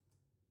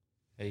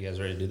Hey, you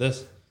guys ready to do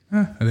this?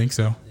 I think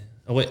so.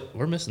 Oh, wait,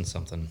 we're missing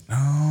something.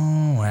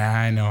 Oh,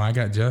 I know. I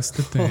got just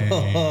the thing.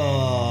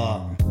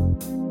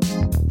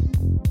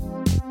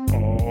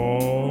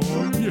 Oh,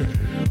 yeah.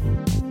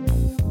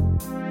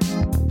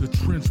 The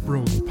Trench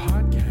Bros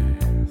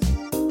Podcast.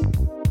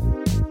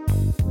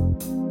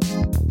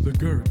 The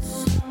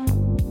Gertz.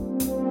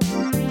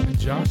 And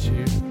Josh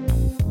here.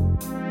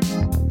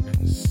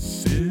 And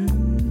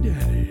Sin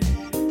Daddy.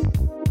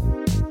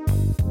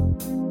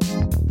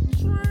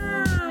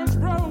 Trench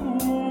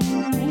Bros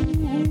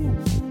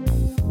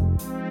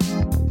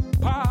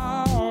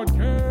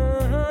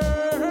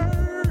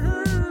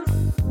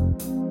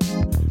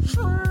Podcast.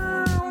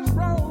 Trench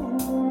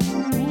Bros.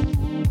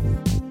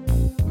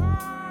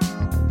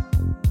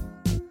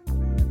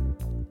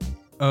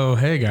 Oh,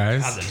 hey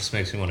guys. God, that just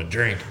makes me want to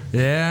drink.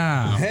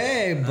 Yeah.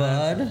 Hey,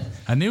 bud.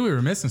 I knew we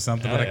were missing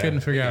something, but I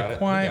couldn't figure out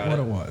quite what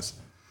it was.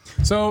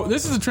 So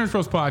this is the Trench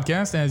Bros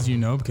Podcast, as you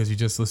know, because you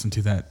just listened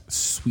to that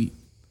sweet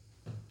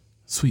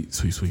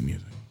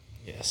music.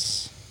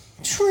 Yes.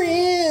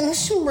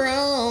 Trench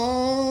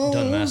Bros.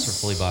 Done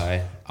masterfully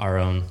by our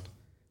own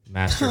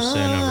Master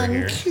Sin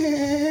over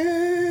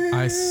here.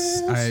 I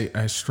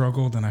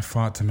struggled and I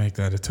fought to make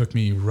that. It took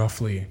me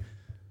roughly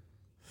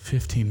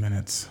 15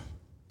 minutes.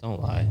 Don't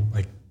lie.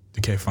 Like,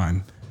 okay,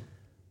 fine.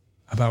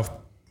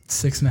 About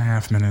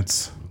 6.5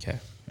 minutes. Okay.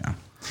 Yeah.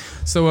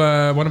 So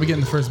why don't we get in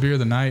the first beer of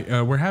the night?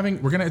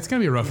 It's gonna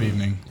be a rough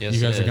evening. Yes,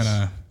 you guys it are is.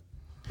 gonna.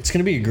 It's going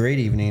to be a great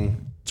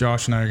evening.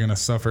 Josh and I are gonna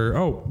suffer.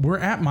 Oh, we're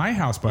at my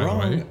house, by the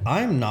way.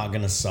 I'm not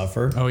going to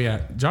suffer. Oh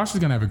yeah, Josh is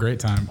gonna have a great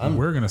time.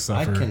 We're gonna I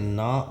suffer.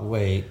 cannot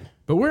wait.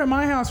 But we're at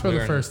my house for We're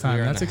the in- first time.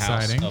 we're in That's the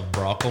house exciting. Of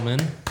Brockelman.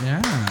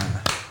 Yeah.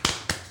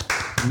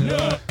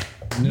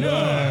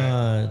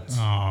 Nuts.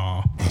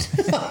 Oh.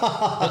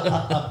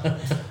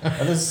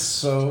 That is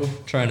so...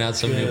 Trying out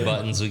some new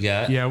buttons we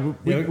got. Yeah,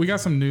 we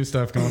got some new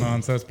stuff going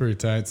on, so that's pretty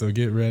tight. So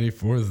get ready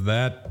for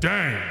that.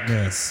 Dang.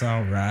 Yes.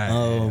 All right.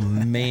 Oh,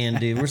 man,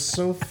 dude. We're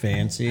so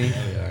fancy.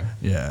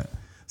 Yeah.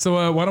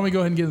 So why don't we go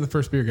ahead and get to the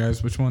first beer,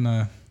 guys? Which one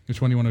you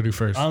want to do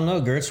first? I don't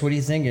know, Gertz. What are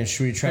you thinking?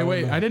 Should we try Hey,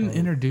 wait, one? I didn't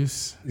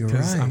introduce You're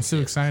because right. I'm so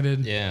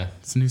excited. Yeah.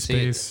 It's a new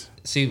space.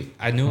 See,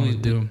 I knew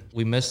do.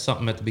 we missed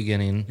something at the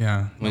beginning.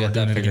 Yeah. We we're got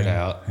doing that it figured again.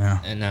 out. Yeah.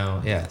 And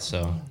now,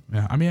 so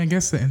Yeah. I mean, I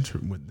guess the intro,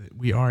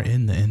 we are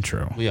in the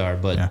intro. we are,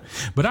 but Yeah.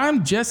 But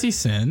I'm Jesse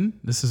Sin.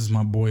 This is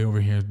my boy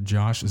over here,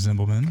 Josh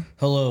Zimbelman.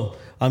 Hello.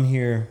 I'm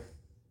here.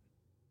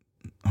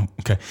 Oh,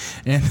 okay.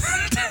 And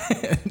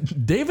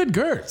David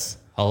Gertz.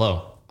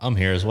 hello, I'm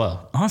here as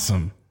well.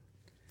 Awesome.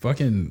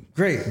 Fucking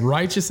Great.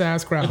 righteous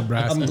ass crowd,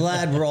 brass. I'm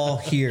glad we're all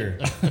here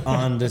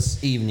on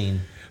this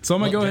evening. So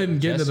I'm going to go ahead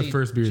and get into the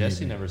first beer.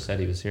 Jesse never said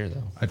he was here,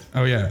 though.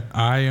 Oh, yeah.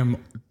 I am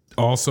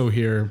also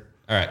here,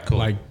 All right, cool.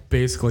 like,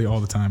 basically all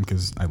the time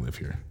because I live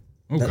here.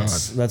 Oh,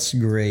 That's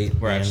great.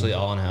 We're man. actually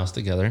all in house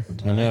together.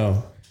 I know.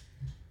 God.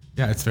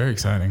 Yeah, it's very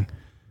exciting.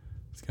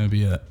 It's going to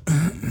be a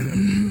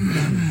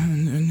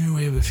new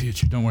way of the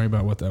future. Don't worry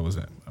about what that was.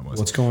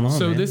 What's going on,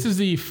 So man? this is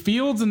the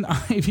Fields and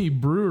Ivy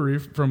Brewery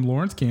from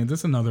Lawrence,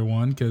 Kansas. Another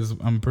one because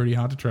I'm pretty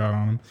hot to try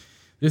on them.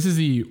 This is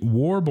the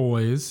War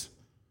Boys,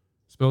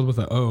 spelled with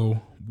an O.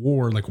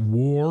 War, like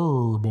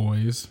War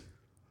Boys.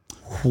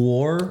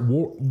 War?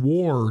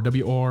 War,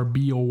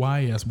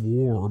 WRBOYS,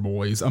 War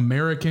Boys.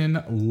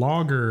 American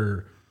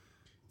Lager.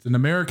 It's an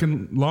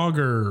American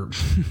Lager.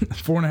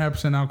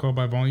 4.5% alcohol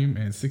by volume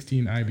and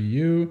 16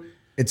 IBU.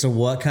 It's a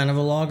what kind of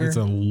a lager? It's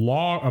a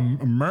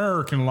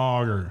American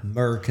Lager.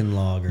 American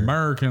lager.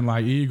 American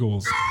like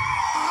Eagles.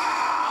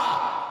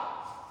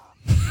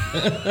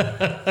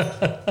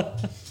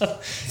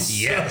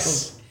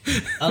 Yes.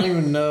 I don't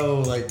even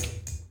know, like,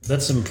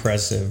 that's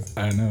impressive.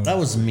 I know. That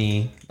was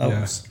me.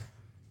 Yeah.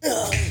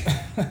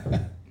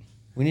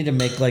 We need to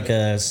make like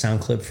a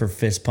sound clip for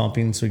fist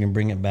pumping so we can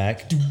bring it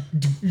back. Yeah,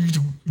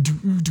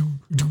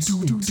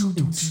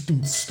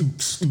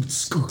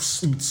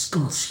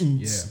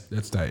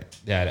 that's tight.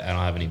 Yeah, I don't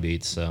have any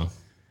beats, so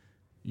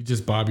You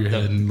just bob your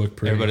head and look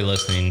pretty. everybody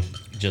listening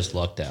just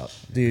lucked out.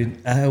 Dude,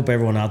 I hope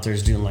everyone out there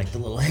is doing like the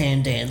little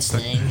hand dance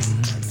thing.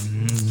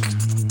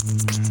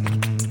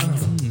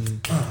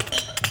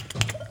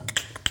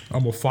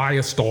 I'm a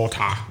fire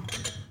starter.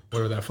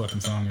 Whatever that fucking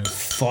song is.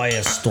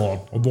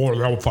 Firestorm Oh boy,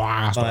 I'm a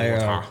fire by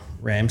starter.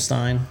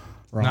 Ramstein.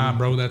 Wrong. Nah,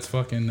 bro, that's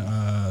fucking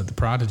the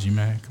Prodigy,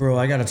 man. Bro,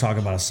 I got to talk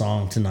about a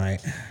song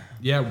tonight.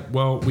 Yeah,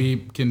 well, we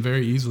can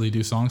very easily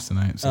do songs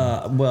tonight.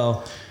 So.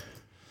 Well,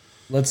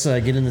 let's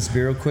get in this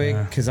beer real quick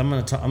because I'm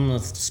gonna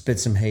spit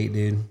some hate,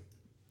 dude.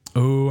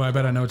 Oh, I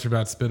bet I know what you're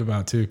about to spit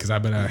about too, because I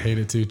bet I hate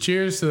it too.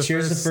 Cheers to the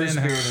Cheers to first the first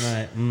Sin beer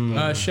House.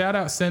 tonight. Shout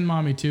out Sin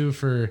Mommy too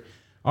for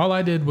all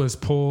I did was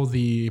pull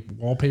the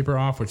wallpaper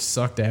off, which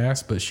sucked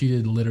ass, but she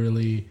did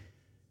literally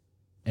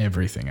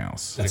everything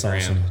else. That's a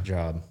grand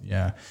job.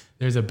 Yeah.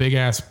 There's a big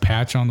ass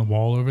patch on the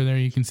wall over there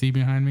you can see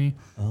behind me.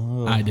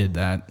 Oh. I did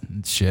that.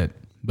 It's shit.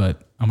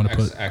 But I'm going to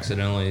put.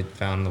 Accidentally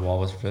found the wall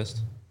with your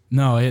fist?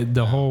 No,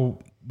 the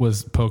hole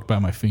was poked by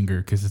my finger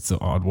because it's an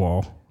odd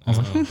wall. I was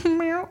like,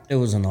 meow. It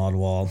was an odd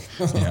wall.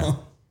 Yeah.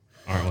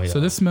 Aren't we?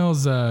 So this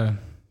smells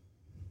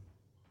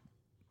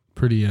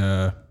pretty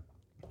No,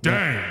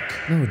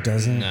 it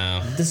doesn't.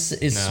 No. It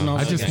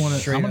smells. I just like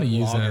want to. I'm gonna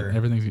use that.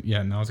 Everything's.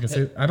 Yeah, no, I was gonna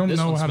say. I don't This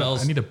know one how to.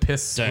 smells I need a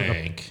piss.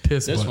 Dank.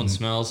 Piss. This button. one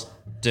smells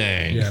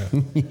dank. Yeah.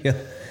 Yeah.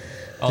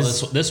 Oh,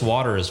 this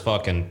water is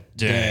fucking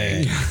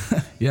dank.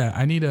 Yeah.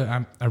 I need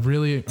a. I'm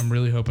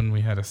really hoping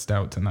we had a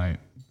stout tonight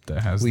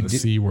that has the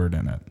C word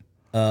in it.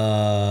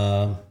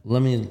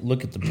 Let me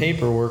look at the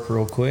paperwork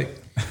real quick.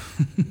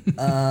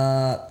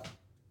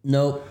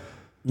 Nope.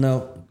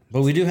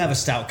 But we do have a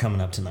stout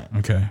coming up tonight.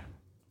 Okay.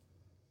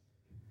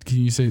 Can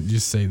you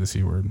just say the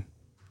C word?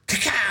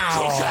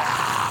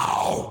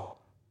 Cacao.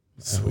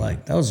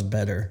 Like that was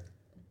better.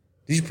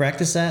 Did you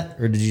practice that,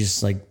 or did you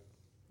just like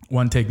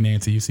one take,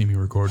 Nancy? You see me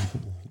record.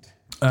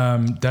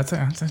 That's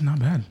not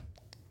bad.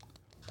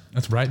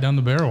 That's right down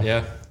the barrel.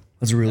 Yeah.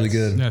 That's really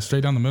good. Yeah,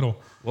 straight down the middle.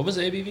 What was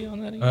the ABV on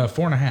that again?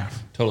 4.5.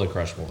 Totally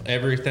crushable.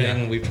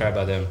 Everything we've tried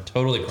by them,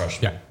 totally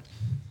crushable.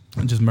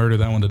 Yeah. I just murdered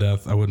that one to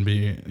death. I wouldn't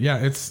be.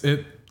 Yeah,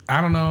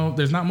 I don't know.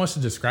 There's not much to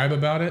describe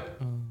about it.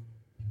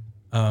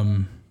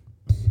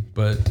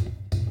 But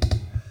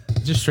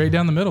just straight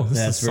down the middle. This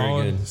is very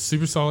solid, good.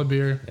 super solid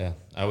beer. Yeah.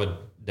 I would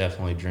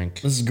definitely drink.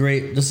 This is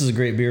great. This is a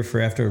great beer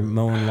for after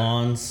mowing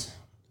lawns.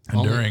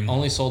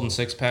 Only sold in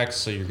 6-packs,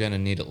 so you're gonna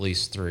need at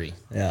least 3.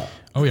 Yeah.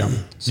 Oh yeah,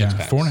 yeah.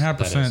 6-packs,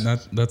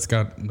 4.5%. That's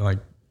got like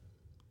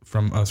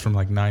from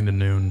 9 to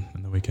noon,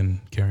 and then we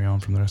can carry on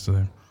from the rest of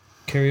the.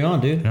 Carry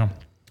on, dude. Yeah.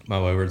 My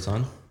wayward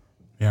son.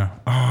 Yeah.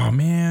 Oh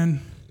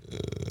man.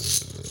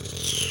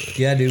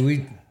 Yeah,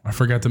 dude. I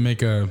forgot to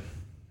make a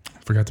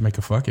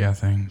fuck yeah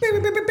thing.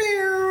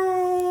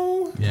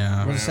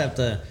 Yeah. We'll just have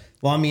to.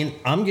 Well, I mean,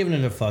 I'm giving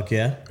it a fuck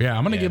yeah. Yeah,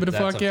 I'm gonna give it a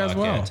that's fuck a yeah as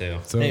fuck well. yeah, too.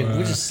 So, Hey, we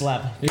just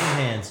slap your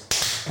hands.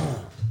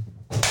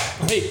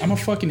 hey, I'm a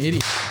fucking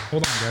idiot.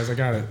 Hold on, guys, I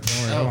got it.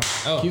 Don't worry.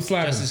 Hold on. Keep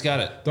slapping. Jesse's got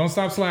it. Don't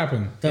stop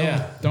slapping.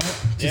 Yeah. Don't.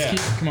 Just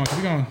Yeah. come on. Keep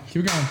it going.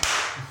 Keep it going.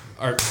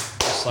 Our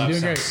slap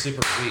doing sounds great.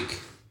 super weak.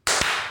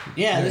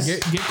 Yeah, this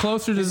Get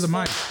closer to the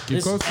mic. Get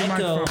this closer to the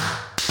echo.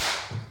 microphone.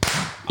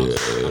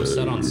 I'm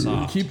set on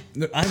soft.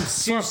 I'm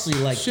seriously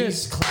like Shit.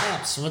 these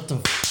claps. What the?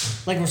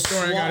 Like we're I got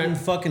swatting it.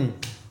 fucking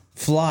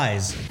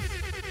flies.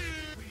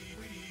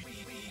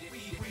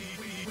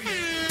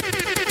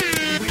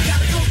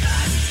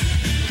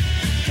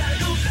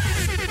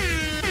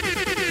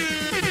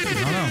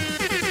 No.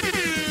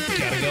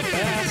 Gotta go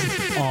fast.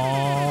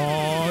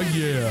 Oh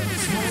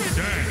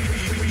yeah.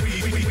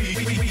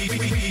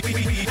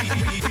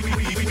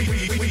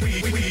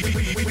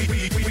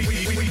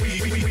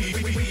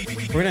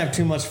 We're gonna have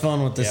too much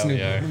fun with this Yeah,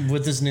 we are.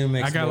 new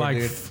mix. I got board, like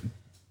dude.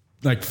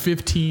 like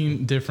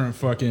 15 different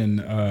fucking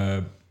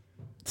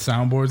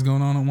soundboards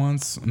going on at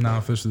once. I'm now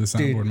officially the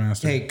soundboard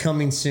master. Hey,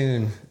 coming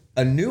soon.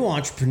 A new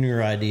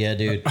entrepreneur idea,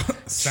 dude.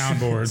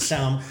 Soundboards.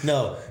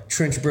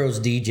 Trench Bros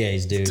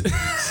DJs, dude.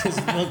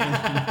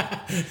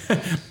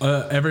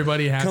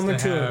 Everybody has coming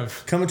to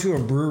have. coming to a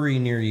brewery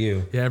near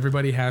you. Yeah,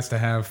 everybody has to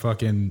have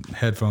fucking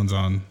headphones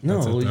on.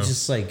 That's No, it, we though.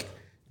 just like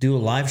do a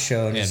live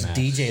show and just masks.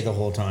 DJ the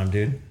whole time,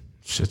 dude.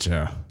 Shit,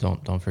 yeah.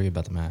 Don't forget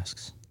about the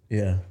masks.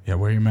 Yeah. Yeah,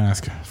 wear your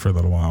mask for a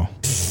little while.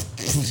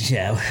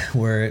 Yeah,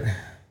 where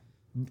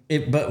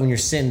but when you're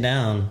sitting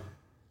down,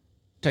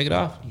 Take it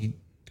off.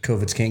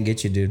 COVIDs can't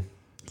get you, dude.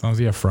 As long as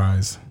you have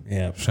fries.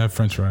 Yeah. Should have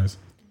French fries.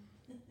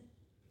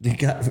 You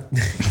got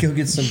go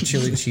get some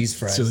chili cheese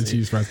fries. Chili dude.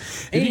 cheese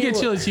fries. If you get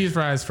chili cheese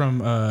fries from,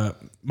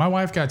 my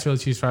wife got chili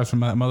cheese fries from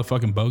that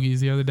motherfucking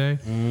Bogies the other day.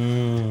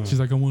 She's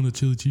like, I want a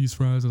chili cheese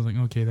fries. I was like,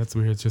 okay, that's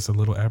weird. It's just a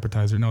little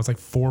appetizer. No, it's like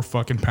 4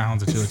 fucking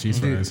pounds of chili cheese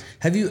fries.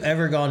 Have you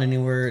ever gone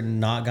anywhere and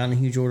not gotten a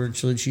huge order of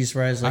chili cheese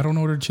fries? Like I don't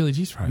order chili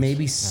cheese fries.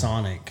 maybe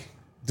Sonic.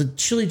 The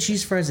chili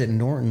cheese fries at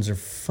Norton's are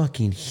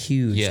fucking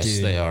huge, Yes,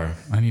 dude. they are.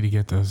 I need to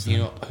get those. You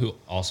know who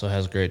also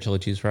has great chili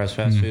cheese fries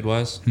fast food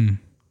wise?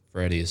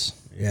 Freddy's.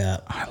 Yeah.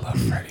 I love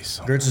Freddy's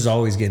so much. Gertz is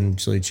always getting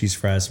chili cheese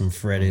fries from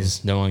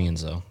Freddy's. No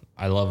onions though.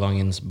 I love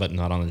onions, but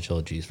not on the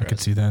chili cheese I could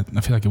fries. see that.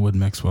 I feel like it would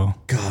mix well.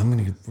 God,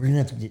 we're gonna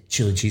have to get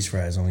chili cheese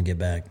fries when we get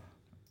back.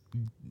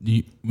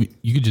 You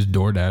could just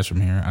DoorDash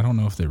from here. I don't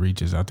know if it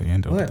reaches out to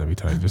Andover. What? That'd be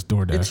tight. Just It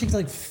DoorDash. takes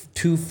like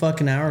 2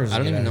 fucking hours. I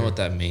don't to get even know out what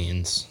that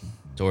means.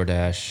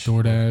 DoorDash.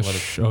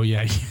 DoorDash. Oh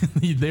yeah,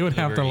 they would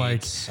have to Uber like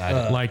Eats.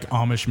 I- like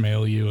Amish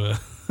mail you a. here.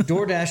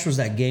 DoorDash was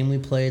that game we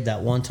played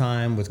that one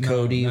time with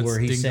Cody that's where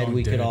he Ding said Dong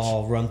we could Ditch.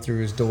 all run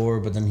through his door,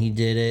 but then he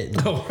did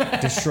it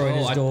and destroyed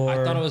his I door.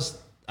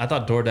 I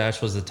thought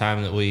DoorDash was the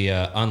time that we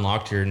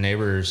unlocked your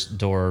neighbor's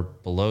door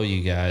below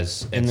you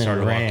guys and then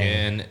started ran. walking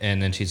in,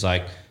 and then she's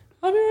like,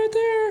 "I'll be right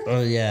there,"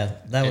 Oh yeah,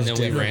 that was and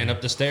then we definitely, ran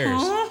up the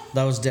stairs,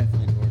 that was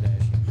definitely DoorDash.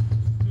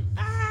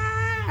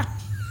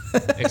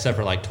 except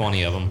for like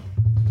 20 of them.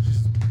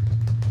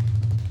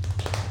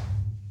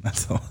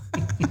 That's all.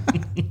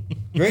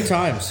 Great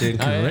times, dude.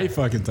 Great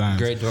fucking time.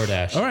 Great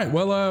DoorDash. All right.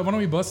 Well, why don't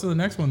we bust to the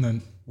next one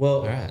then?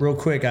 Well, right. real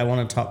quick, I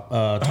want to talk.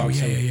 Oh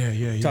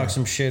yeah. Talk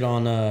some shit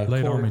on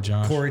Lay it on me,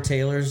 Josh. Corey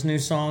Taylor's new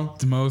song.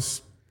 The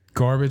most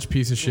garbage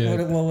piece of shit.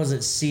 What was it?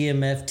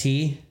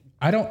 CMFT.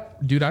 I don't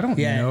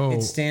know.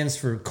 It stands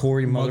for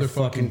Corey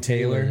motherfucking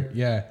Taylor.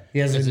 Yeah. He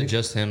has Is it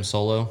just him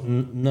solo?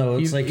 No,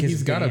 it's like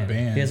he's got a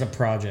band. He has a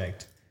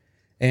project.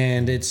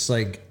 And it's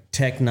like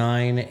Tech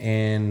Nine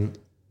and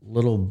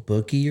Little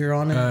Bookie are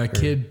on it.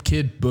 Kid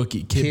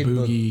Boogie,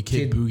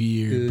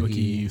 or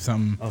Boogie,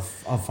 something.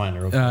 I'll find it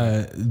real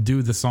quick.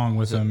 Do the song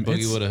with him.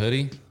 Boogie with a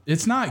hoodie?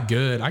 It's not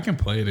good. I can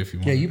play it if you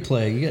want. Yeah, you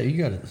play. You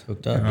got it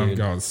hooked up, Oh dude.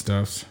 God,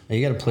 stuff. Yeah,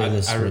 you got to play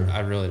this.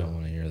 I really don't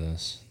want to hear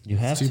this. You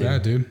have Too to.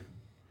 bad, dude.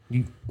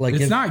 You, like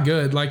It's not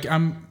good. Like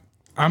I'm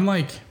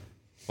like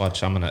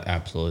Watch, I'm gonna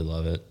absolutely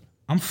love it.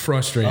 I'm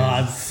frustrated.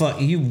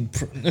 you.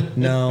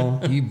 No,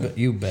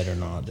 you better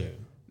not, dude.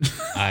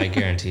 I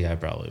guarantee I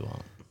probably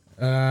won't.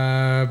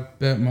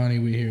 Bet money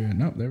we hear it.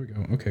 Nope, there we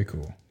go. Okay,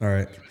 cool. All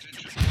right.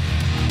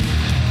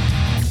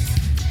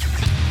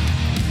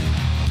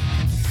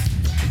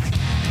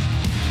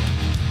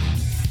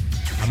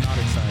 I'm not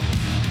excited.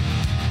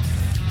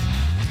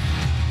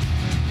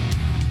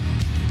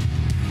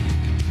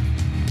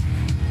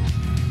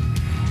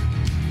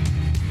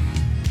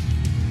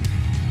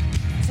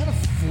 Is that a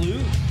flute?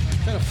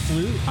 Is that a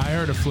flute? I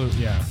heard a flute,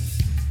 yeah.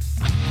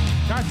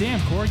 God damn,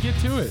 Corey, get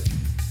to it.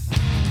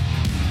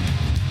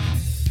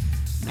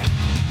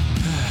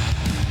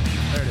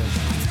 There it is.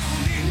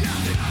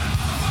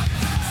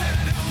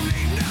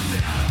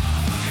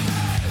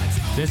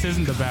 This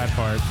isn't the bad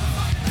part.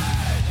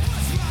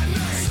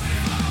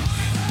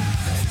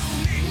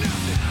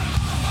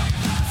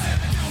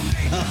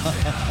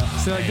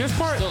 So like this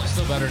part,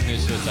 Still better than New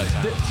Suicide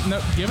Silence.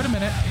 no, give it a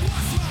minute.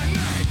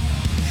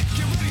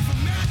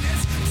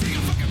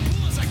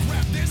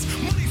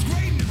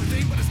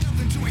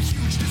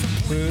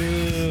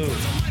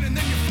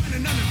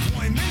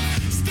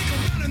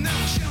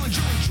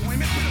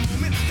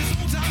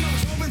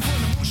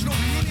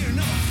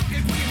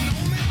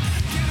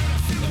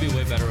 It'll be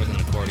way better with an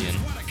accordion.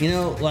 You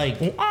know, like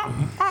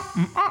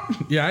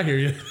Yeah, I hear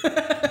you.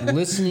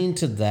 listening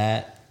to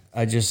that,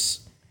 I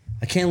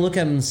can't look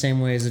at him the same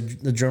way as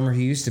the drummer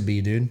he used to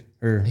be, dude.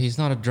 Or He's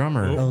not a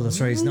drummer. oh,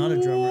 that's right, he's not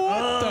a drummer.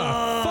 What the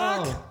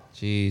fuck?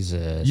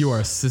 Jesus. You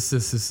are a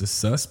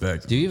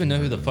suspect. Do you even know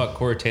who the fuck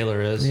Corey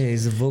Taylor is? Yeah,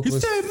 he's a You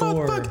vocalist say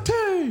for. motherfucking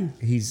Tay.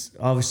 He's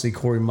obviously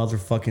Corey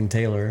motherfucking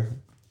Taylor.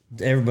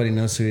 Everybody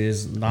knows who he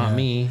is. Not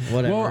me.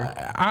 Whatever.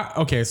 Well,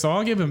 okay, so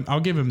I'll give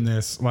him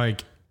this.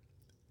 Like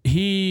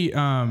he you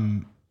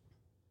know,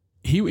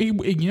 he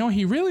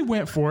really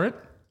went for it.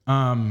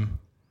 You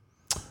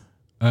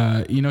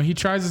know, he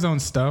tries his own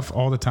stuff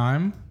all the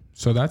time.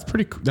 So that's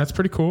pretty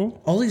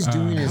cool. All he's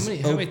doing is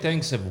How many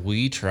things have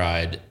we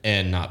tried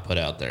and not put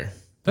out there?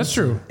 That's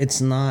true.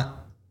 it's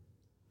not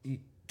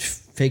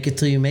fake it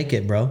till you make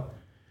it, bro.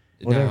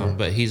 Whatever. No,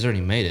 but he's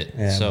already made it.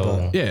 Yeah,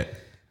 so but- Yeah.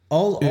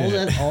 All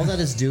that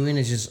is doing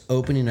is just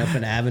opening up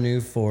an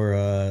avenue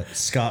for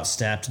Scott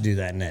Stapp to do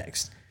that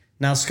next.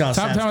 Now Scott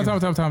Stapp.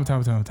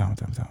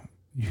 Time.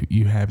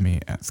 You had me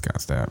at Scott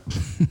Stapp.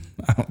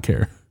 I don't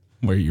care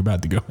where you're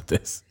about to go with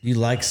this. You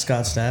like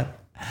Scott Stapp?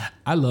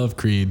 I love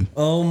Creed.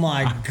 Oh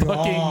my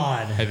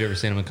god! have you ever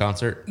seen him in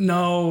concert?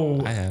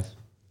 No, I have.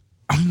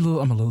 I'm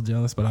a little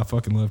jealous, but I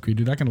fucking love Creed,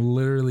 dude. I can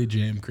literally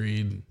jam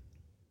Creed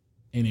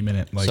any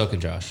minute. Like, So can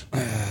Josh.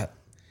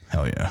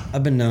 hell yeah.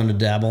 I've been known to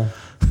dabble.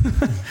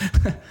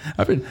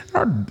 I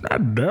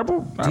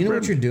dabble. Do you know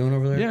what you're doing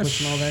over there, Yeah,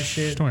 pushing all that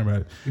shit? Don't worry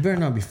about it. You better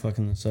not be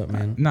fucking this up,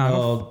 man.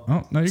 No,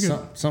 no, you're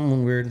good.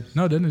 Something weird.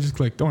 No, it didn't. It just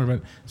clicked. Don't worry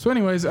about it. So,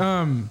 anyways,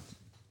 yeah,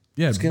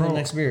 Let's get bro, the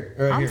next beer.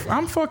 Right here.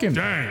 I'm fucking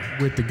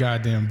with the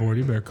goddamn board.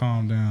 You better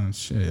calm down and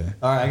shit.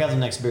 All right, I got the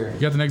next beer. You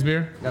got the next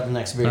beer? Got the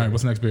next beer. All right,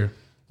 what's the next beer?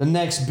 The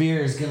next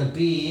beer is gonna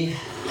be. Do you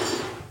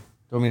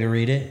want me to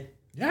read it?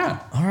 Yeah.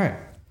 All right.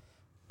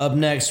 Up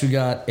next, we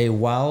got a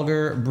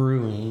Wilder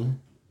Brewing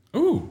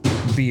Ooh.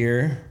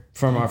 beer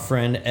from our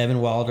friend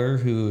Evan Wilder,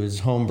 who is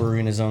home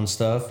brewing his own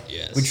stuff.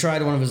 Yes. We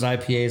tried one of his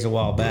IPAs a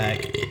while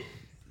back,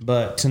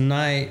 but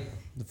tonight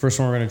the first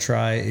one we're gonna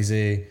try is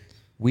a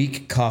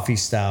weak coffee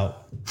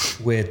stout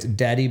with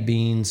Daddy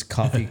Beans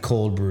Coffee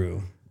Cold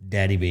Brew.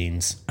 Daddy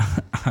Beans.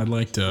 I'd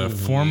like to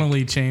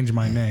formally change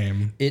my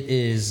name. It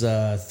is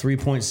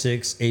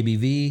 3.6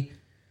 ABV,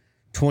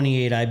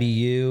 28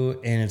 IBU,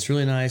 and it's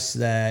really nice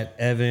that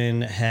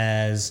Evan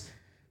has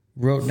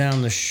wrote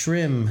down the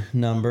Shrim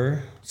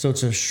number, so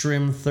it's a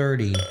Shrim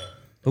 30.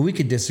 But we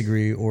could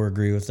disagree or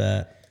agree with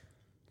that,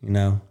 you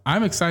know.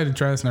 I'm excited to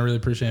try this, and I really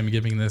appreciate him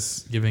giving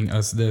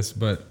us this.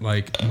 But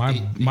like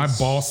my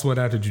ball sweat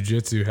after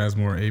jujitsu has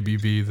more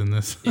ABV than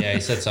this. Yeah,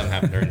 he said something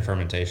happened during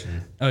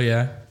fermentation. Oh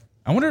yeah.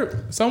 I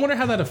wonder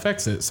how that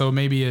affects it. So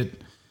maybe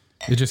it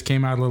just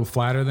came out a little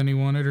flatter than he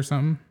wanted or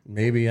something.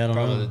 Maybe, I don't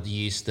Probably know. the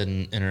yeast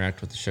didn't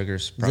interact with the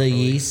sugars properly. The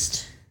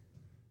yeast.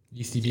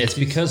 It's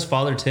because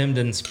Father Tim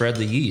didn't spread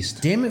the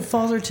yeast. Damn it,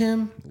 Father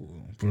Tim.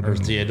 Or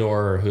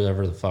Theodore or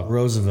whoever the fuck.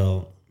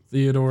 Roosevelt.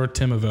 Theodore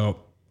Timavelt.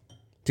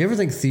 Do you ever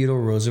think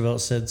Theodore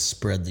Roosevelt said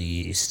spread the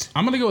yeast?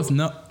 I'm gonna go with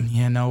no.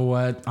 You know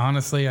what?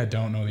 Honestly, I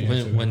don't know the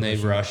answer. When they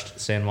rushed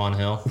San Juan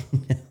Hill.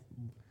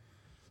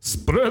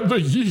 Spread the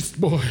yeast,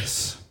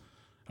 boys.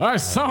 I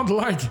sound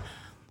like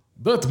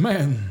That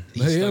man,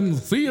 I am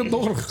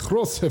Theodore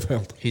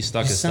Roosevelt. He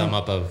stuck his thumb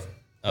up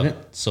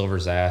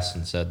Silver's ass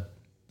and said,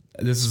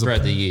 This is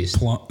spread the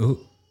yeast.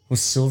 Was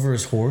Silver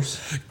his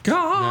horse?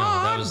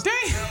 God was-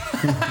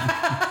 damn.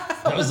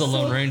 That was the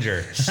Lone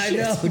Ranger. I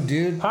know,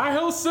 dude. I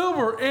held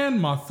Silver and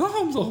my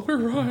thumbs up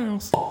your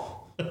ass.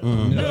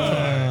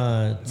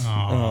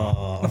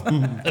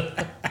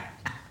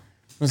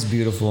 That's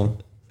beautiful.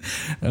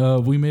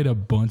 We made a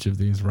bunch of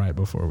these right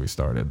before we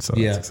started, so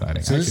Yeah. that's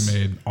exciting. So I this-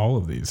 actually made all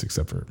of these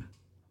except for...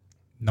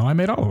 No, I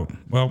made all of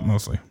them. Well,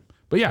 mostly.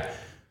 But yeah,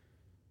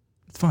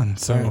 it's fun.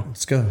 So All right,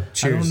 let's go.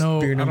 Cheers. I don't know.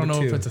 Beer I don't number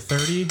know if 2. it's a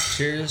 30.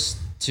 Cheers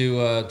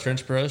to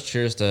Trench Bros.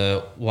 Cheers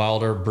to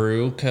Wilder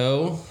Brew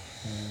Co.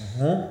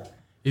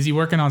 Is he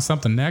working on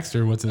something next,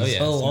 or what's his? Oh, yeah.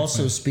 Oh,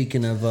 also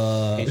speaking of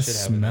He It should have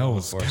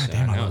smells. it before, so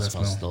Goddamn, I now love it that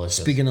smells smell. delicious.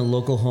 speaking of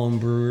local home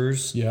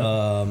brewers,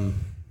 Yeah.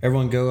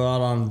 everyone go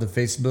out on the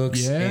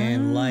Facebooks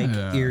and like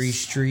Yes. Erie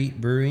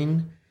Street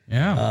Brewing.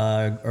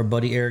 Yeah. Our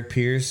buddy Eric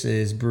Pierce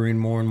is brewing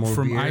more and more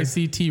From beer.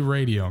 ICT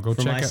Radio. Go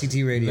From check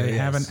ICT it. Radio, They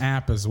have an yes.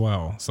 app as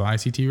well. So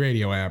ICT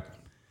Radio app.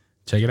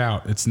 Check it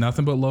out. It's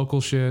nothing but local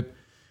shit.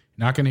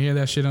 You're not gonna hear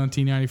that shit on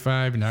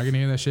T95. You're not gonna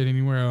hear that shit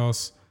anywhere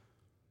else.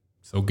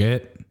 So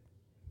get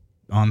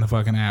on the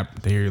fucking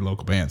app to hear your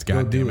local bands.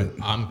 God do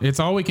damn it. It's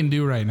all we can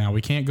do right now.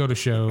 We can't go to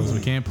shows. We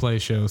can't play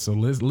shows. So at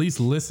least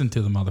listen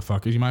to the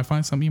motherfuckers. You might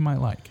find something you might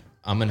like.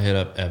 I'm going to hit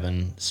up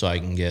Evan so I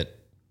can get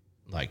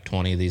like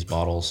 20 of these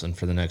bottles. And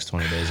for the next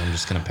 20 days, I'm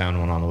just going to pound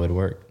one on the way to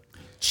work.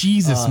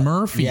 Jesus,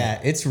 Murphy. Yeah,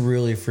 it's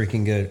really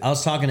freaking good. I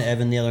was talking to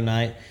Evan the other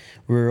night.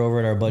 We were over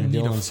at our buddy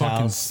Need a Dylan's fucking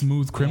house.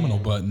 smooth criminal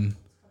button.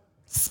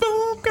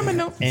 Smooth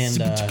criminal. And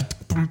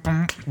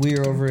we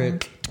were over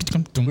at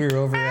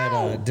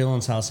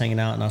Dylan's house hanging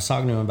out, and I was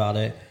talking to him about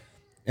it.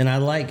 And I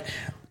like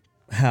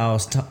how,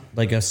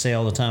 like I say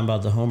all the time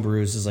about the home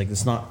brews, is like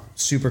it's not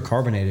super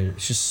carbonated.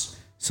 It's just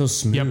so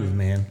smooth,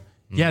 man.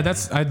 Yeah,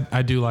 that's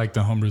I do like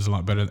the homebrews a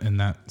lot better in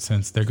that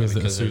sense. There goes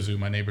the Isuzu.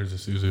 My neighbor's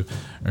Isuzu,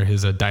 or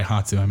his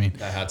Daihatsu. I mean,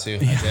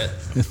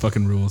 Daihatsu. it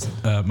fucking rules.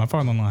 My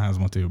father-in-law has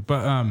one too.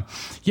 But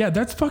yeah,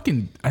 that's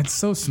fucking. It's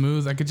so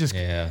smooth. I could just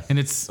and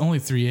it's only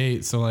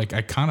 3.8, so like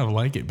I kind of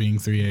like it being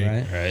 3.8.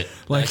 Right. Right.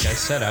 Like I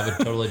said, I would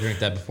totally drink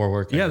that before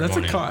work. Yeah, every that's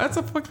morning. that's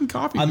a fucking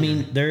coffee. I beer.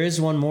 mean, there is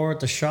one more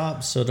at the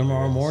shop, so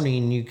tomorrow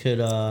morning you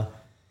could. I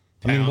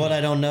mean, what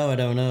I don't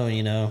know,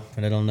 you know,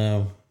 but I don't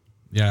know.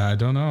 Yeah, I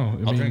don't know.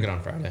 I'll drink it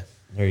on Friday.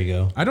 There you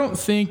go. I don't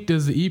think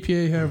does the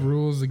EPA have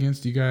rules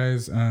against you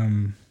guys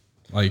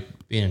like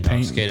Being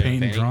intoxicated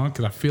and painting drunk?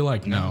 Because I feel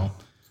like no.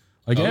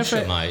 Like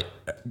OSHA might.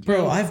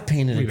 Bro, I've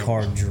painted a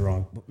car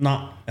drunk.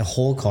 Not a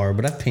whole car,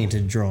 but I've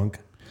painted drunk.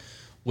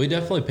 We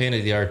definitely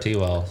painted the RT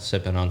while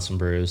sipping on some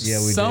brews. Yeah,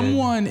 we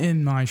Someone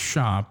in my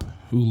shop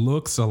who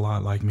looks a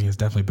lot like me has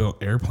definitely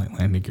built airplane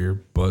landing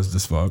gear, buzzed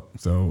as fuck.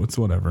 So it's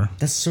whatever.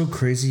 That's so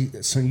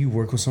crazy. So you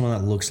work with someone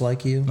that looks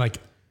like you? Like,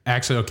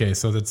 actually, okay,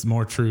 so that's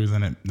more true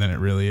than it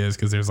really is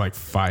because there's like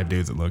 5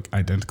 dudes that look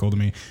identical to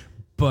me.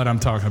 But I'm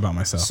talking about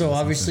myself. So in this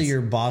obviously instance.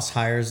 your boss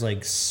hires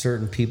like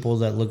certain people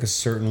that look a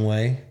certain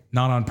way.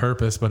 Not on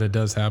purpose, but it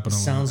does happen.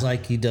 Sounds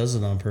like he does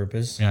it on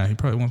purpose. Yeah, he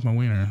probably wants my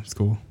wiener. It's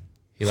cool.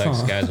 He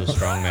likes guys with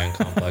strongman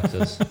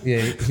complexes.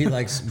 Yeah, he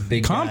likes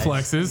big guys.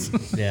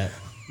 Complexes. Yeah.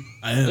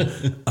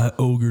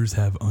 Ogres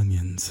have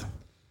onions.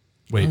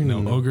 Wait,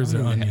 no, ogres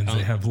are onions.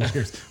 They have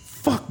layers.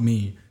 Fuck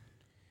me.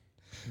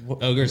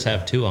 Ogres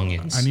have 2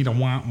 onions. I need a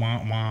wah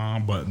wah wah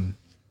button.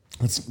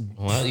 Let's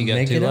Well, you got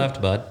make 2 it up.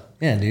 left, bud.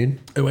 Yeah, dude.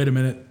 Hey, wait a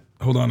minute.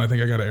 Hold on. I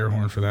think I got an air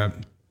horn for that.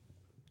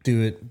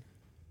 Do it.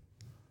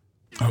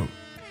 Oh.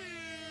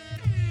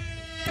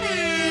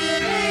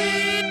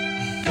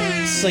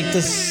 It's like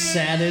the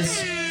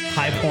saddest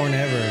high porn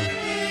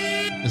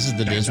ever. This is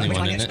the Disney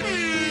one, isn't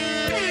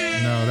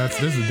it? No,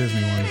 this is a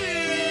Disney one.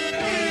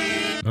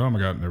 Oh my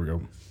god, there we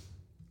go.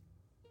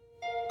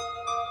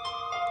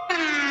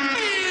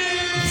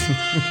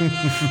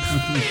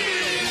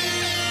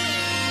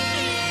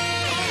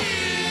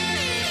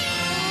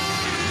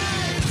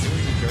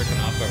 Jerking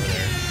off over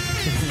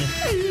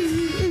there.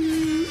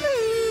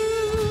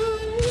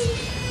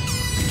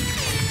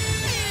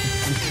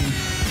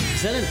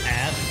 Is that an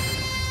app?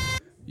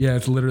 Yeah,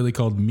 it's literally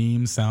called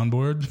Meme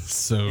Soundboard.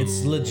 So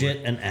It's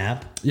legit an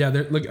app. yeah,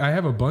 look, I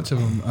have a bunch of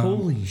them.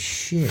 Holy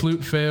shit.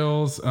 Flute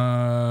fails.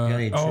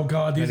 Oh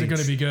god, these are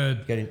gonna be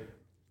good. Getting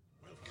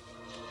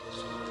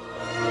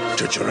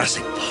To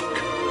Jurassic Park.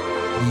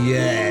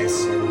 yes.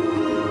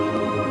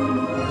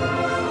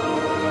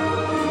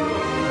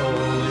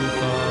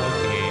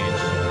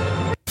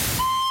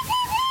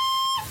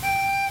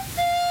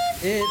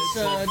 It's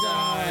a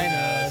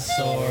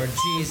dinosaur,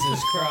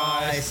 Jesus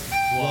Christ.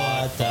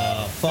 What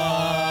the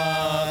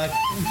fuck?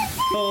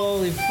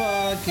 Holy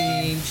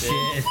fucking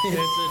shit.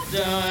 It's a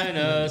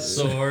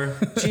dinosaur.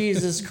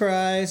 Jesus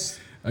Christ.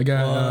 I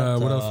got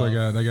What what else do I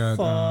got? I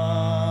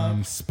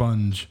got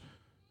Sponge.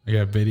 I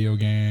got video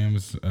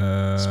games.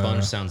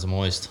 Sponge sounds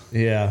moist.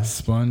 Yeah.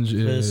 Sponge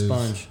Bit of is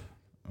sponge.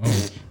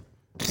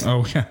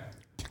 Oh yeah.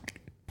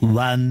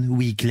 1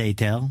 week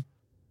later.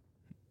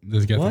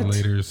 This got What? the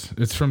laters.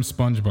 It's from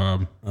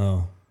SpongeBob.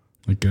 Oh.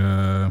 Like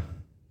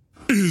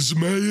Is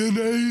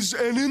mayonnaise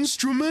an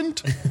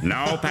instrument?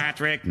 No,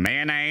 Patrick,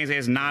 mayonnaise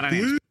is not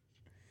an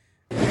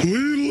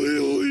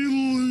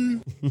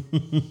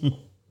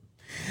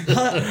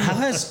How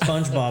has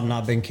SpongeBob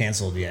not been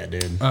canceled yet,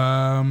 dude?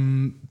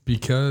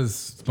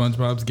 because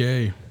SpongeBob's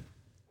gay.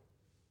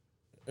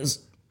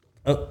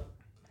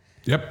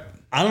 Yep.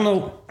 I don't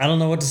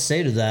know what to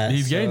say to that.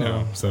 He's gay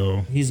now. So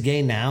He's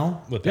gay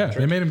now? yeah,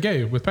 they made him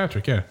gay with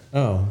Patrick. Yeah.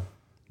 Oh.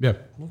 Yeah.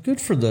 Well,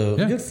 good for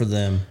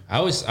them. I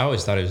always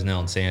thought he was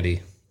nailing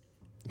Sandy.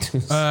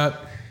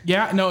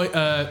 Yeah,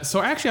 no.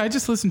 So actually, I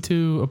just listened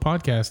to a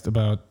podcast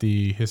about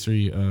the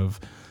history of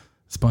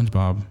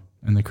SpongeBob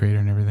and the creator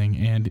and everything,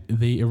 and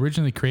they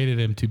originally created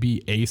him to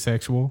be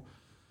asexual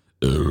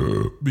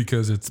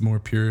because it's more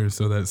pure,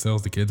 so that it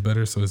sells the kids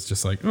better. So it's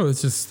just like,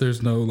 it's just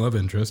there's no love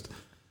interest.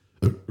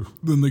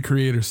 Then the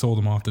creator sold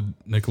him off to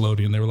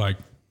Nickelodeon. They were like,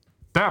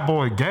 that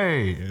boy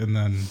gay, and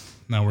then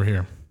now we're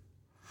here.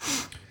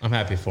 I'm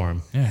happy for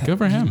him. Yeah, good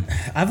for him.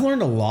 I've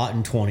learned a lot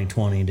in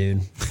 2020,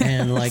 dude.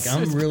 And like,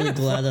 I'm really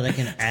glad that I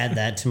can add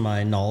that to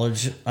my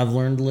knowledge I've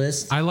learned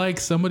list. I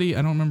like somebody,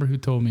 I don't remember who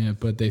told me it,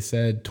 but they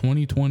said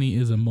 2020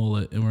 is a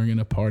mullet and we're going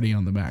to party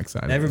on the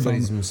backside.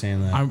 Everybody's been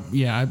saying that.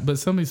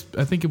 But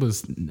I think it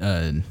was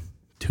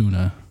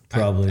Tuna.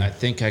 Probably. I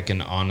think I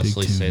can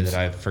honestly say that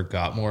I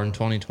forgot more in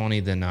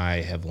 2020 than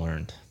I have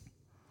learned.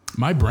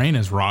 My brain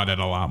is rotted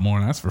a lot more,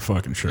 and that's for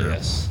fucking sure.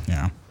 Yes.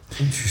 Yeah.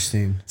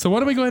 Interesting. So why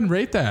don't we go ahead and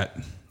rate that,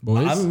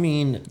 boys? I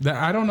mean,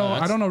 I don't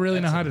know. Really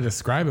know how to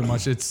describe it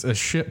much. It's a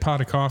shit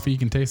pot of coffee. You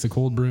can taste the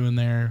cold brew in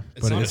there,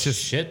 It's not a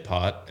shit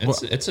pot.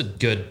 It's a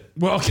good,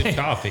 good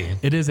coffee.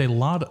 It is a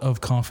lot of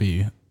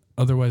coffee,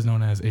 otherwise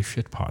known as a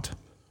shit pot.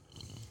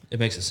 It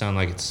makes it sound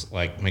like it's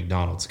like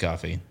McDonald's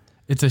coffee.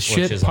 It's a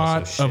shit is pot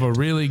also of a shit.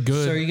 really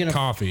good so are you gonna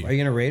coffee. Are you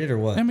gonna rate it or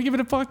what? I'm gonna give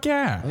it a fuck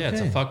yeah. Yeah, it's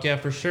a fuck yeah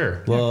for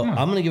sure. Well,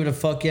 I'm gonna give it a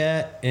fuck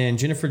yeah, and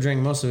Jennifer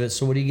drank most of it.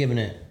 So what are you giving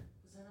it?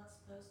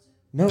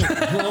 Was I not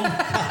supposed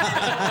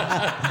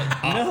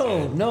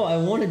to? No, I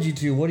wanted you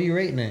to. What are you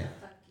rating it?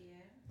 Fuck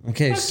yeah.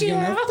 Okay, so you're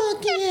gonna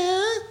fuck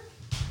yeah.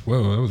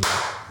 Whoa, that was.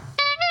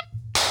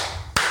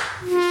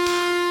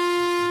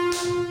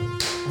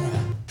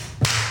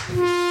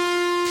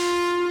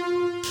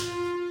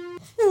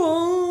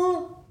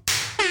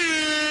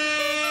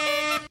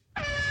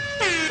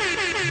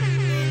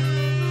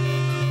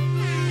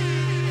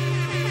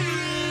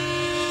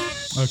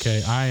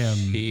 Okay, I am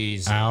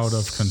Jesus out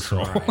of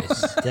control.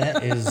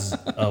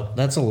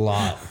 That's a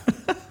lot.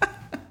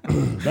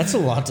 That's a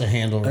lot to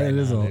handle right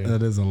now.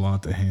 That is a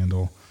lot to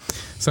handle.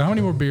 So how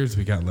many more beers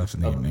we got left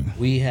in the evening?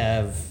 We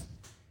have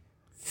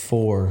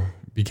 4.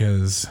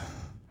 Because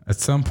at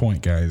some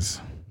point, guys,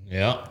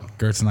 Yeah.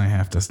 Gertz and I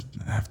have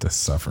to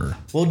suffer.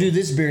 We'll do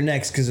this beer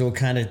next because it will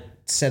kind of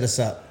set us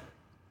up.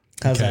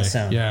 How's that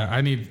sound? Yeah,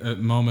 I need a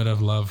moment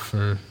of love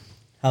for.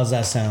 How's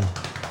that sound?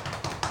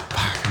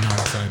 I'm not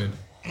excited.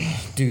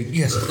 Dude,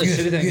 yes. The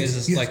shitty thing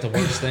is like the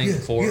worst thing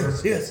for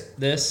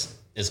this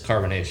is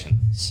carbonation.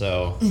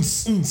 So look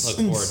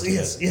forward to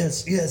it.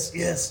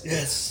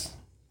 Yes.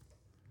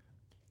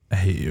 I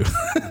hate you.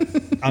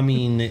 I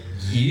mean,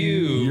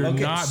 You're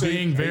Okay, not so-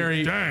 being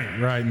very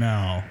right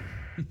now.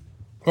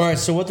 all right.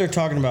 So what they're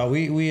talking about,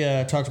 we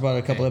talked about it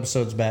a couple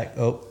episodes back.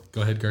 Oh,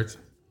 Go ahead, Gertz.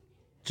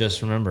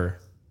 Just remember,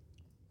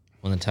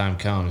 when the time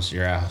comes,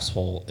 your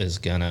asshole is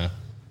gonna.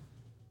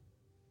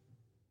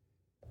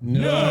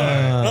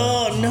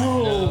 oh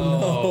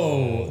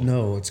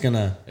no! It's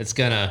gonna. It's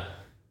gonna.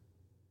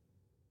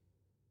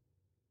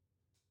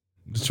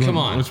 Which Come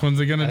on. Which one's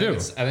it gonna do? I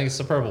think it's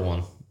the purple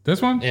one.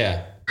 This one?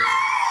 Yeah.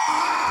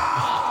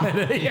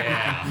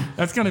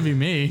 That's gonna be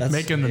me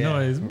making the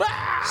noise.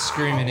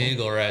 Screaming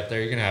eagle right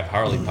there. You're gonna have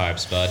Harley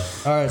pipes, bud.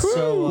 All right.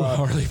 So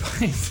Harley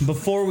Pipes.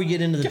 before we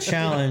get into the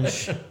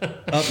challenge,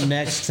 up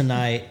next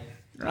tonight.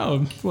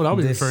 Oh, well, I'll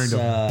be This, referring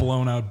to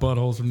blown out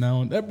buttholes from now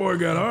on. That boy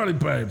got Harley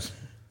Pipes.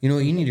 You know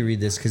what? You need to read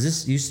this because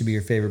this used to be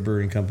your favorite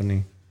brewing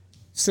company.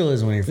 Still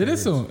is one of your It favorites.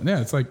 is still, yeah,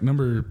 it's like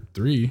number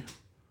 3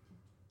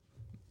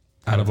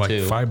 out of like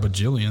 2. 5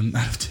 bajillion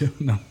out of 2.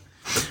 No.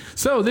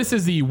 So this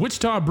is the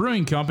Wichita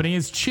Brewing Company.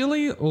 It's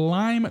Chili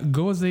Lime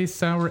Gose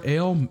Sour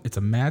Ale. It's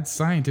a Mad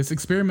Scientist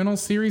Experimental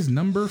Series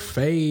number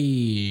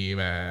 5.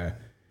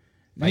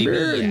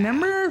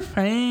 Number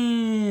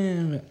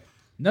 5.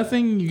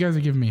 Nothing you guys are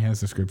giving me has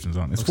descriptions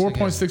on. It's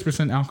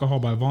 4.6% alcohol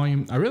by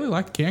volume. I really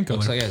like the can color.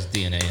 Looks like it has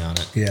DNA on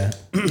it. Yeah.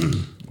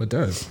 It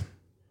does.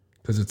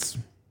 Because it's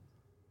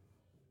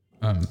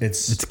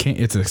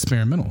It's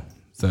experimental.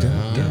 It's a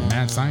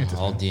Mad Scientist.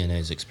 All DNA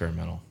is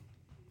experimental.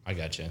 I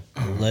got you.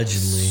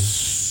 allegedly.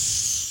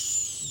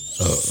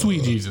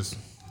 Sweet Jesus.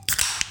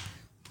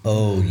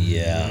 Oh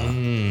yeah.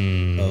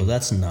 Oh,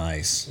 that's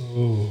nice.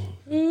 All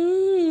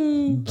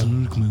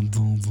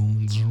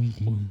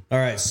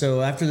right.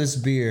 So after this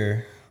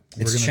beer,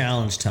 it's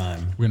challenge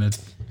time. We're going to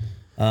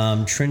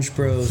Trench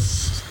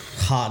Bros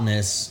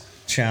Hotness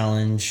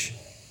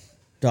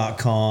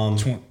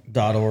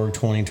Challenge.com.org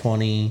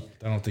 2020.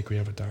 I don't think we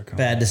have a .com.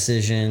 bad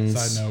decisions.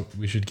 Side note,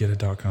 we should get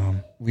a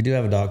 .com. We do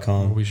have a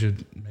 .com. We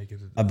should make it.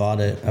 I bought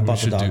it. I bought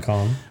the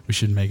 .com. We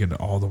should make it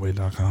all the way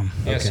 .com.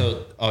 Yeah,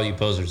 so all you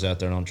posers out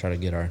there, don't try to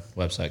get our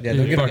website. Yeah,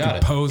 don't You get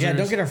fucking posers. Yeah,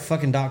 don't get our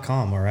fucking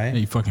 .com. All right. Yeah,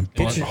 you fucking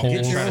Get your- buttholes.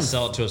 get your Try to own-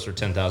 sell it to us for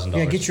 $10,000.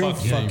 Yeah, get your own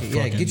Fuck you. fucking.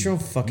 Yeah, get your own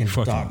fucking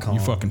 .com. You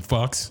fucking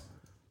fucks.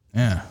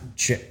 Yeah.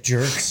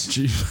 Jerks.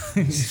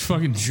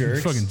 fucking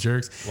Jerks. Fucking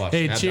jerks. Watch,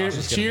 Hey, now Josh is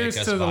gonna cheers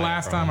make us to the buy it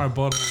last from time him. our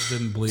buttholes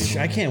didn't bleed.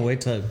 I can't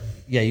wait to.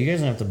 Yeah, you guys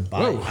don't have to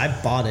buy it. Whoa.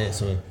 I bought it,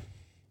 so.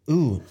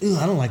 Ooh,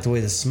 I don't like the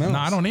way this smells. No,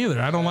 I don't either.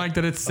 I don't like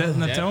that it's setting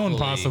the tone, definitely.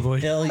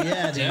 possibly. Hell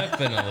yeah, dude.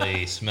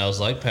 Definitely smells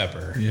like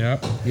pepper. Yeah.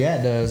 Yeah,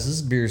 it does.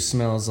 This beer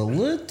smells a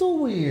little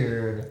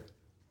weird.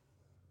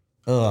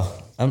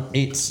 Ugh.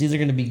 It's either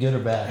going to be good or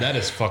bad. That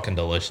is fucking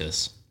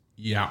delicious.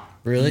 Yeah.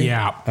 Really?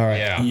 Yeah. All right.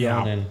 Yeah. I'm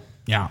Yeah. going in.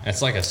 Yeah.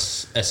 It's like a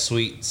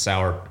sweet,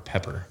 sour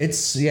pepper. It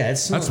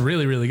smells. That's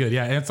really, really good.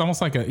 Yeah. It's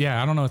almost like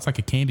I don't know. It's like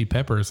a candy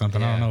pepper or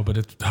something. I don't Yeah. know, but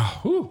it's,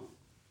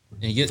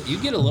 And you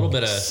get a little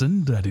bit of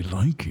somebody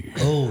like it.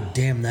 Oh,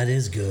 damn, that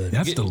is good.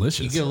 That's you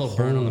delicious. get a little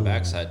burn on the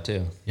backside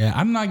too. Yeah.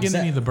 I'm not getting that-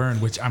 any of the burn,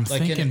 which I'm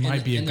Like thinking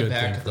might be a in good the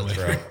back thing of for the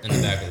later. throat. In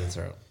the back of the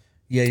throat.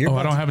 Yeah, you're Oh, I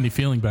about don't to, have any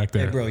feeling back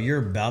there. hey, bro, you're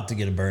about to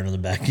get a burn on the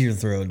back of your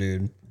throat,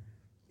 dude.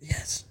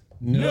 Yes.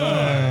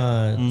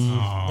 No.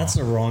 That's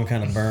the wrong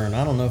kind of burn.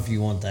 I don't know if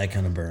you want that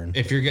kind of burn.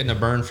 If you're getting a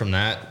burn from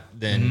that,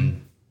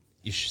 then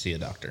you should see a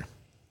doctor.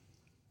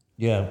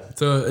 Yeah.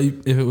 So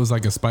if it was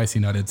like a spicy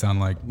nut, it'd sound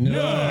like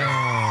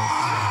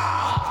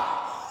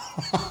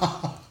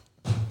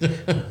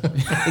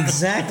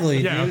Exactly.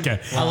 yeah, dude.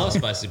 okay. I love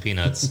spicy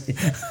peanuts.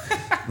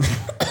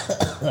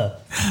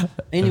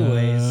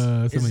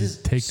 Anyways, somebody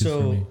take this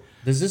from me.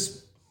 does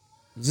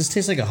this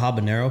taste like a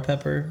habanero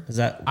pepper? Is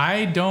that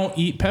I don't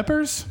eat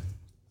peppers.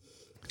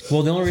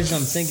 well? The only reason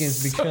I'm thinking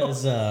is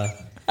because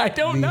I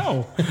don't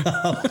know,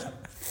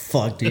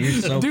 fuck, dude,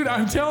 you're so dude.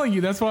 I'm telling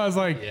you, that's why I was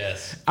like,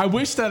 Yes. I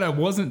wish that I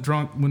wasn't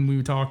drunk when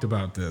we talked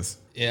about this.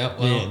 Yeah.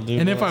 Well, dude,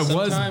 And if I was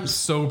sometimes-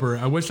 sober,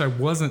 I wish I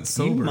wasn't you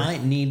sober.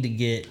 might need to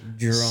get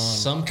drunk.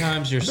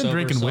 sometimes your I've been sober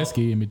drinking self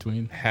whiskey in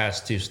between.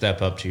 has to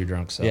step up to your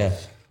drunk self. Yeah.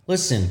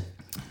 Listen,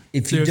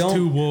 if you There's don't,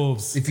 two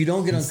wolves. if you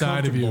don't get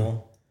inside of you.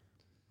 uncomfortable,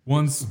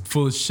 One's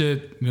full of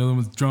shit, the other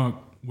one's drunk.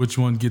 Which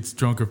one gets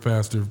drunker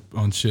faster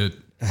on shit?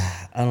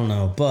 I don't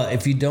know. But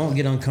if you don't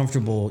get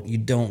uncomfortable, you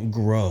don't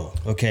grow.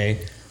 Okay.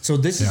 So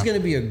this is Yeah. going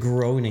to be a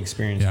growing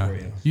experience Yeah. for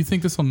you. You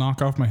think this will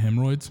knock off my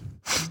hemorrhoids?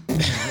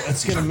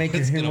 It's going to make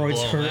your Gonna hemorrhoids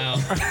blow 'em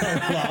hurt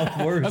out. a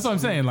lot worse. That's what I'm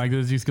saying. Like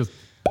this just goes,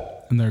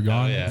 and they're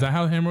gone. yeah. Is that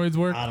how hemorrhoids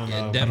work? I don't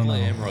know. Yeah,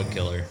 definitely a hemorrhoid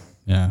killer.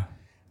 Yeah.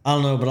 I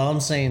don't know. But all I'm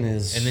saying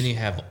is, And then you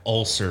have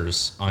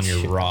ulcers on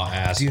your raw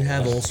ass. do you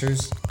have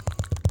ulcers?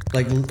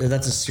 Like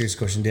that's a serious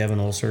question. Do you have an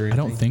ulcer? Or I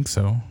don't anything? think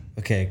so,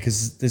 Okay,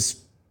 because this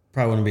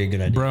probably wouldn't be a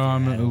good idea. bro.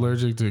 I'm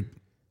allergic to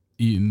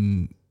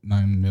eating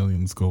 9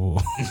 million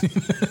Scoville.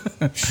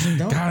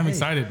 God, I'm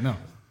excited. No,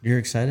 You're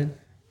excited?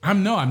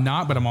 I'm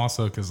not, but I'm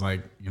also because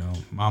like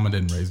mama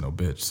didn't raise no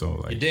bitch, so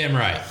like You're damn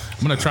right.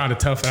 I'm gonna try to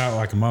tough it out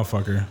like a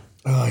motherfucker.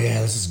 Oh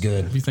yeah, this is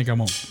good. If you think I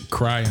won't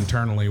cry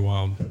internally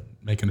while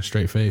making a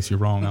straight face, you're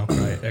wrong. I'll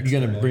cry. You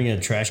gonna bring a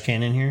trash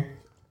can in here?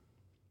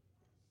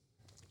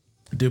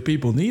 Do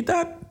people need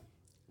that?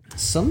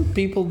 Some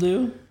people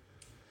do.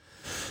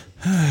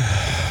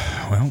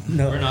 Well,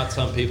 We're not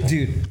some people.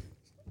 Dude,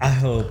 I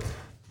hope,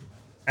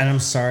 and I'm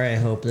sorry. I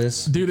hope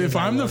this, dude, if because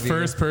I I'm the love you.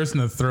 first person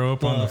to throw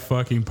up on the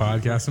fucking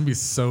podcast, I'm gonna be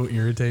so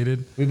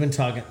irritated. We've been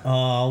talking.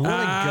 Oh, what a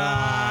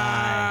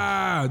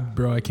guy!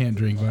 Bro, I can't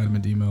drink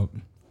vitamin D milk.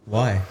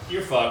 Why?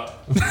 You're fucked.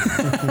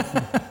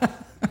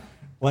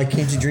 Why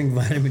can't you drink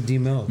vitamin D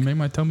milk? Make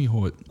my tummy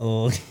hot.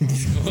 Oh,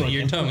 Well,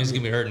 your tummy's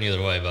gonna be hurting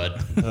either way,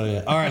 bud. oh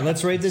yeah. All right,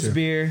 let's rate this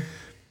beer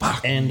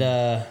and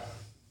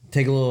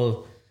take a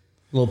little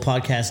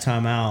podcast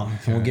time out,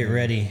 and we'll get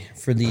ready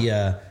for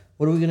the.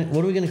 What are we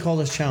gonna call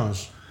this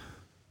challenge?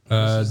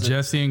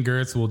 Jesse and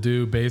Gertz will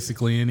do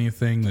basically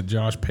anything that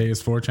Josh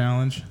pays for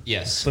challenge.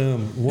 Yes.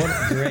 Boom! What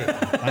great!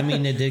 I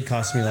mean, it did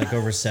cost me like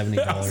over $70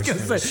 I was for gonna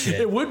this say,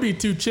 shit. it would be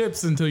 2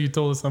 chips until you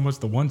told us how much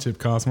the 1 chip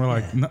cost. And we're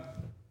like, no,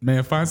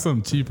 man, find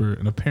something cheaper.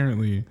 And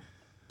apparently, it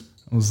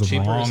was the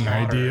Cheaper is wrong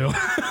smarter. idea.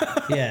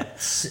 Yeah,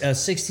 a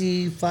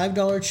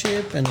 $65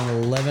 chip and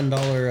an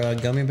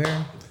 $11 gummy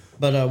bear.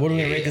 But what are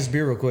we gonna rate this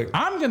beer real quick?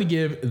 I'm going to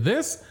give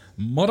this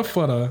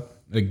motherfucker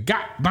a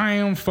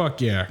goddamn fuck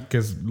yeah.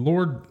 Because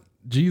Lord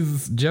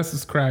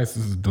Jesus Christ,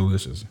 this is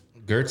delicious.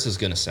 Gertz is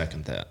gonna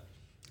second that.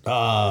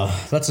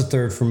 That's a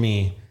third for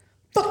me.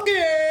 Fuck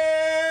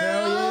yeah!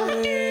 Hell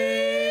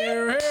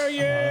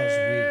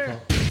yeah!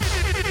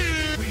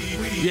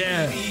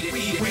 Yeah.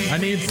 I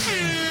need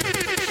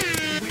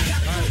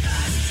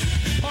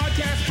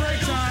podcast break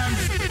time.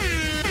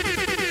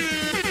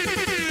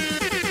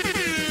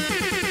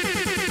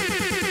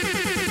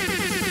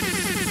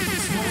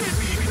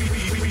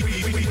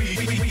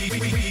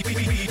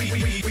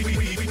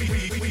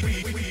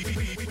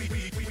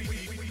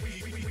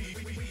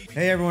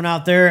 Hey everyone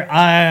out there,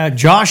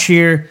 Josh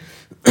here.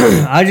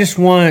 I just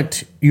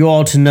want you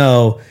all to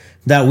know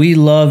that we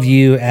love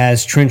you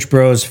as Trench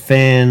Bros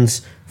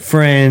fans,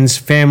 friends,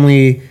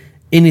 family,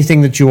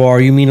 anything that you are.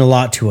 You mean a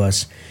lot to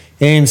us.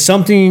 And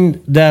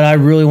something that I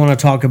really want to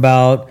talk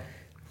about,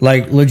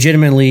 like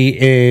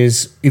legitimately,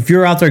 is if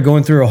you're out there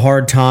going through a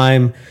hard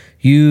time,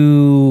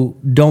 you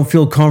don't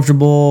feel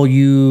comfortable,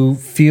 you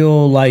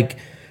feel like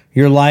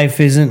your life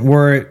isn't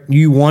where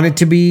you want it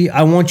to be,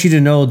 I want you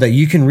to know that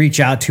you can reach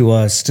out to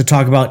us to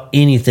talk about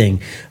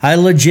anything. I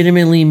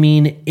legitimately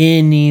mean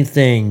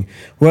anything,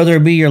 whether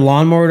it be your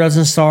lawnmower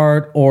doesn't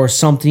start or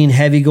something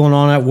heavy going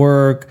on at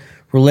work,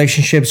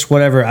 relationships,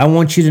 whatever. I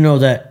want you to know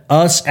that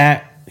us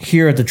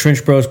here at the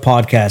Trench Bros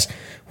podcast,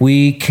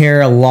 we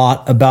care a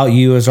lot about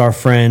you as our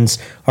friends,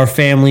 our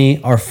family,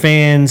 our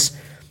fans.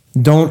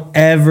 Don't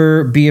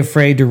ever be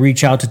afraid to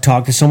reach out to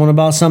talk to someone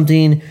about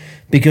something,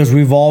 because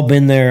we've all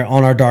been there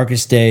on our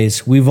darkest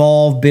days. We've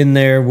all been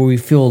there where we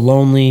feel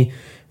lonely,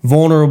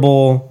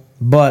 vulnerable,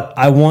 but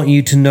I want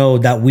you to know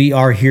that we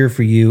are here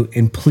for you.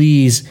 And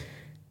please,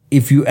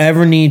 if you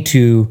ever need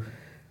to,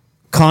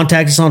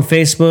 contact us on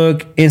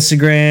Facebook,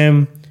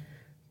 Instagram,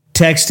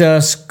 text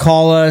us,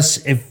 call us.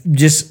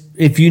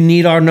 If you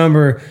need our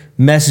number,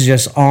 message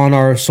us on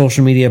our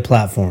social media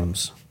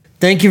platforms.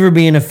 Thank you for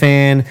being a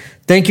fan.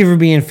 Thank you for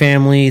being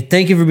family.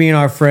 Thank you for being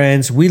our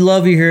friends. We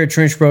love you here at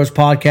Trench Bros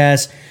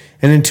Podcast.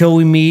 And until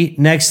we meet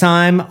next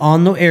time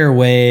on the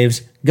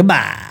airwaves,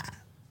 goodbye.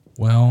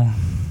 Well,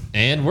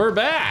 and we're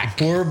back.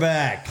 We're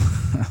back.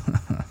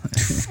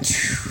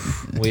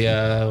 We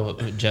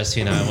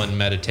Jesse and I went and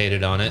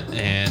meditated on it,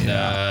 and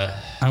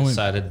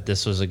decided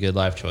this was a good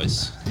life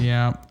choice.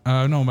 Yeah, I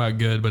don't know about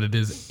good, but it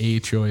is a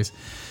choice.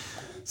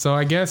 So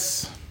I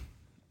guess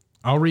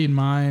I'll read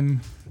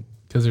mine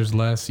because there's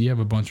less. You have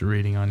a bunch of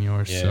reading on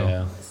yours.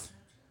 Yeah.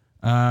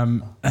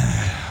 So,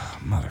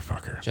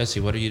 motherfucker. Jesse,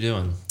 what are you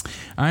doing?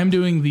 I'm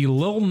doing the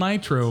Lil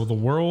Nitro, the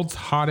world's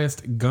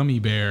hottest gummy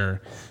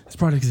bear. This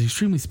product is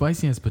extremely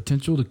spicy and has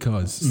potential to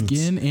cause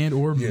skin and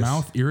or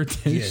mouth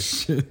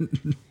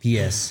irritation.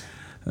 Yes.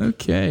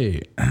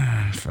 Okay.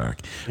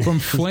 Fuck. From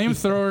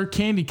Flamethrower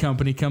Candy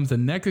Company comes the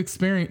next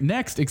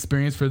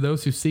experience for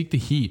those who seek the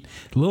heat.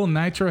 Lil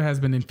Nitro has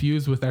been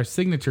infused with our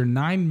signature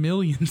 9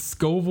 million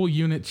Scoville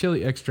unit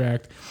chili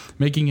extract,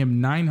 making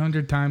him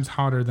 900 times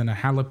hotter than a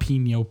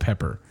jalapeno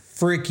pepper.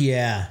 Frick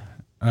yeah.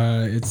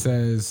 It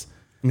says...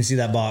 Let me see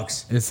that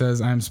box. It says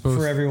I'm supposed...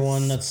 For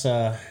everyone that's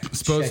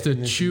supposed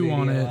to chew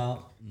on it.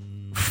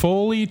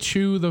 Fully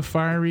chew the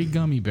fiery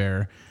gummy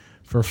bear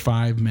for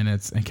 5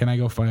 minutes. And can I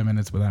go 5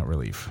 minutes without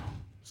relief?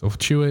 So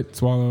chew it,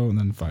 swallow, and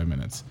then 5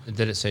 minutes.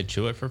 Did it say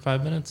chew it for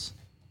 5 minutes?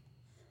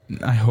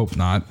 I hope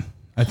not.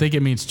 I think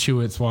it means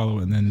chew it, swallow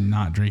it, and then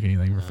not drink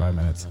anything for 5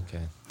 minutes.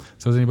 Okay.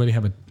 So does anybody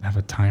have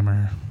a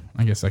timer?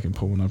 I guess I can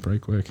pull one up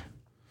right quick.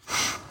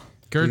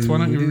 Gertz, why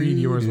don't you read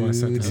yours while I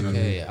set this up?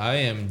 Okay, I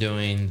am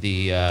doing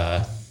the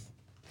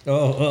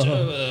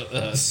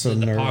so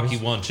the nervous. Pocky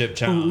One Chip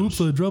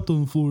Challenge. I dropped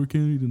on the floor.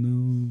 Can't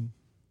even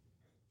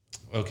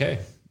know. Okay.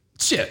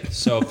 Shit.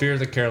 So Fear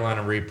the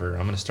Carolina Reaper.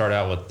 I'm going to start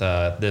out with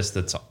this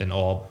that's in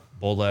all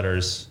bold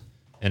letters.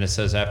 And it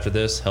says, after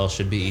this, hell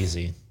should be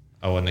easy.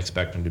 I wasn't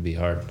expecting to be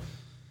hard.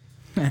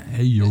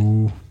 Hey,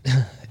 yo.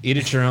 Eat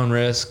at your own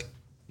risk.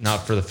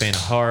 Not for the faint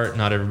of heart.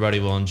 Not everybody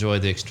will enjoy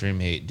the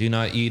extreme heat. Do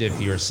not eat if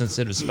you are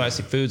sensitive to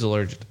spicy foods,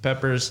 allergic to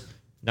peppers,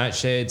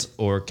 nightshades,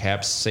 or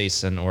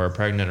capsaicin, or are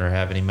pregnant or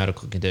have any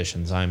medical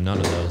conditions. I am none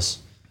of those.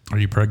 Are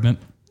you pregnant?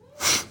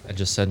 I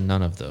just said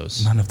none of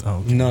those. None of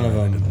those. Okay. None of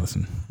them. I didn't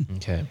listen.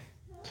 Okay.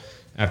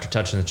 After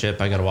touching the chip,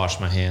 I got to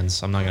wash my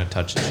hands. I'm not going to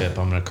touch the chip.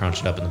 I'm going to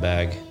crunch it up in the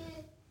bag.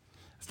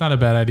 It's not a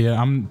bad idea.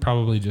 I'm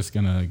probably just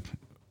going to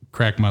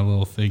crack my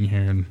little thing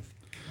here and...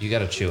 You got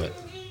to chew it.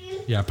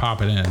 Yeah,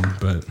 pop it in,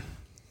 but...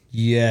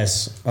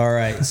 Yes. All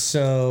right.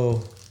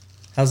 So,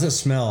 how's it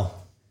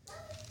smell?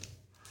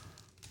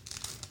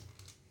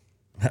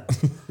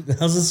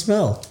 How's it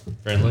smell?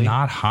 Friendly?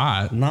 Not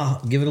hot.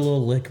 Give it a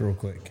little lick real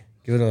quick.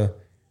 Give it a...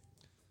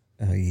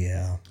 Oh,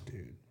 yeah,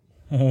 dude.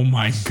 Oh,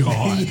 my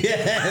God.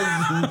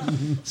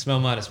 Smell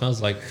mine. It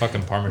smells like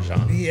fucking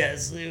Parmesan.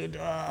 Yes, dude.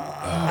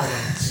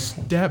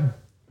 That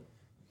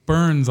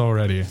burns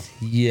already.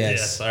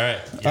 Yes. All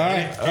right. All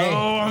right. Hey.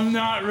 Oh, I'm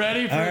not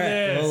ready for All right.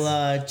 this.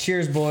 Well,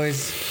 cheers,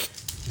 boys.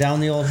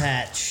 Down the old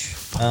hatch.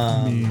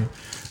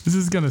 This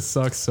is going to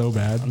suck so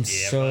bad. I'm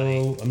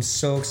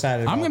so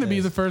excited. I'm going to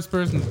be the first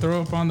person to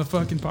throw up on the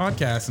fucking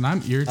podcast, and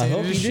I'm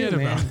irritated as shit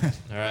about it.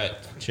 All right.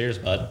 Cheers,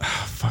 bud.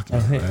 Fuck Oh,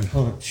 me, hey, man.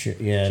 hold on.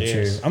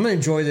 Cheers. I'm gonna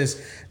enjoy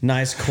this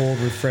nice, cold,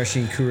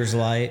 refreshing Coors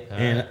Light,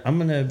 and I'm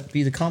gonna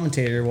be the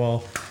commentator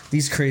while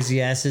these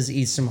crazy asses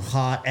eat some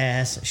hot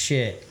ass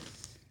shit.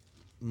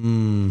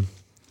 And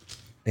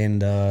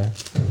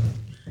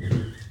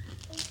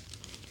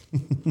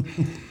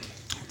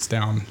It's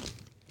down.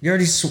 you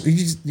already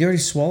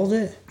swallowed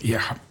it?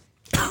 Yeah.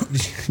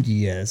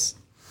 Yes.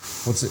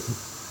 What's it?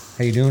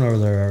 How you doing over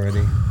there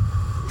already?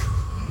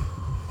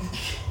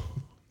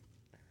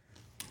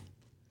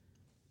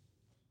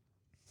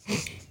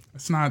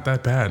 It's not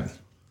that bad.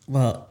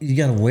 Well, you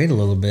gotta wait a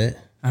little bit.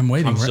 I'm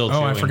waiting. I'm still I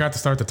chewing. forgot to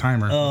start the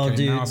timer. Oh,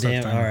 Okay, now I'll dude, start the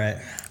damn. timer. All right.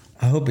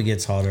 I hope it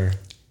gets hotter.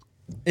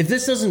 If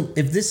this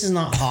is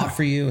not hot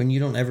for you and you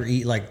don't ever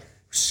eat like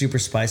super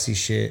spicy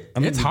shit,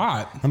 It's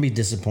hot. I'm gonna be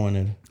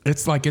disappointed.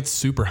 It's like it's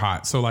super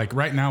hot. So like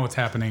right now, what's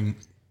happening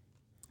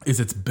is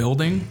it's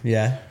building.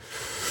 Yeah.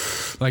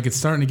 Like it's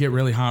starting to get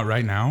really hot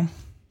right now,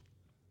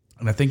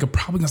 and I think I'm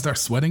probably gonna start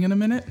sweating in a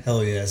minute.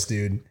 Hell yes,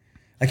 dude.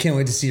 I can't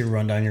wait to see it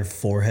run down your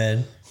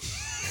forehead.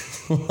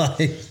 Like,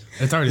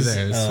 It's already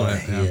there. It's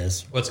sweat. Yeah.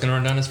 yes. What's gonna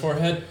run down his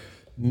forehead?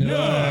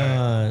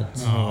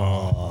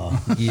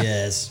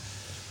 Yes.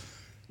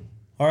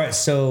 All right,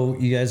 so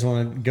you guys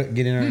want to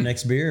get in our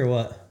next beer or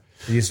what?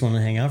 You just want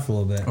to hang out for a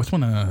little bit? I just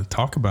want to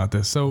talk about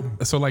this. So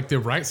like the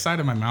right side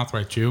of my mouth,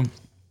 right, chew,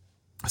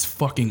 is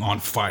fucking on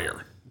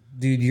fire.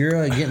 Dude,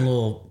 you're getting a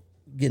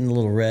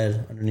little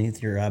red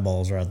underneath your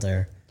eyeballs right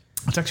there.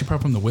 It's actually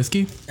probably from the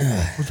whiskey.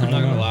 I'm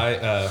not gonna lie,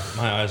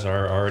 my eyes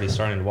are already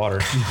starting to water.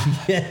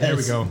 Yes. There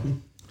we go.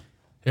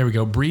 There we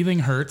go. Breathing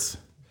hurts.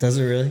 Does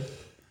it really?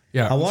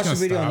 Yeah. I I'm watched a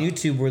just video gonna on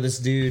stop. YouTube where this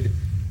dude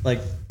like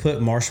put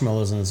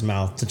marshmallows in his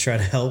mouth to try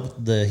to help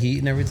the heat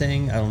and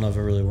everything. I don't know if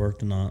it really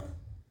worked or not.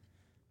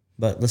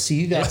 But let's see,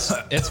 you guys.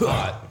 It's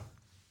hot.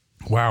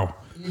 Wow.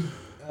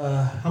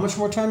 How much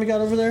more time you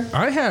got over there?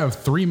 I have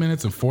 3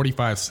 minutes and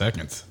 45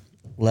 seconds.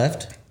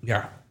 Left?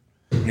 Yeah.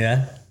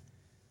 Yeah.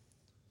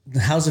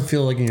 How's it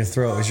feel like in your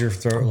throat? Is your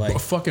throat like It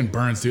fucking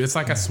burns, dude. It's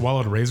like I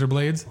swallowed razor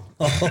blades.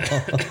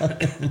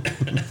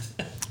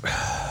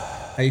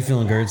 How you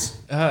feeling, Gertz?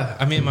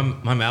 I mean,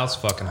 my mouth's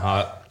fucking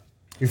hot.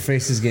 Your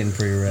face is getting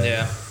pretty red.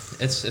 Yeah,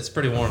 it's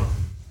pretty warm.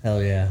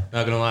 Hell yeah.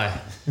 Not gonna lie.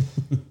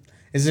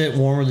 Is it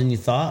warmer than you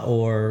thought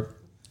or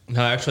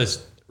No, actually,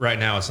 right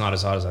now it's not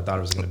as hot as I thought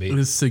it was gonna It be.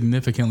 is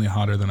significantly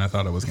hotter than I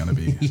thought it was going to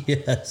be.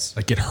 yes.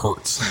 Like it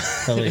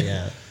hurts. Hell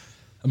yeah.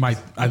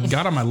 I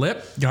got on my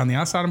lip, got on the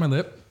outside of my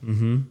lip.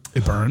 Mm-hmm.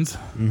 It burns.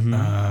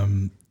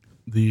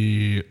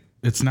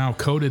 It's now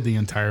coated the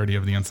entirety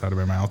of the inside of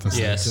my mouth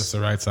instead Yes. of just the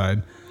right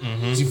side. Do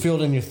you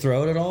feel it in your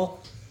throat at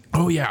all?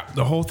 Oh yeah,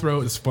 the whole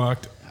throat is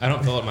fucked. I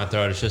don't feel it in my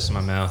throat. It's just in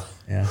my mouth.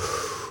 Yeah.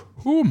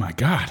 Oh my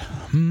god.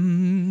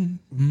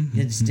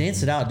 Yeah, just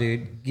dance it out,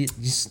 dude.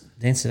 Just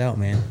dance it out,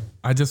 man.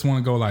 I just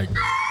want to go like,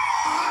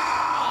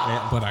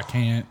 Yeah. but I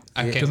can't.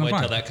 I 'Cause can't I'm wait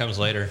fine. till that comes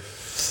later.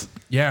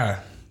 Yeah,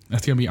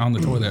 that's gonna be on the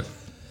toilet.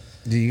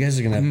 Dude, you guys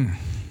are gonna have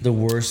the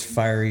worst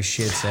fiery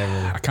shits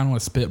ever. I kind of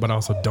want to spit, but I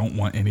also don't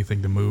want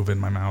anything to move in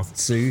my mouth.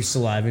 So you're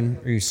saliving?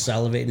 Are you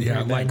salivating? Yeah,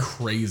 pretty like bad?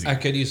 crazy. I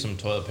could use some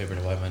toilet paper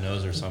to wipe my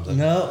nose or something.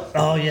 No.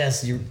 Oh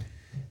yes. You.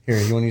 Here,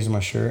 you want to use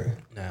my shirt?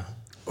 No.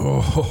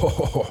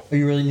 Oh, Oh,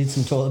 you really need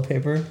some toilet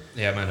paper?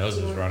 Yeah, my nose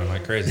is running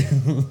like crazy.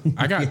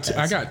 I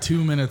got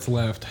 2 minutes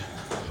left.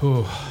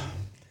 Oh,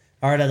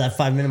 All right, at that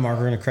 5-minute mark,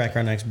 we're gonna crack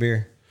our next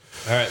beer.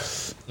 All right,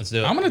 let's do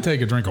it. I'm gonna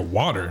take a drink of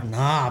water.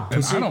 Nah,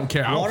 And I don't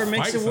care. Water I'll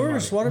makes fight it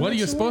worse. somebody. Water What are makes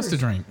you it supposed to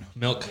worse. drink?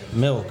 Milk.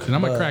 Milk. And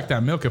I'm gonna crack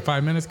that milk in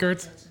 5 minutes,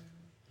 Gertz.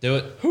 Do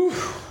it.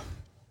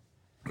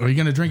 Are you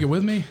gonna drink it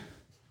with me?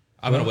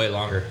 I'm gonna wait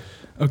longer.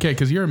 Okay,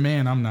 because you're a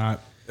man. I'm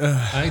not.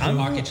 I think the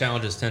hockey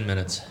challenge is 10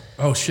 minutes.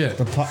 Oh shit.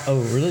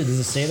 Oh, really? Does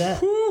it say that?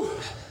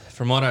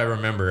 From what I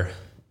remember.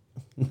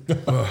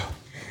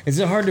 Is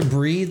it hard to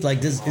breathe?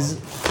 Like,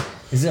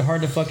 is it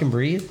hard to fucking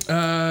breathe?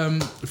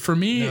 For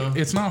me, No.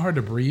 it's not hard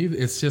to breathe.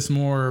 It's just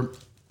more.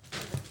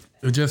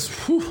 It just.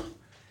 Whew.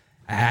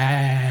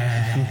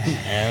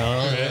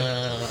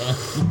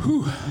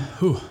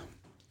 Whew.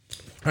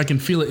 I can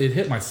feel it. It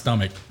hit my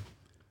stomach.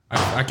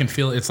 I can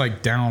feel it. It's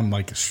like down,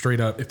 like straight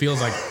up. It feels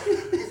like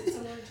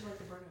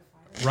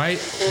right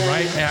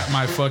at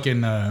my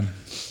fucking.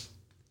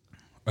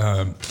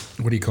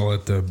 What do you call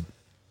it? The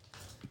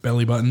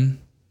belly button.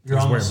 You're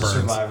is where almost it a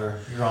burns. survivor.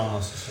 You're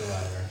almost a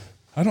survivor.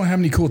 I don't have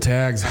any cool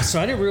tags. So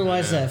I didn't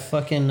realize that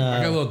fucking. I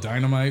got a little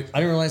dynamite. I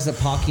didn't realize that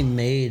Pocky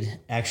made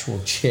actual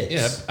chips.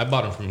 Yeah, I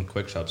bought them from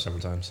Quick Shop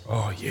several times.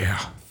 Oh yeah.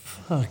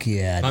 Fuck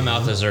yeah. My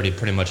mouth is already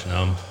pretty much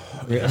numb.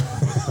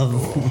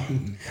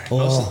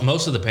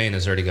 Most of the pain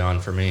is already gone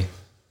for me.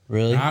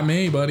 Really? Not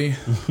me, buddy.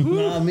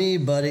 Not me,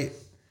 buddy.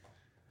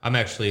 I'm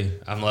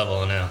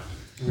leveling out.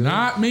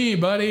 Not me,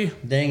 buddy.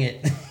 Dang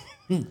it.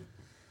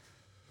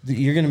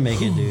 You're gonna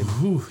make it, dude.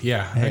 Ooh,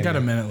 yeah, I got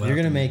a minute left. You're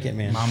gonna make it,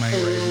 man. Mama ain't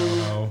ready,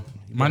 no ho.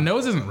 My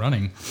nose isn't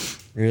running.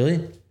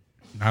 Really?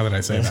 Now that I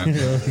say that,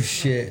 Oh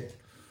shit.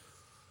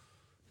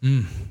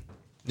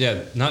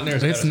 Yeah, not near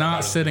as bad it's as I not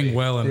thought it sitting would be.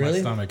 well in Really? my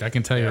stomach. I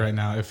can tell you right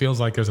now. It feels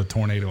like there's a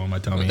tornado in my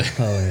tummy.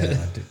 Oh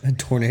yeah. Dude. A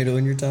tornado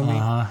in your tummy.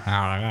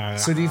 Uh-huh.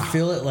 So do you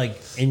feel it like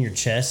in your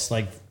chest,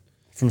 like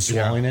from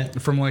swallowing it?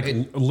 From like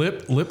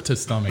lip to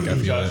stomach, I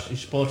feel Josh, it. you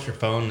should pull out your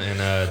phone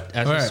and ask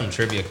All me right. some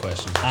trivia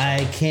questions.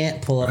 I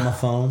can't pull up my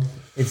phone.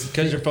 It's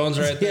Because your phone's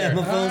right yeah, there.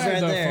 my phone's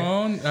right the there.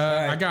 phone.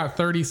 I got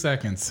 30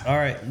 seconds. All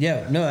right.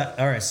 Yeah. No.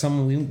 All right.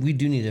 We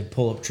do need to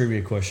pull up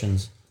trivia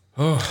questions.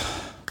 Oh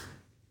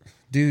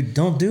Dude,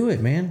 don't do it,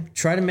 man.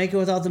 Try to make it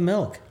without the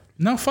milk.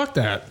 no, fuck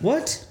that.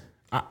 What?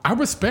 I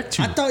respect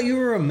you. I thought you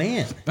were a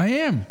man. I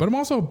am, but I'm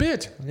also a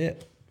bitch. Yeah.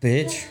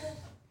 Bitch.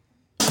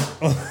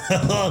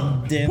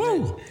 Oh, damn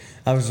Woo. it.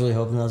 I was really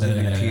hoping that was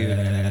going to be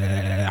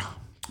cute.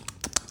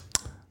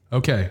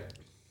 Okay,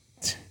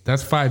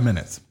 that's 5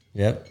 minutes.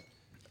 Yep.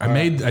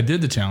 I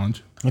did the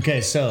challenge.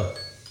 Okay, so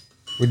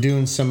we're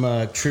doing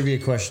some trivia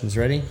questions.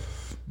 Ready?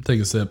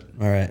 Take a sip.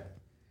 All right.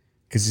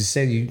 Because you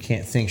said you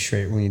can't think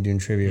straight when you're doing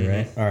trivia,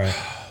 right? All right.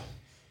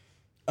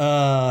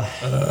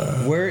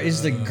 Where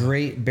is the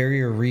Great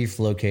Barrier Reef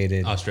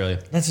located?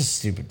 Australia. That's a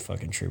stupid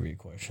fucking trivia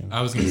question.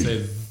 I was gonna say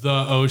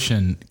the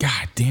ocean.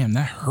 God damn,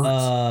 that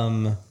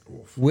hurts.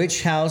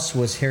 Which house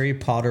was Harry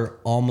Potter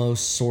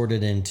almost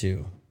sorted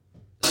into?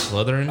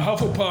 Slytherin.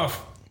 Hufflepuff.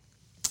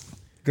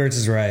 Gertz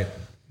is right.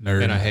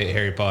 Nerd. And I hate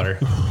Harry Potter.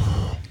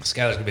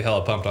 Skylar's gonna be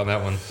hella pumped on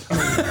that one.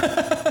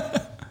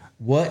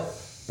 What?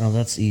 Oh,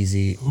 that's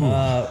easy.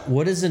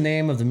 What is the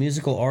name of the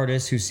musical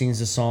artist who sings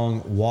the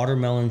song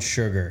Watermelon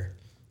Sugar?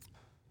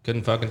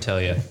 Couldn't fucking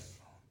tell you.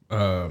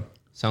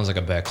 Sounds like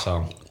a Beck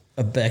song.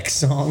 A Beck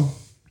song?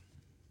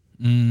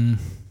 Is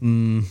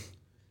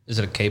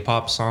it a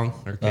K-pop song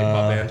or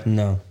K-pop band?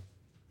 No.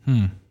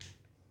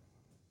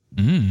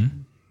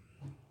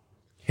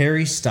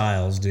 Harry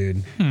Styles,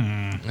 dude.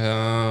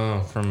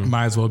 Oh, from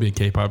Might as well be a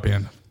K-pop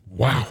band.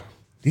 Wow.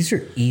 These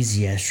are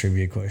easy ass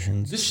trivia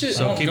questions. This shit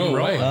So don't keep go it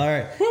rolling. away. All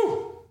right.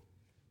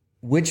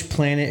 Which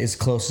planet is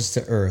closest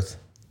to Earth?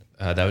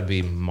 that would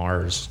be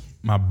Mars.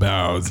 My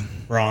bowels.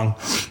 Wrong.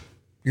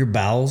 Your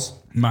bowels?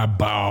 My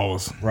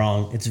bowels.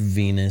 Wrong. It's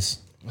Venus.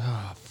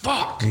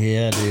 Fuck.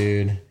 Yeah,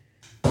 dude.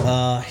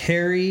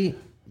 Harry,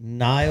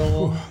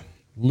 Niall,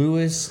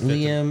 Lewis,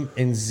 Liam,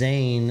 and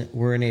Zayn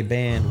were in a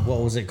band. What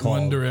was it called?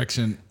 One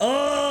Direction.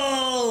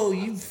 Oh,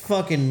 you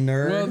fucking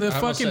nerd. Well, the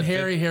almost fucking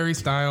said Harry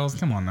Styles.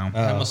 Come on now.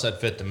 I almost said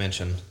Fifth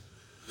Dimension.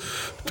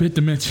 Fifth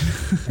Dimension.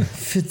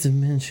 Fifth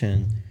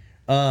Dimension.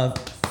 Fe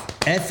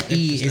It's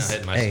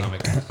is not hitting my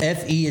stomach.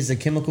 Fe is a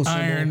chemical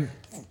symbol. Iron.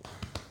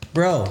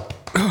 Bro,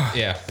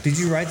 Yeah. did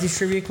you write these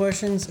trivia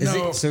questions?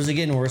 No. Is it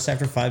getting worse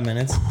after 5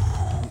 minutes?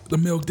 The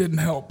milk didn't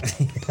help.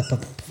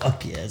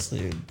 Fuck yes,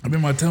 dude. I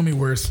mean, my tummy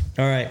worse.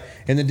 All right.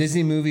 In the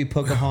Disney movie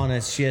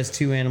Pocahontas, she has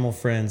two animal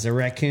friends, a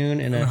raccoon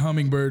and A a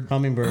hummingbird.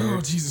 hummingbird.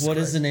 Oh, Jesus What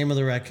is Christ. the name of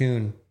the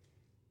raccoon?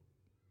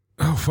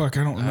 Oh, fuck.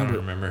 I don't I don't remember.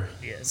 remember.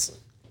 Yes.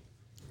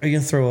 Are you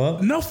going to throw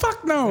up? No,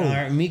 fuck no. All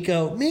right,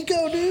 Miko,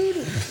 dude.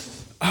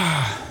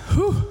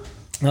 Whew.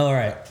 All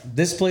right.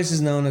 This place is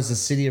known as the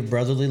City of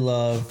Brotherly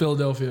Love.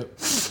 Philadelphia.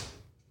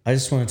 I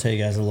just want to tell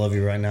you guys I love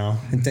you right now.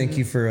 And thank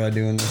you for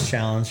doing this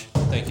challenge.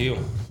 Thank you.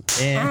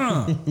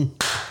 And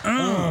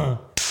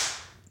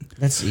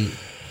let's see.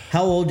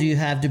 How old do you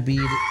have to be?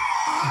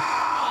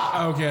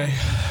 Okay.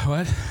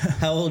 What?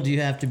 How old do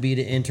you have to be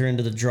to enter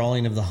into the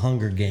drawing of the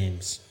Hunger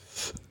Games?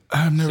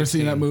 I've never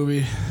seen that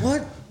movie.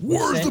 What?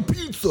 Where's the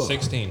pizza?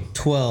 16.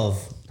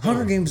 12.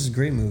 Hunger Games is a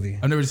great movie.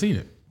 I've never seen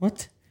it.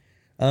 What?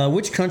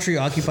 Which country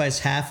occupies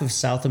half of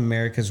South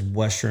America's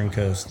western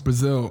coast?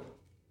 Brazil.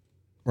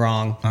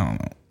 Wrong. I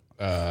don't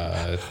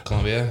know.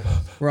 Colombia.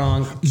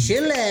 Wrong.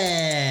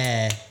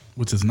 Chile.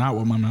 Which is not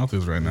what my mouth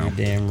is right now.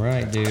 Damn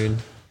right, dude.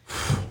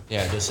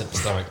 Yeah, just hit the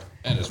stomach.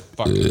 That is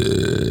fucking.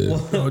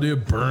 Oh, dude,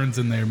 it burns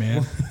in there,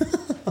 man.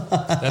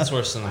 That's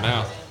worse than the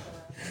mouth.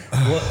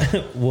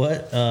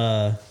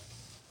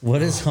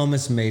 What is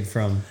hummus made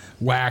from?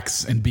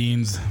 Wax and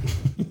beans.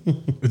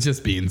 It's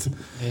just beans.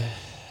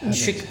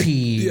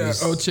 Chickpeas. Yeah.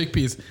 Oh,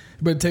 chickpeas.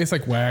 But it tastes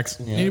like wax.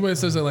 Anybody that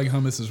says that like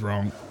hummus is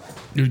wrong.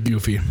 You're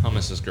goofy.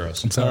 Hummus is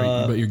gross. I'm sorry,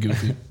 but you're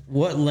goofy.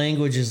 What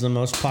language is the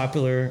most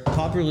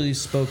popularly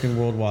spoken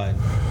worldwide?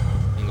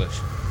 English.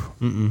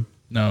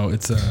 No,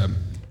 it's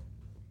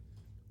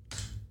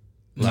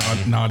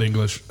not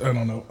English. I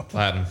don't know.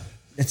 Latin.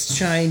 It's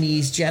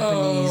Chinese,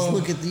 Japanese.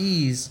 Look at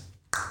these.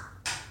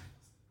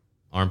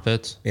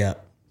 Armpits. Yeah,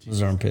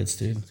 those are armpits,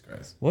 dude.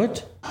 Christ.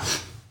 What?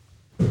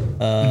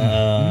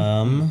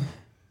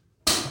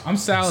 I'm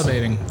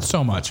salivating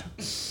so much.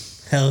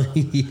 Hell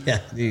yeah,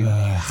 dude.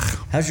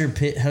 How's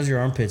your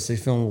armpits? They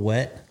feeling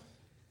wet?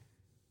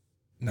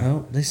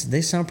 No, they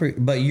sound pretty.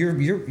 But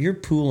you're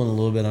pooling a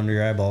little bit under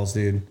your eyeballs,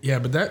 dude. Yeah,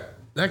 but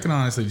that can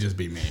honestly just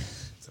be me.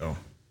 So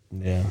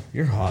Yeah,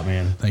 you're hot,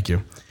 man. thank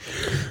you.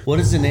 What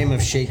is the name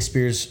of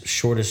Shakespeare's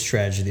shortest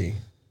tragedy?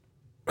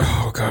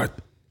 Oh God,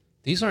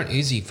 These aren't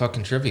easy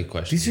fucking trivia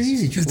questions. These are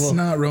easy. It's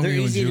not Romeo they're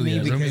and easy to me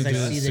Juliet. Romeo because and I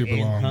Juliet's see the super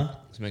end. long. Huh?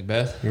 It's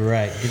Macbeth. You're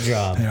right. Good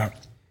job. yeah,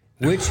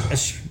 Which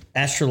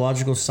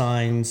astrological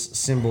sign's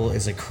symbol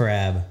is a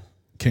crab?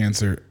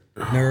 Cancer.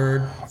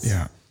 Nerd.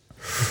 Yeah,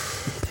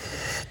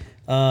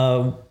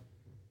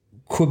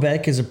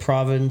 Quebec is a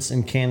province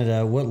in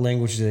Canada. What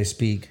language do they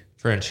speak?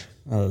 French.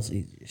 Oh, that's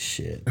easy as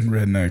shit. and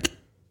redneck.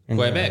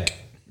 Quebec.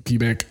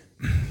 Quebec.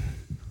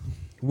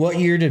 What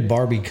year did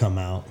Barbie come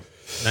out?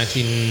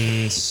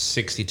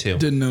 1962.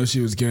 Didn't know she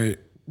was gay.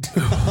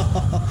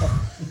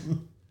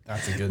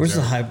 That's a good. Where's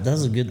the joke. hype?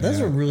 That's a good. That's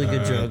a really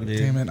good joke, dude.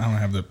 Damn it! I don't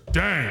have the.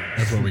 Dang.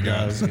 That's what we That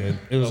got. was good.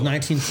 It was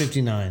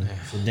 1959.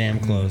 So damn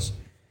close.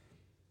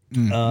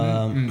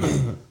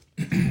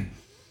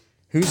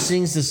 Who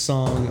sings the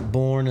song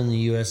 "Born in the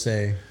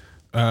USA"?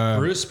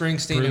 Bruce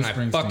Springsteen, Bruce and I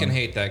Springsteen. fucking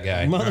hate that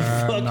guy.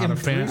 Motherfucking Not a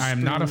fan. Bruce I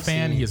am not a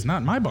fan. Springsteen. He is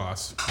not my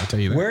boss. I'll tell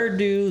you that. Where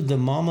do the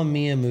Mamma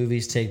Mia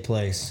movies take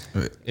place?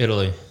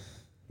 Italy.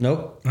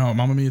 Nope. No,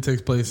 Mamma Mia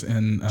takes place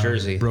in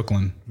Jersey.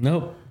 Brooklyn,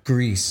 Nope.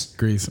 Greece.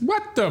 Greece.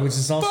 What the? Which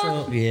is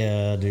also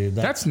yeah, dude.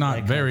 That's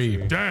not very.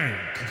 Dang.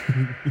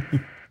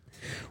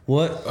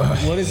 What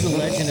is the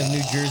legend of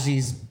New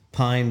Jersey's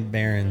Pine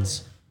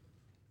Barrens?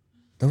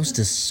 That was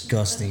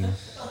disgusting.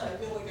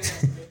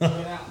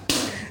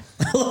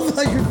 I love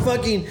how you're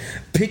fucking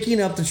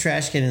picking up the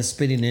trash can and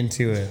spitting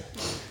into it.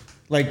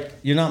 Like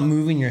you're not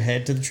moving your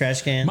head to the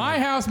trash can. My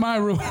house, my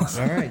rules.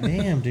 All right,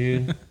 damn,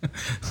 dude.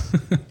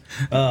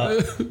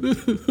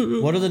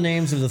 What are the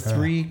names of the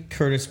three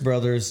Curtis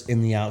brothers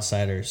in The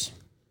Outsiders?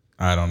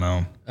 I don't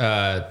know.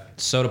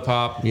 Soda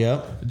Pop.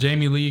 Yep.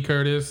 Jamie Lee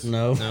Curtis.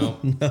 No. No.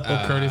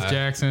 Curtis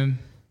Jackson.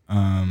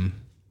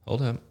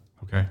 Hold up.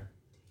 Okay.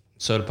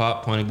 Soda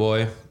Pop, Pony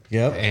Boy.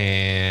 Yep.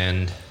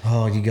 And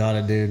Oh, you got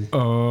it, dude.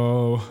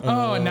 Oh,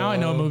 and now I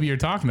know what movie you're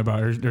talking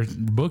about, or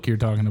book you're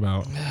talking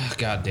about.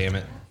 God damn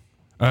it.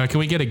 Can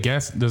we get a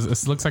guess?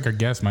 This looks like our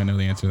guest might know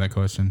the answer to that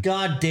question.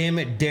 God damn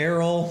it,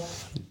 Daryl.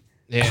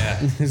 Yeah.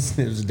 It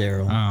was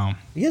Daryl. Oh,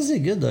 You guys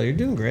did good though. You're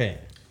doing great.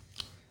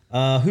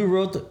 Who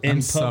wrote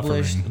and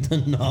published suffering. the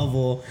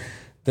novel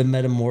The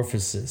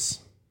Metamorphosis?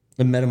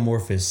 The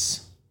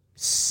Metamorphosis.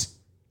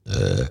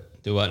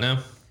 Do what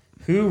now?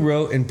 Who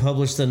wrote and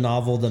published the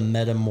novel The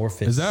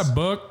Metamorphosis? is that a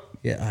book?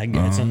 Yeah, I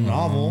guess it's a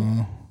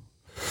novel.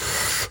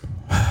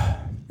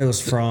 It was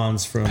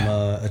Franz from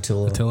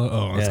Attila. Attila?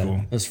 Oh, that's cool.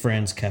 It was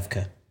Franz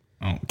Kafka.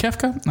 Oh,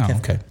 Kefka? No,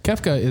 okay.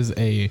 Kefka is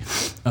a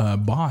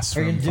boss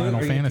Are you from gonna do it? Final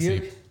Are you Fantasy.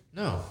 puke?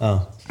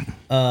 No.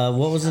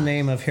 What was the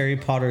name of Harry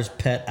Potter's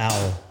pet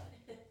owl?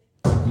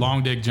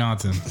 Long Dick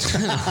Johnson.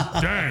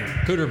 Dang.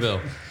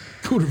 Cooterville.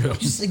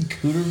 Cooterville. You say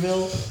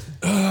Cooterville?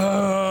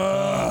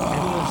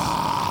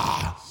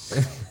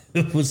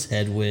 It was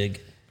Hedwig.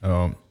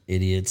 Oh,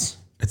 Idiots.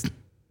 it's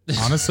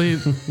honestly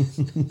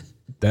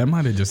that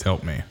might have just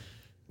helped me.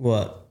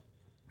 What?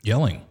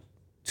 Yelling.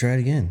 Try it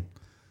again.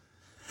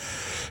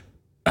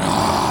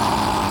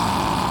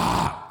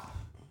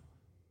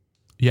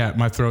 Yeah,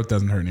 my throat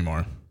doesn't hurt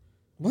anymore.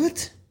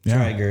 What? Yeah.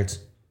 Try it, Gertz.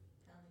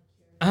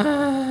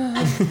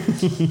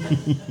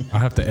 I'll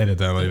have to edit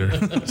that later.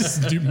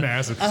 Just do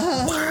massive.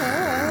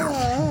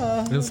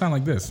 It'll sound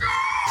like this.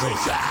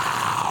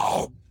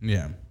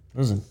 Yeah, That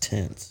was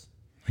intense.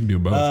 I can do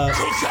both.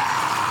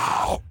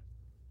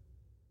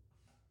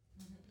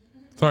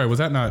 Sorry, was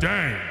that not?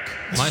 Dang.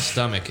 My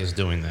stomach is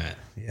doing that.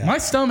 My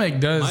stomach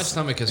does. My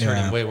stomach is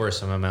hurting Yeah. way worse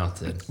than my mouth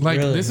did. Like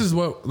Really? this is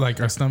what like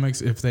our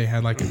stomachs. If they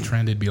had like a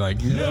trend, it'd be like,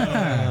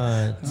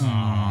 that's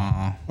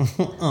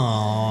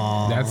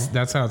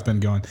how it's been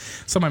going.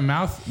 So my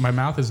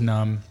mouth is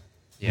numb.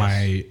 Yes.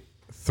 My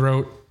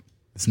throat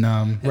is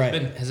numb. Right.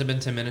 Has it been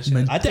 10 minutes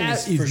yet? I think That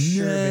it's for is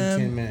sure been numb.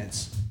 10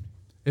 minutes.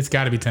 It's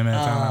got to be 10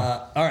 minutes. I don't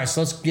know. All right,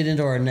 so let's get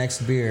into our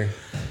next beer.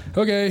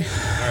 Okay.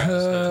 I'm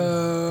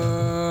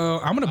gonna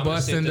I'm gonna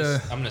bust see if into.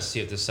 this- I'm gonna see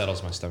if this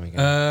settles my stomach.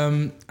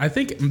 Out. I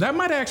think that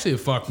might actually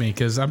have fucked me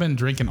because I've been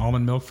drinking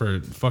almond milk for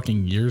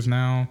fucking years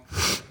now.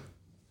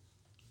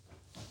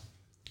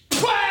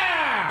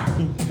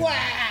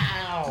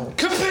 Wow!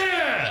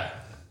 Compare.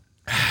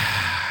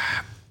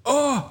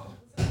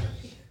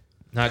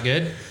 Not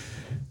good.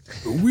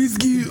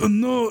 Whiskey,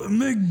 no,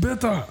 make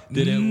better.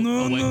 Did it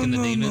no, awaken the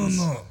demons?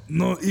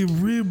 No, it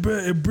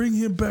it bring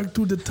him back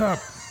to the top.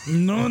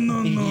 No.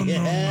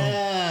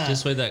 Yeah.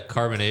 Just wait that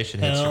carbonation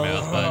hits your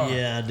mouth, bud.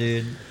 Yeah,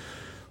 dude.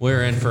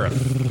 We're in for a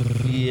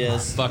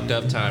Yes. fucked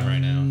up time right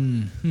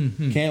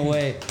now. Can't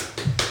wait.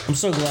 I'm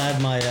so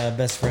glad my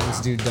best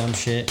friends do dumb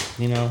shit,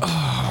 you know?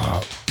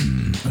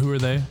 Who are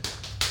they?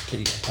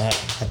 I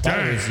thought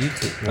it was you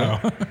two.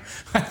 What?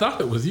 I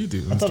thought it was you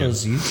two. I thought it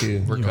was you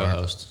two. We're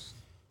co-hosts.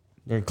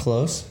 They're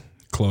close?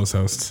 Close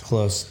hosts.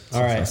 Close.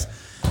 All right.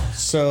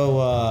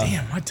 So,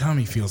 Damn, my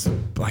tummy feels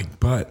like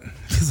butt.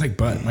 Feels like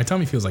butt. My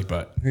tummy feels like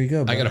butt. here you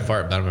go. I Buddy. got to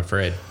fart, but I'm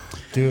afraid.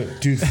 Do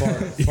it. Dude,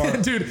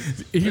 fart. Dude,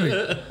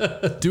 here,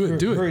 do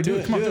it. Hurry, do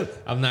it. Come on, Do do it.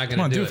 it. I'm not Come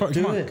gonna on, do do it. it.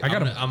 Come on. it. I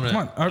got I'm him. gonna, Come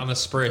on. I'm gonna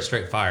spray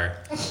straight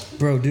fire.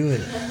 Bro, do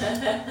it.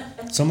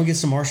 Someone get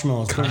some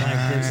marshmallows. Put them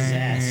on Chris's I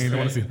ass. don't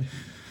want to see.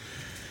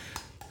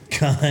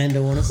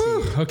 Kinda want to see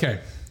it. Okay,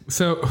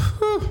 so.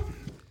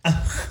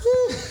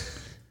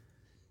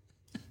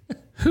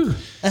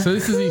 So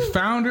this is the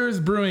Founders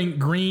Brewing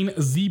Green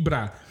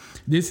Zebra.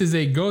 This is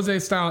a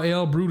Gose style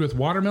ale brewed with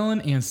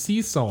watermelon and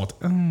sea salt.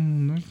 Oh,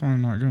 that's probably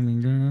not gonna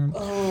be good.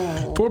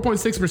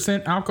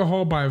 4.6%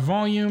 alcohol by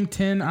volume,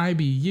 10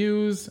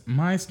 IBUs.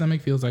 My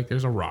stomach feels like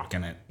there's a rock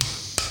in it.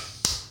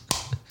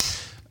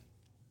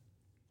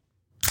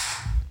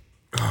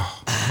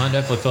 Mine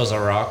definitely feels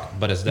like rock,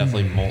 but it's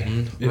definitely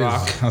molten It is-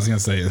 rock. I was gonna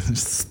say it's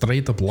just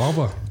straight up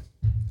lava.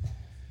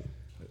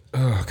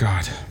 Oh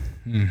God,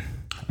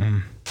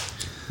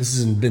 This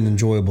has been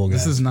enjoyable, guys.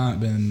 this has not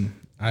been.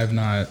 I've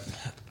not.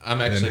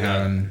 I'm actually Been not.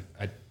 having-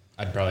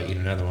 I'd probably eat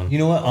another one. You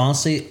know what?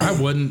 Honestly, I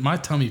wouldn't. My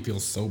tummy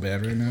feels so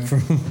bad right now.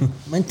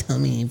 my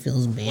tummy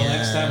feels bad. Well,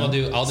 next time I'll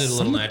do the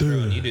little nitro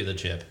and you do the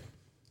chip.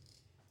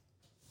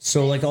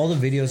 So like all the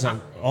videos,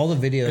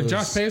 If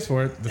Josh pays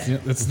for it,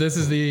 this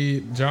is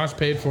the Josh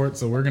paid for it,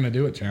 so we're gonna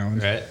do it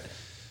challenge. Right?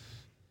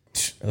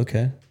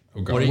 Okay.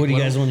 Oh, God. What do you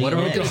guys want to What are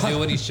we eat? gonna do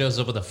when he shows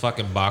up with a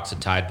fucking box of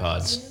Tide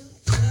Pods?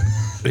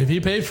 If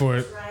you paid for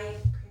it. Fried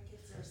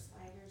crickets or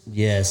spiders.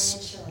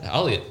 Yes.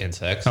 I'll eat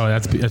insects. Oh,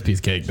 that's piece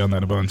of cake. Done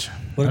that a bunch.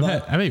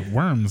 I've ate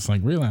worms,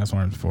 like real ass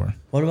worms before.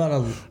 What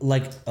about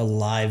a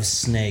live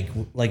snake?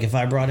 Like if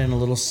I brought in a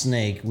little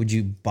snake, would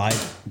you bite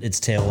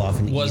its tail off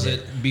and Was eat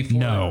it before?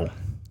 No.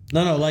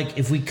 No, like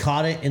if we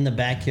caught it in the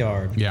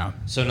backyard. Yeah.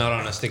 So not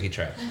on a sticky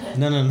trap.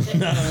 No, not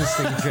on a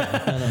sticky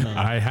trap. No.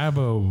 I have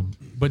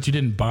but you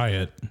didn't buy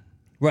it.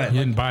 Right. You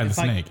didn't buy the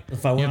snake.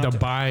 If I you went have to out to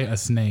buy a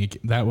snake.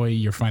 That way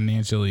you're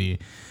financially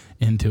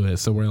into it.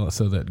 So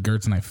that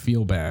Gertz and I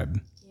feel bad.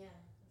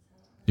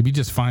 If you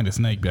just find a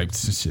snake, be like,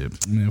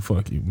 shit, man,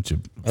 fuck you with your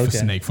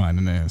snake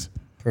finding ass.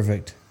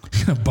 Perfect.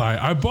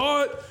 I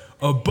bought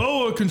a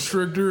boa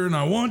constrictor and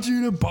I want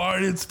you to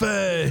bite its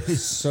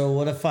face. So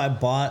what if I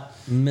bought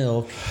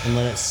milk and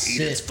let it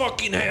sit? Its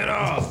fucking head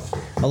off.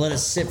 I'll let it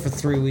sit for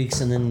 3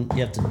 weeks and then you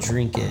have to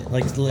drink it.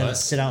 Like let it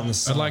sit out in the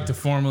sun. I'd like to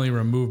formally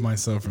remove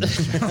myself from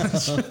this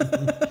challenge.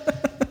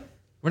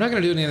 We're not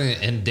gonna do anything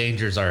that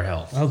endangers our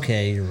health.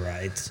 Okay, you're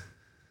right.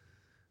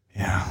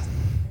 Yeah.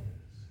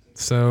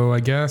 So I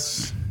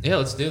guess Yeah,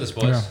 let's do this,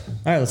 boys. Yeah. All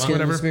right, let's get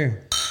whatever. this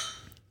beer.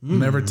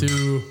 never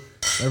too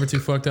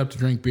fucked up to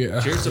drink beer.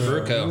 Cheers to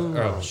Bruco.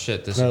 Oh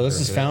shit! This This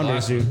is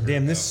Founders, dude.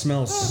 Damn, this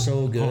smells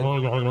so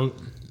good.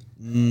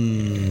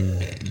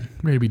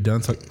 Maybe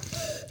done. So, it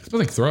smells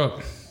like throw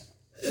up.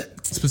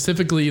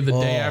 Specifically, the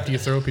day after you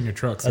throw up in your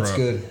truck. Throw That's up.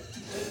 good.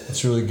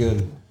 That's really good.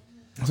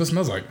 That's what it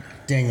smells like.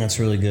 Dang, that's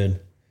really good.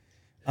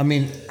 I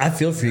mean, I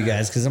feel for you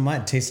guys because it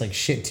might taste like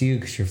shit to you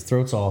because your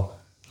throat's all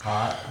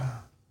hot.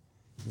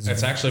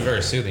 It's actually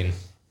very soothing.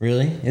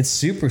 Really? It's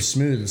super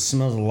smooth. It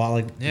smells a lot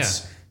like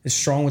it's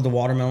strong with the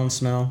watermelon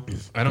smell.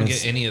 I don't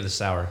get any of the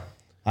sour.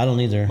 I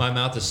don't either. My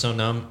mouth is so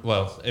numb.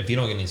 Well, if you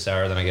don't get any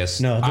sour, then I guess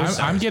No,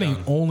 I'm getting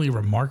only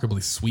remarkably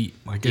sweet.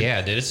 Like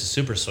yeah, dude, it's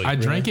super sweet. I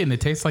drank it and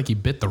it tastes like you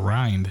bit the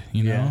rind.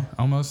 You know, Yeah.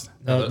 almost.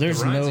 No, there's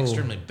the rind's no-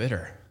 extremely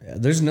bitter.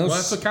 there's no Well,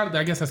 that's what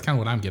I guess that's kind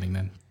of what I'm getting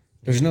then.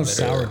 there's no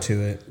sour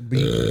to it.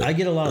 But I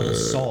get a lot of the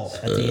salt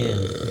at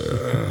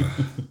the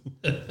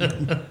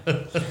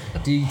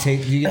end. Do you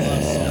get a lot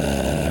of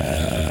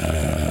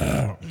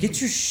salt?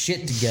 Get your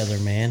shit together,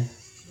 man.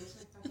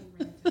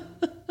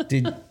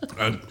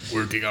 I'm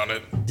working on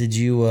it. Do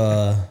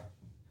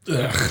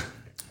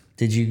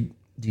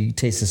you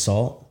taste the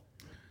salt?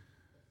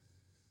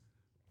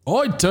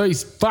 I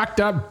taste fucked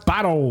up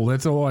bottle.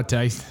 That's all I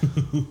taste.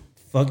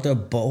 Fucked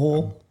up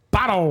butthole?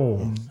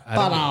 Bottle.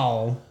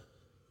 Bottle.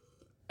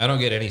 I don't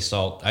get any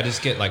salt. I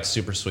just get like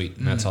super sweet,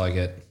 and that's all I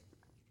get.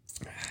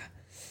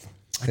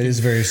 It is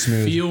very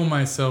smooth. Feel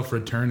myself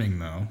returning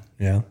though.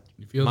 Yeah.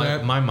 You feel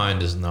that? My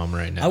mind is numb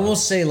right now. I will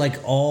say, like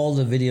all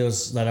the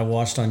videos that I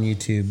watched on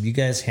YouTube, you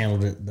guys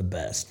handled it the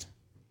best.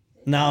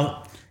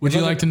 Now, Would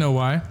you like to know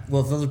why?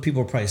 well, if other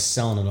people are probably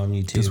selling it on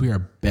YouTube, Because we are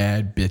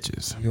bad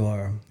bitches. you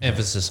are.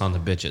 Emphasis on the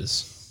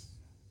bitches.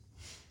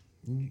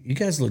 You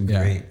guys look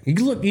great. You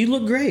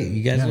look great.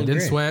 You guys Yeah, I look didn't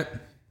great. sweat.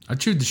 I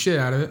chewed the shit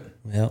out of it.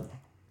 Yep.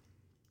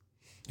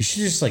 You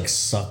should just like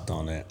sucked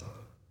on it.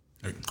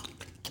 Hey,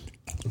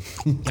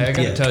 I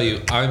gotta tell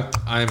you,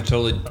 I'm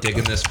totally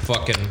digging this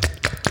fucking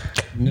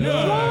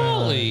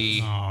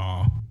holy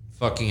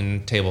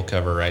fucking table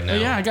cover right now. Oh,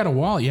 yeah, I got a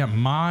wallet. Yeah,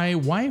 my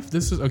wife.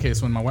 This is okay.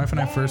 So when my wife and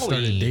I first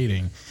started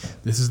dating,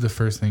 this is the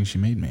first thing she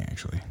made me.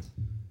 Actually,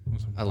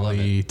 I love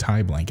it. a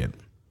tie blanket.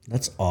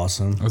 That's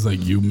awesome. I was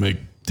like, "You make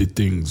the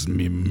things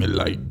me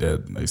like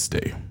that. I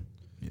stay.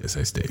 Yes,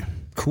 I stay."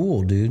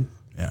 Cool, dude.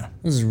 Yeah,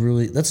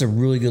 That's a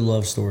really good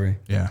love story.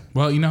 yeah.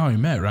 Well, you know how we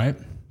met, right?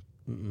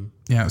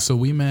 Yeah. So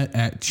we met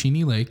at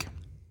Cheney Lake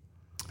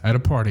at a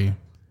party.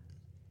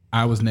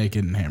 I was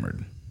naked and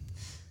hammered.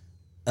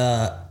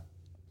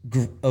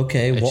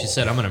 Okay. And Well, she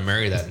said, "I'm gonna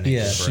marry that naked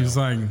Yeah. bro." She was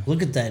like,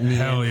 look at that.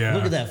 Hell yeah.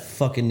 Look at that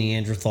fucking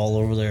Neanderthal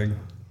over there.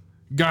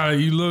 "God,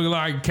 you look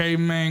like a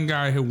caveman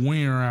guy who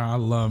went around. I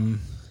love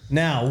him."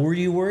 Now, were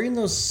you wearing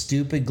those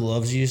stupid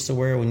gloves you used to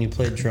wear when you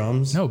played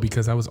drums? No,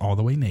 because I was all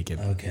the way naked.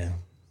 Okay.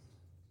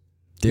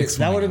 Dick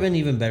That would have been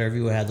even better if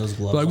you had those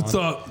gloves Like, on. what's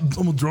up?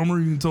 I'm a drummer.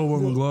 You can tell by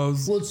my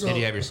gloves. What's Did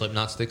you have your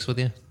Slipknot sticks with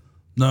you?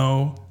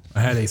 No, I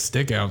had a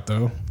stick out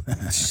though.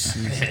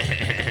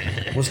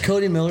 Was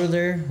Cody Miller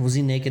there? Was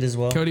he naked as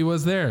well? Cody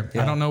was there.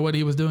 I don't know what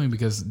he was doing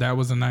because that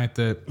was the night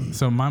that.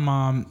 So my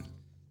mom,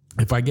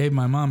 if I gave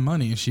my mom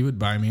money, she would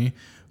buy me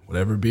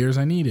whatever beers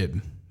I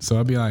needed. So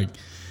I'd be like,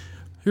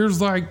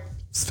 "Here's like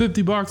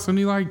 $50. I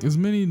need like as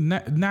many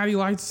Natty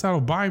Lights as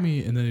that'll buy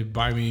me," and then they'd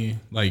buy me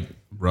like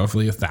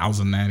roughly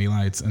 1,000 Natty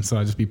Lights, and so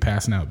I'd just be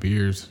passing out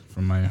beers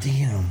from my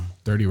Damn.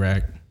 30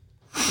 rack.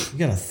 You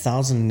got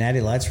 1,000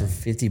 Natty Lights for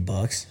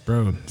 $50?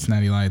 Bro, it's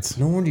Natty Lights.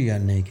 No wonder you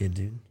got naked,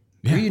 dude.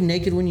 Yeah. Were you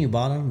naked when you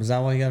bought them? Is that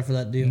why you got it for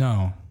that deal?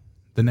 No,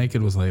 the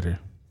naked was later.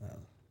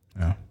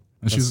 Yeah,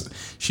 and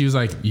she was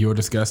like, "You're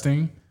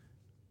disgusting."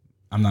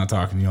 I'm not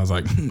talking to you. I was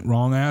like,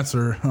 "Wrong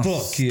answer." Fuck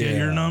Get yeah.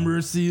 your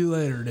number. See you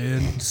later,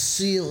 dude.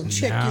 Seal.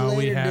 Check Now you later,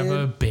 we have dude.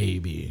 a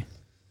baby.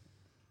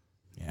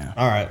 Yeah.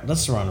 All right,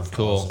 let's round of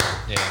Cool. applause.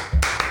 Yeah.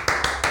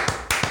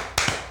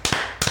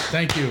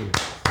 Thank you.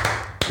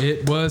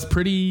 It was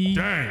pretty.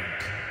 Dank.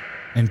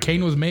 And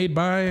Kane was made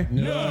by.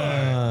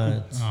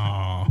 Nuts.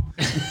 Oh.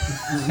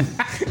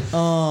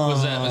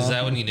 Was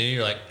that when you knew?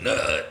 You're like,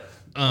 nut.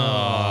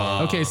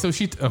 Okay, so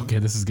okay,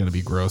 this is gonna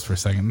be gross for a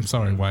second. I'm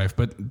sorry, wife,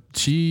 but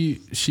she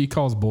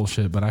calls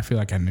bullshit. But I feel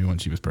like I knew when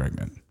she was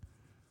pregnant.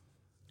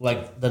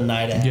 Like the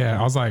night after. Yeah,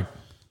 I was like,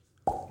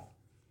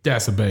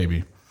 that's a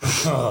baby.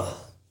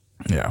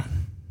 Yeah.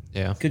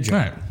 Yeah. Good job. All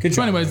right. Good So,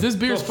 job. anyways, this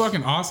beer is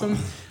fucking awesome.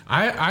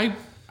 I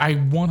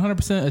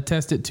 100%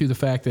 attest it to the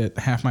fact that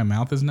half my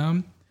mouth is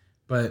numb,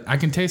 but I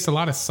can taste a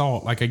lot of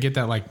salt. Like I get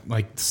that like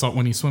salt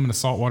when you swim in a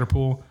saltwater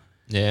pool.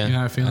 Yeah. You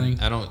know that feeling?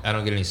 I don't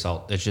get any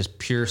salt. It's just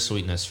pure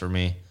sweetness for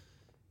me.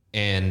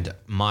 And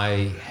my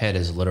head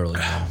is literally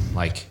numb.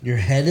 Like Your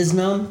head is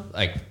numb?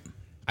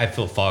 I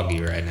feel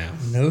foggy right now.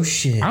 No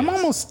shit.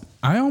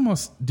 I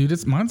almost,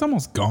 dude, mine's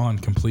almost gone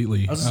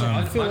completely. I feel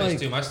Mine is like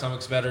too. My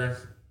stomach's better.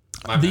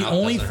 My The mouth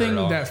only doesn't thing hurt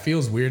at all. that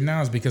feels weird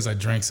now is because I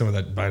drank some of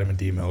that vitamin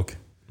D milk.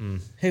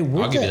 hey,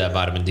 what I'll give you that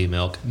vitamin D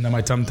milk, And then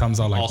my tum's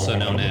all like also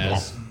known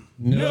as.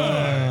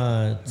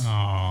 Nuts.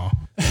 Aw.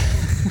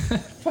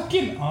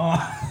 Fucking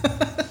aw.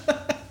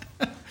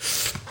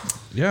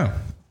 Yeah.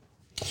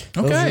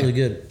 That was Okay. really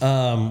good.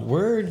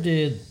 Where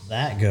did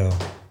that go?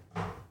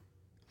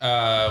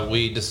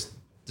 We just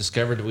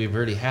discovered that we've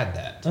already had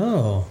that,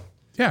 Oh.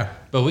 Yeah.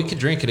 but we could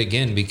drink it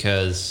again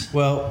because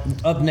Well,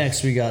 up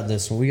next we got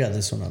this one. We got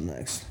this one up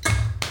next.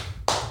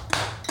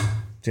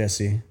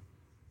 Jesse,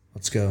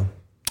 let's go.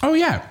 Oh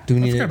yeah. Do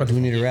we I need forgot to, about do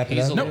we the- need to wrap it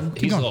he's, up? a, little,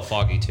 he's a little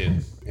foggy too.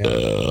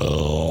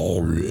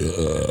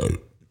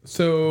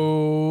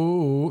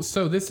 So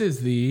this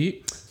is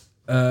the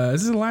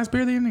the last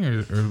beer of the evening,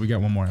 or we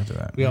got one more after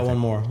that? We got one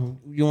more.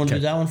 You want to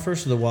do that one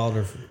first or the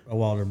Wilder? A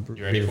Wilder.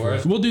 You ready for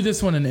it? We'll do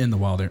this one and end the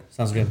Wilder.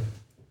 Sounds good.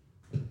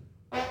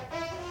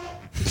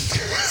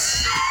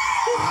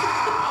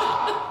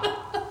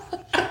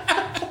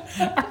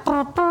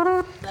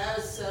 That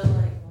was so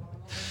like normal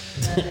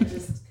that it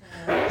just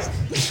kind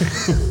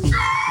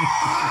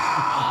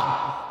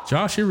of.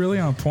 Josh, you're really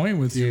on point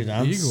with Dude, your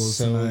I'm Eagles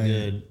so tonight.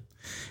 good.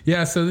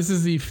 Yeah, so this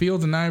is the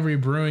Fields and Ivory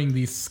Brewing,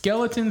 the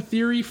Skeleton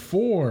Theory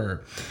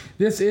 4.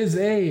 This is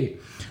a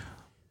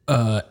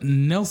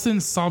Nelson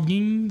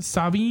Sauvignon,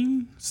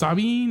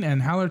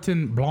 and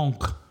Hallerton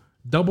Blanc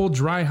double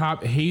dry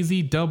hop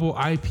hazy double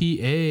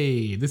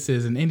IPA. This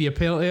is an India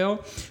Pale Ale,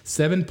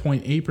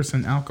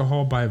 7.8%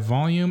 alcohol by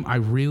volume. I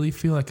really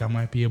feel like I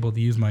might be able to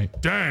use my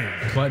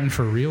button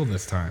for real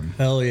this time.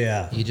 Hell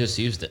yeah. You just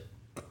used it.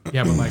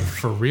 Yeah, but like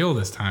for real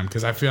this time,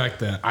 because I feel like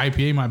the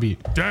IPA might be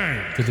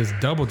because it's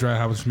double dry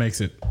hop, which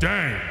makes it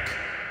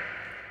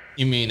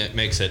You mean it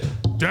makes it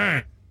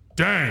Dank.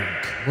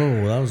 Dank.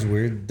 Whoa, that was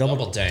weird.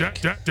 double dank?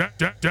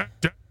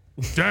 Dank.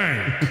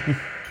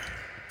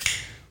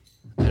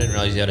 I didn't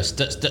realize you had a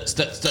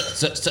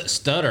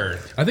stutter.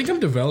 I think I'm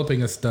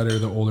developing a stutter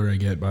the older I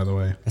get, by the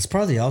way. That's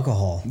probably the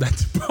alcohol.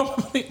 That's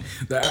probably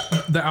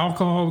the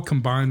alcohol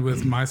combined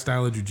with my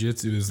style of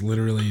jujitsu is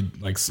literally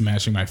like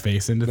smashing my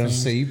face into I was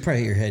things. gonna say you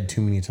probably hit your head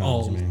too many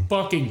times, Oh, man.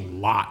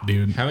 fucking lot,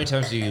 dude. How many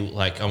times do you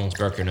like almost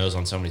broke your nose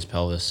on somebody's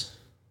pelvis?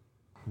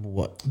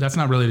 What? That's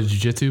not related to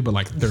jujitsu, but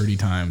like 30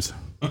 times.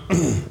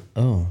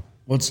 Oh,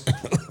 what's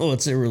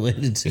what's it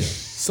related to?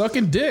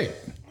 Sucking dick.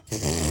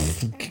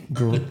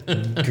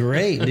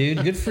 Great,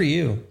 dude. Good for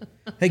you.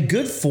 Hey,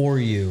 good for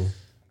you.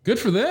 Good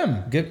for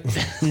them. Good,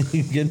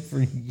 good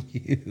for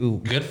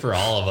you. Good for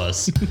all of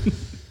us.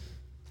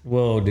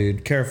 Whoa,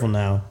 dude. Careful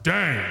now.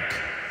 Dank.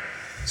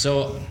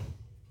 So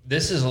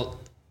this is.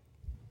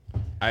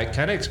 I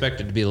kind of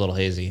expected it to be a little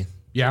hazy.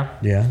 Yeah.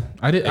 Yeah.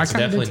 I did. It's I kinda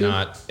did definitely too.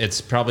 not.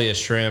 It's probably a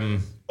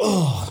Shrim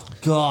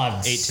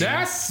God. 18.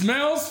 That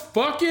smells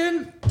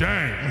fucking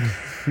Dank.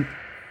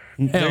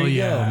 There hell you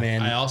yeah. go,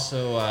 man. I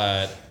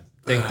also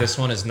think this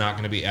one is not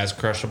going to be as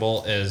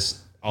crushable as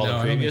all No, the I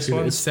don't previous think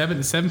so. ones.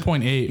 It's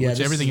 7.8, Yeah, which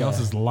this everything is, else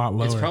is a lot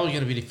lower. It's probably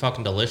going to be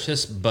fucking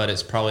delicious, but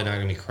it's probably not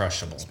going to be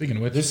crushable. Speaking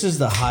of which, This is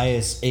the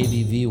highest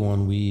ABV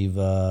one we've.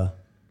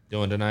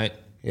 Doing tonight.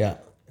 Yeah.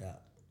 Yeah.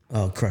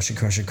 Oh, crush it,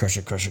 crush it, crush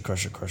it, crush it,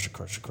 crush it, crush it,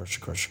 crush it, crush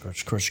it, crush it,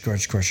 crush it, crush it,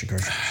 crush it, crush it,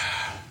 crush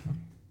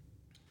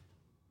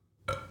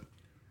it.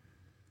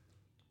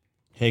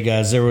 Hey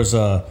guys, there was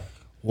a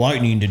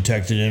lightning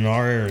detected in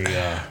our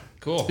area.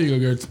 Cool. here you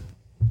go, Gertz.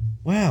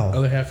 Wow.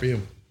 Other half for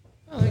you.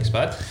 Oh, thanks,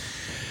 bud.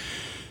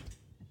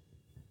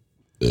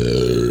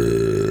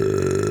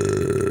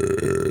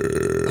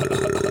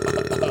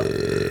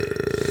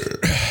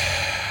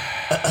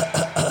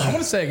 I want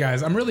to say,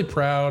 guys, I'm really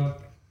proud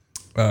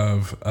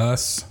of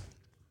us.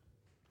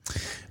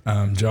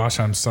 Josh,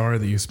 I'm sorry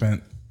that you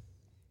spent.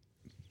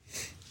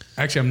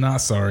 Actually, I'm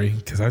not sorry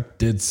because I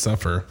did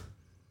suffer.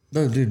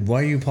 No, dude,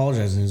 why are you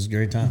apologizing? It was a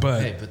great time.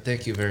 But Hey, but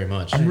thank you very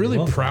much. I'm really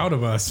welcome. proud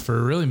of us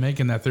for really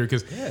making that through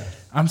because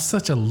I'm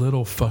such a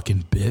little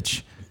fucking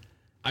bitch.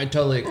 I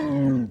totally.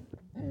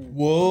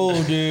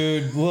 Whoa,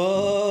 dude.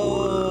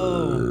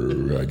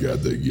 Whoa. I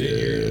got the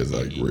gas.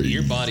 Like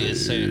Your body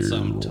is saying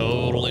something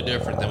totally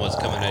different than what's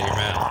coming out of your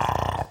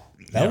mouth.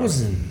 That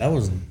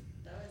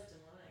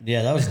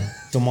was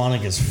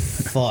demonic as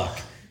fuck.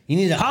 You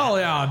need to Hell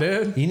yeah,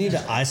 dude. you need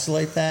to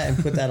isolate that and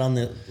put that on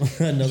the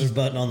another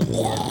button on the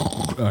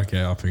board. Okay,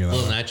 I'll figure that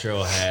Little out.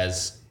 Nitro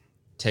has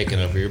taken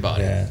over your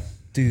body. Yeah,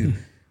 dude.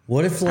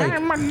 What if like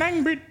I'm an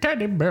angry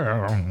teddy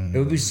bear. it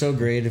would be so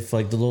great if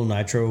like the Little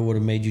Nitro would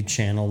have made you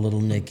channel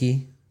Little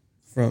Nicky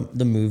from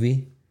the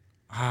movie.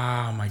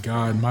 Ah, my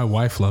God. My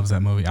wife loves that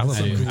movie. I love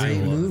that movie. Great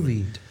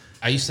movie.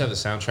 I used to have the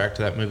soundtrack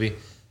to that movie.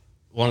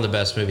 One of the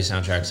best movie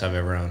soundtracks I've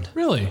ever owned.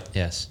 Really?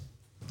 Yes.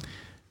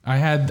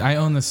 I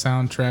own the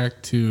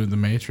soundtrack to The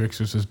Matrix,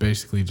 which is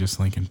basically just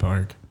Linkin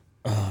Park.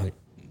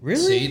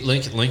 Really? See,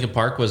 Linkin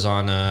Park was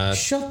on.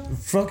 Shut the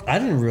fuck! I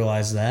didn't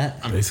realize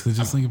that. Basically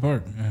just Linkin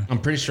Park. Yeah. I'm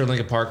pretty sure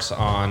Linkin Park's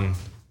on.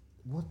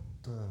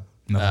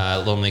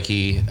 Lil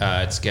Nicky.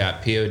 It's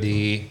got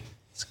POD.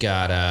 It's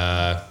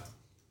got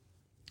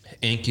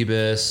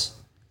Incubus.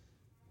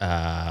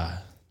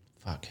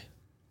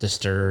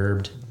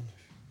 Disturbed.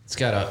 It's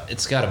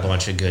got a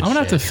bunch of good. I'm gonna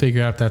have to shit.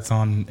 figure out if that's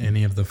on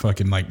any of the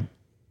fucking like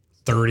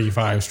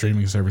 35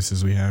 streaming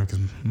services we have, because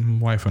my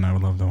wife and I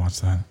would love to watch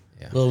that.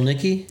 Little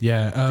Nicky.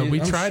 Yeah, Dude,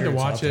 we I'm tried sure to it's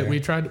watch out it. there. We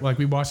tried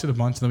we watched it a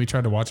bunch, and then we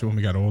tried to watch it when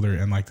we got older,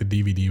 and like the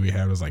DVD we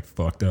had was like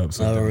fucked up.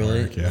 So it Oh didn't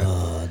really? work, yeah.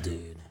 Oh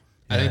dude.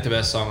 I think the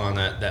best song on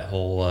that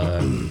whole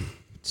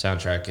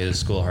soundtrack is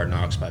 "School of Hard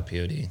Knocks" by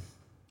POD.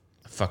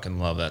 I fucking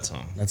love that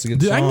song. That's a good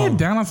Dude, song. I can get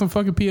down on some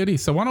fucking POD.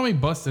 So why don't we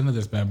bust into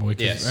this bad boy?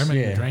 'Cause Yes. I haven't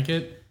even Yeah. drank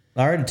it.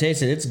 I already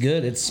tasted it. It's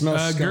good. It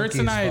smells Gertz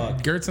skunky as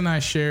fuck. Gertz and I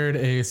shared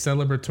a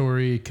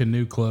celebratory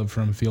canoe club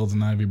from Fields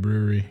and Ivy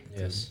Brewery.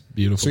 Yes.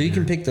 Beautiful. So you beer.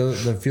 can pick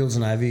the Fields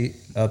and Ivy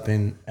up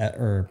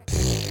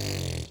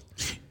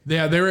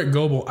Yeah, they were at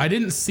Goble. I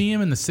didn't see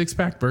them in the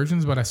 6-pack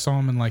versions, but I saw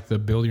them in like the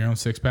build your own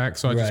 6-pack.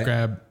 So I just Right.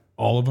 grabbed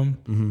all of them.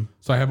 Mm-hmm.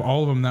 So I have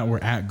all of them that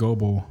were at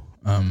Goble.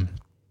 And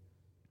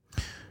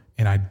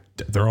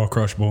they're all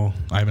crushable.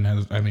 I haven't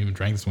even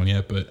drank this one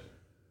yet, but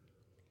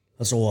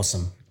that's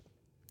awesome.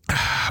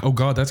 oh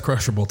God, that's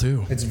crushable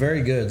too. It's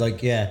very good.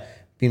 Like yeah,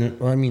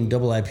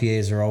 double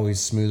IPAs are always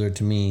smoother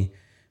to me,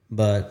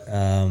 but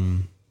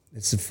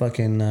it's a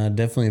fucking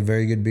definitely a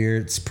very good beer.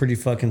 It's pretty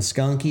fucking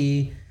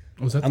skunky.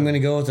 Was that I'm gonna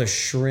go with a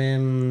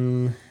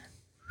Shrim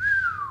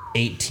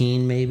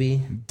 18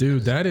 maybe.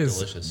 dude? That is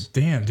Delicious.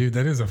 Damn, dude,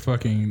 that is a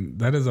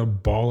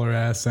baller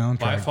ass soundtrack.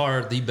 By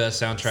far the best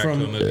soundtrack From-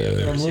 to a movie I've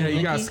ever from seen. Yeah, Little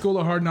you got Nicky? School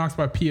of Hard Knocks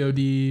by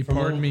POD,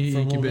 Pardon Me,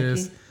 from Little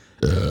Incubus,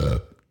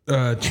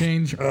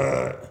 Change,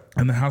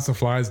 and the House of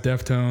Flies,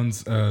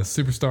 Deftones,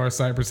 Superstar,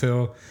 Cypress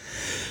Hill,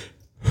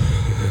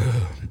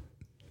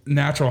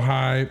 Natural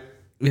High,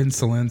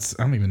 Insolence.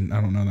 I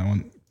don't know that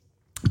one.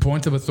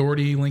 Point of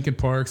Authority, Linkin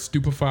Park,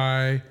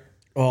 Stupefy,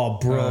 Oh,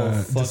 bro,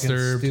 fucking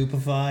Disturbed.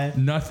 stupefied.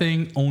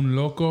 Nothing, On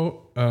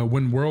Loco,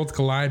 When Worlds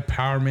Collide,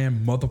 Power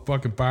Man,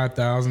 motherfucking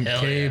 5000, Hell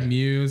Cave, yeah.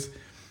 Muse.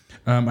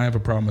 I have a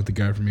problem with the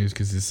guy from Muse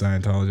because he's a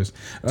Scientologist.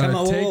 Time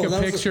out, whoa, Take whoa, a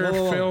that was a- Picture,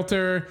 whoa, whoa.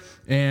 Filter,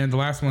 and the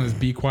last one is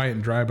Be Quiet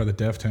and Dry by the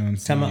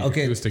Deftones. Time the out.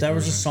 Okay, acoustic that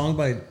was a version. song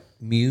by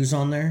Muse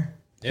on there.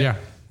 Yeah.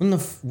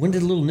 When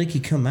did Little Nicky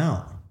come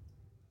out?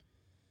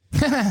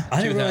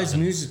 I didn't realize 2000.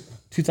 Muse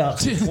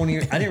 2020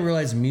 years. I didn't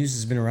realize Muse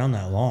has been around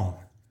that long.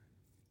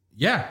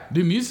 Yeah,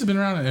 dude, Muse has been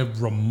around a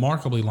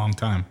remarkably long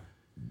time.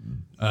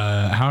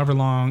 However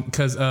long,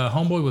 because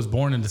Homeboy was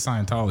born into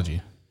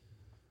Scientology.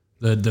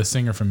 The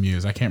singer from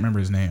Muse, I can't remember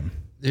his name.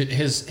 Dude,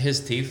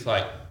 his teeth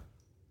like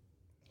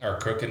are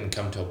crooked and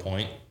come to a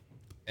point,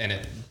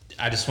 and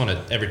I just want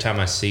to every time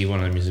I see one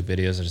of the music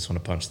videos, I just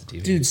want to punch the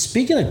TV. Dude,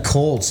 speaking of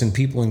cults and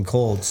people in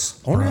cults,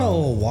 I wonder how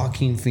old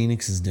Joaquin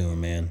Phoenix is doing,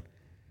 man.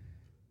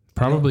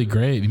 Probably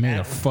great. He made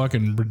a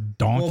fucking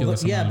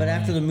redonkulous. Yeah, amount but of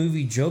after money. the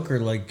movie Joker,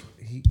 like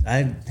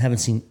I haven't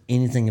seen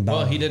anything about.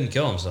 Well, him. he didn't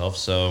kill himself,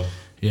 so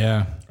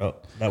Yeah. Oh,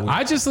 that was,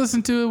 I just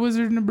listened to a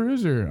Wizard and a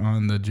Bruiser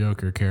on the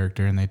Joker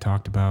character, and they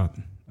talked about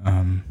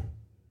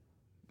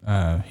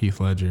Heath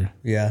Ledger,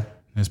 yeah.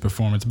 his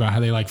performance, about how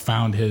they like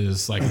found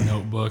his like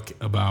notebook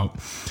about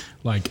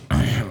like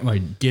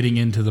like getting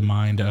into the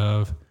mind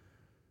of,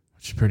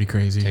 which is pretty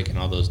crazy. taking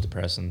all those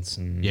depressants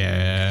and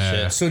Yeah.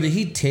 shit. So did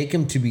he take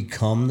him to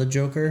become the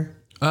Joker?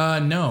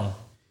 No.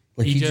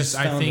 Like He just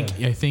I found think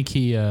a- I think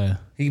he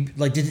he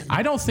like did.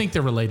 I don't think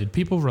they're related.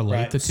 People relate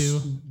Right. the two,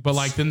 but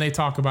like then they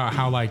talk about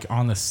how like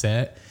on the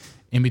set,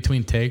 in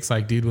between takes,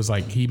 like dude was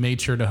like he made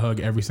sure to hug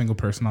every single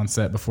person on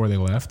set before they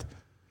left.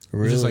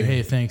 Really? Just like,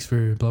 hey, thanks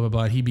for blah blah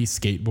blah. He'd be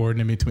skateboarding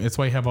in between. That's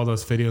why you have all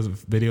those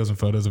videos and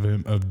photos of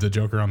him of the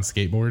Joker on the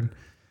skateboard,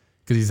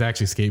 because he's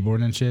actually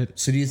skateboarding and shit.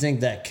 So do you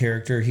think that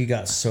character he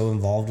got so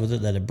involved with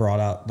it that it brought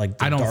out like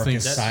the I don't think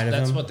darkest side of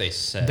That's him? what they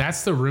said.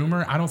 That's the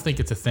rumor. I don't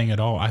think it's a thing at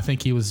all. I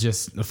think he was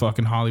just a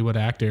fucking Hollywood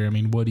actor. I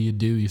mean, what do?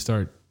 You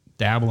start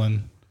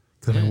dabbling.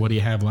 'Cause, I mean, what do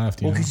you have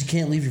left? You Well, know? because you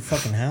can't leave your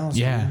fucking house.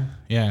 Yeah, man.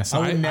 yeah. So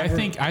I would I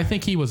never-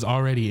 think he was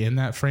already in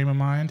that frame of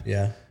mind.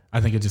 Yeah. I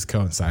think it just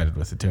coincided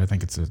with it too. I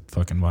think it's a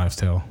fucking wives'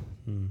 tale.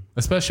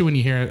 Especially when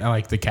you hear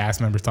like the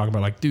cast members talk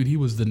about like, dude, he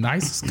was the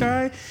nicest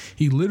guy.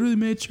 He literally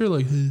made sure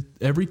like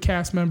every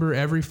cast member,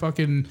 every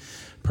fucking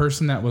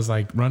person that was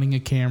like running a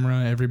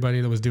camera,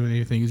 everybody that was doing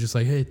anything, he was just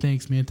like, hey,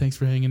 thanks, man, thanks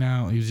for hanging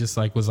out. He was just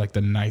like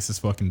the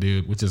nicest fucking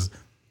dude, which is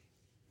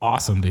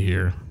awesome to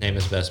hear. Name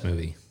his best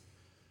movie.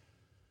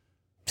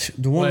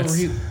 The one where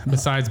he.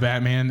 Besides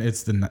Batman,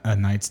 it's the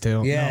Knight's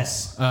Tale.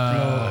 Yes.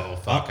 Oh,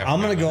 fuck.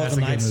 I'm gonna go with That's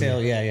the a good Knight's movie.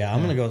 Tale. Yeah.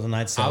 I'm gonna go with the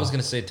Knight's Tale. I was going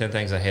to say 10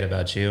 Things I Hate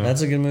About You.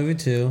 That's a good movie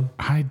too.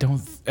 I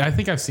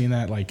think I've seen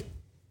that like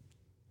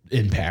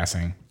in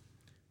passing.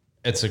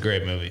 It's a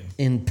great movie.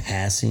 In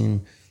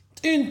passing.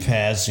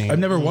 I've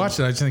never watched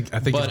it. I think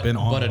it's been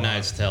on. But a A lot.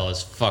 Knight's Tale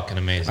is fucking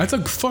amazing. That's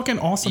a fucking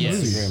awesome Yes.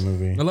 movie. It's a great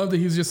movie. I love that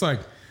he's just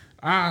like,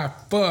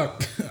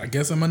 fuck. I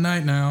guess I'm a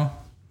knight now.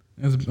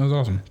 That was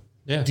awesome.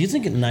 Yeah. Do you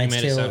think a Knight's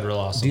made it Tale? sound real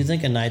awesome. Do you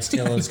think a Knight's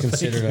Tale is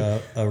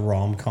considered a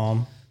rom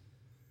com?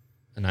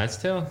 A Knight's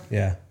Tale?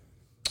 Yeah.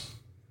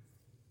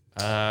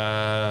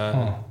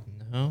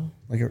 No.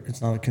 Like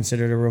it's not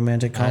considered a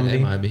romantic It comedy.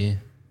 might be.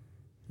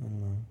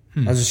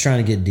 I was just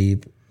trying to get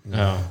deep.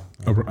 Oh.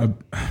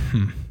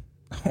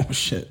 Oh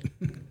shit.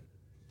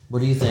 What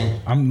do you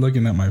think? I'm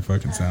looking at my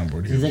fucking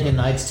soundboard Do you here. think a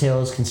Knight's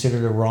Tale is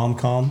considered a rom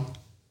com?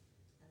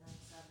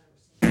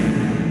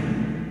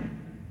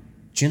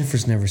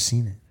 Jennifer's never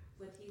seen it.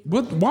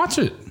 What? Watch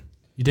it.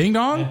 You ding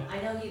dong.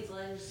 I know Heath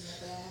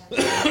Ledger's in it, but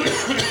I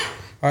haven't.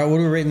 All right, what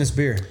are we rating this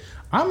beer?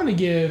 I'm gonna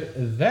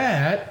give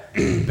that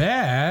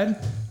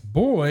bad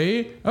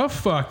boy a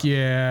fuck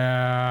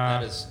yeah.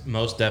 That is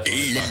most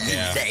definitely fuck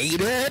yeah.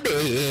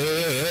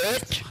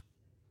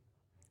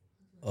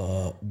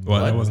 Well,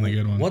 that wasn't a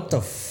good one. What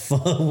the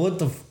fuck? What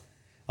the?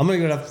 I'm gonna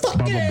go to fuck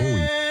Baba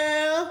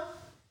yeah.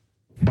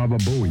 Baba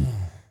Booey.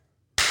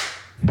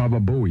 Baba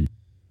Booey.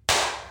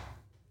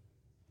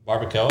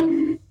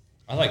 Barbacoa?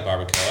 I like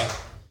barbacoa.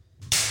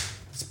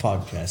 This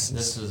podcast.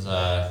 This is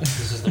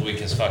the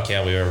weakest fuck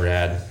yeah we ever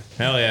had.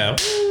 Hell yeah.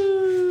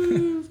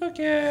 Woo, fuck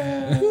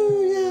yeah.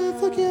 Yeah,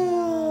 fuck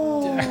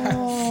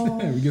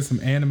yeah. We get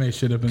some anime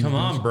shit up in Come this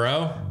on,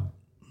 bro.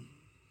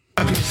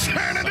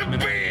 Son of a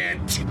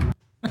bitch!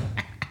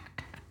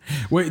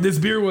 Wait, this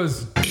beer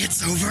was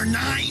It's over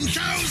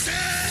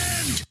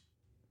 9,000!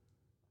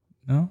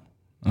 no.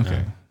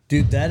 Okay.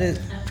 Dude, that is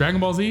Dragon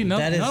Ball Z? No,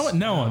 That is-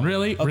 no one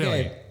really. okay.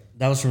 Really?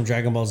 That was from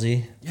Dragon Ball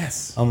Z.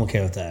 Yes. I'm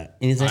okay with that.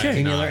 Anything? I am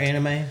Any not. other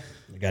anime? I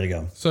gotta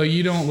go. So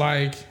you don't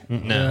like?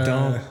 No.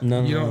 Don't.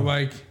 No. You don't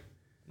like?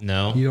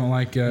 No. You don't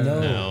like?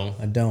 No.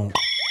 I don't.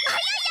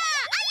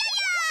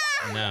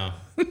 No.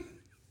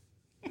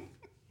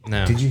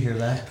 No. Did you hear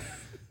that?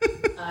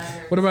 I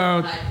heard What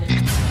about?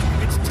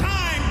 It's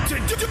time to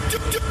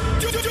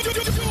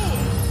duel!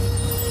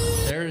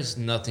 There is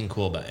nothing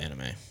cool about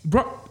anime.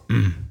 Bro,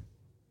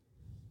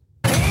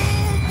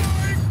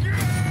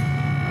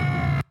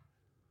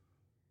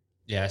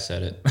 Yeah, I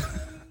said it.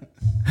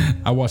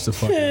 I watched the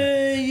fuck.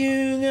 Hey,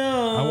 you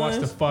know. I watched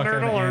the fuck out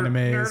of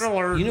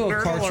animes. You know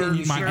a cartoon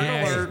you My should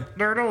ass.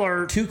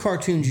 get. Two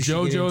cartoons you should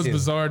JoJo's get into.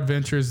 Bizarre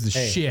Adventures, the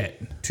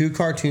shit. Two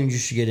cartoons you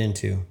should get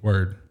into.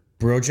 Word.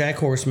 BoJack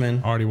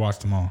Horseman Already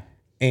watched them all.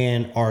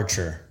 and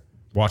Archer.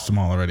 Watched them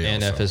all already.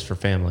 And also. F is for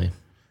family.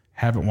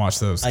 Haven't watched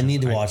those. I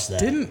need to watch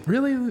that. Didn't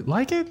really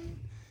like it,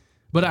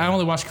 but I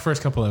only watched the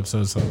first couple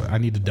episodes, so I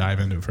need to dive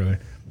into it further.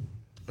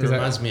 It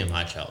reminds me of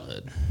my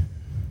childhood.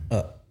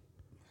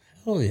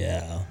 Oh,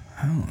 yeah.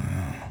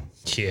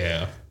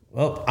 Yeah.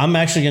 Well, I'm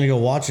actually going to go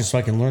watch it so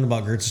I can learn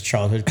about Gertz's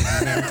childhood because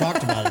he never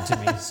talked about it to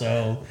me.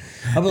 So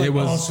I'll be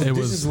like, this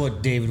is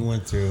what David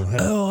went through.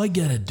 Oh, I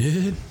get it,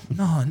 dude.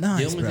 No, The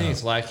nice, only thing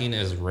that's lacking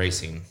is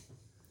racing.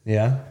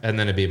 Yeah. And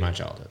then it'd be my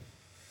childhood.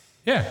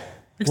 Yeah,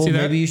 I can Well, see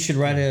that. maybe you should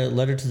write a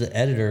letter to the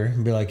editor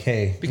and be like,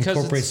 hey, Because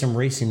incorporate it's- some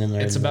racing in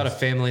there. It's about a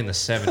family in the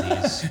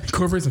 70s.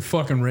 Incorporate some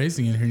fucking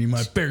racing in here, and you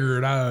might figure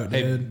it out,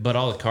 Hey, dude. but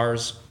all the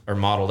cars are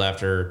modeled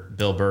after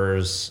Bill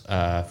Burr's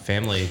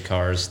family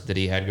cars that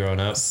he had growing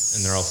up,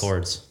 and they're all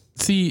Fords.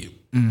 See,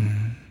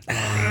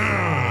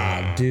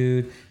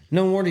 Dude,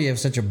 no wonder you have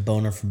such a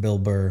boner for Bill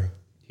Burr.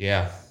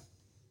 Yeah.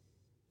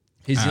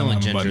 He's the I'm only a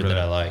button ginger for that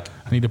that. I like.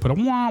 I need to put a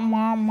wah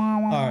wah wah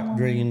wah. All right,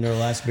 ready into our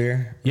last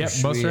beer? Yep, Or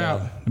should bust we, her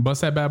out.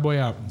 Bust that bad boy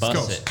out. Let's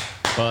Bust go. it.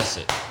 Bust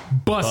it.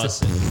 Bust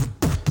Bust it.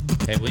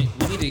 it. Hey, we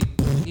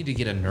need to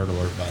get a nerd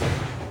alert button.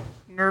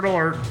 Nerd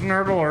alert,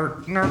 nerd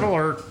alert, nerd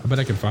alert. I bet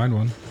I can find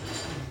one.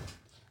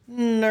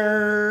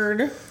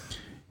 Nerd.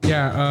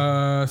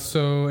 Yeah.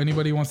 So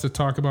anybody wants to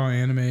talk about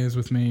animes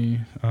with me?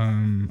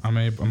 I'm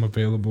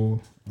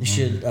available. You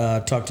should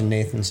talk to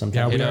Nathan Yeah,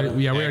 sometime. we Hit up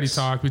already X.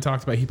 talked. We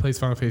talked about he plays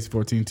Final Fantasy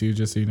 14 too,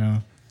 just so you know.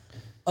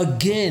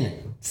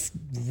 Again,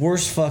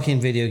 worst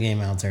fucking video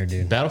game out there,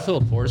 dude.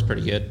 Battlefield 4 is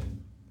pretty good.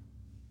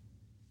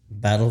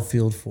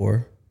 Battlefield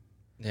 4.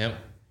 Yep.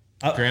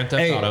 Grand Theft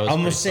hey, Auto is I'm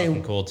gonna pretty say-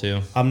 fucking cool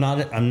too. I'm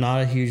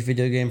not a huge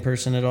video game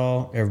person at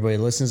all. Everybody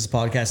listens to this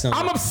podcast knows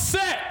I'm that.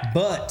 upset.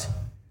 But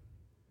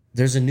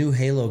there's a new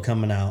Halo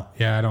coming out,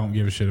 Yeah, I don't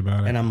give a shit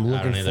about it. and I'm I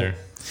looking don't either. for.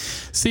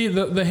 See,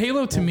 the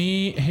Halo to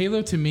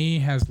me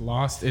has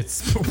lost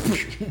its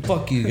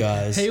Fuck you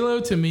guys. Halo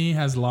to me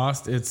has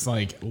lost its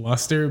like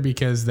luster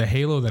because the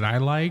Halo that I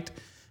liked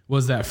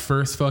was that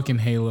first fucking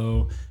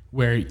Halo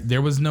where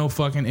there was no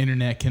fucking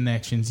internet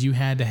connections. You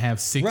had to have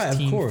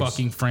 16 course.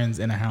 fucking friends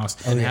in a house.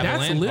 have a That's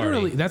LAN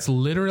literally party. that's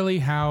literally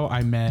how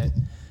I met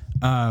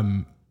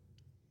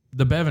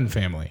the Bevan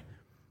family.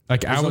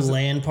 Like I It was a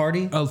LAN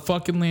party. a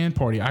fucking LAN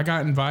party. I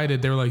got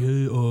invited. They were like,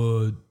 hey,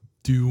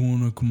 do you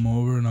want to come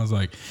over? And I was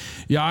like,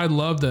 yeah, I'd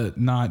love to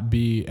not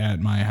be at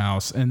my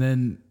house. And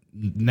then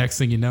next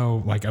thing you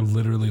know, like I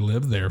literally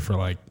lived there for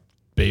like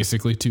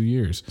basically 2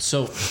 years.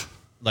 So,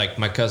 like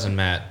my cousin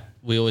Matt,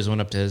 we always went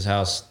up to his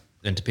house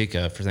in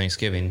Topeka for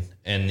Thanksgiving,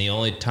 and the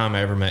only time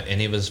I ever met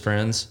any of his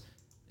friends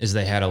is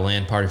they had a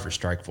LAN party for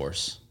Strike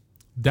Force.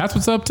 That's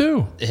what's up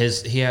too.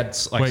 He had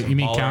like Wait, some you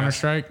mean baller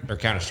Counter-Strike? or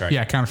Counter-Strike?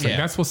 Yeah, Counter-Strike. Yeah.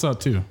 That's what's up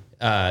too.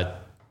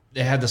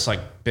 They had this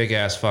like big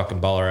ass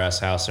fucking baller ass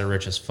house. They're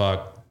rich as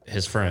fuck,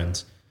 his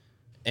friends.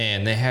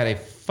 And they had a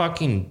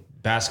fucking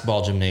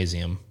basketball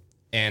gymnasium.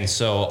 And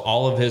so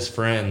all of his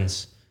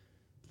friends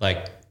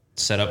like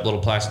set up little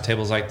plastic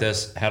tables like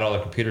this, had all the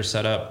computers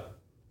set up,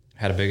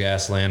 had a big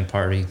ass LAN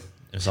party.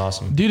 It was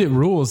awesome. Dude, it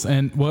rules.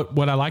 And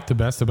what I liked the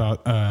best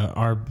about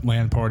our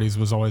LAN parties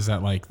was always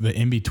that like the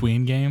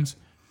in-between games.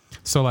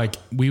 So like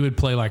we would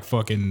play like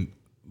fucking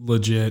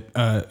legit.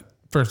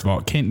 First of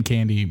all, Kent and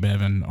Candy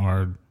Bevan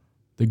are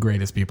the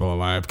greatest people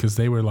alive because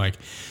they were like,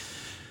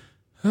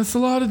 that's a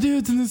lot of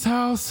dudes in this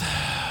house.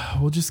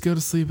 We'll just go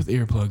to sleep with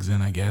earplugs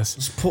in, I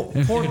guess. Poor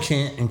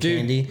Kent and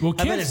Candy. well,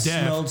 I bet it Kent's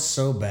deaf. smelled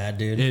so bad,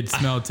 dude. It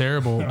smelled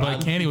terrible,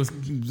 but Candy was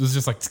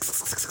just like,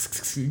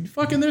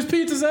 fucking, there's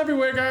pizzas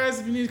everywhere, guys.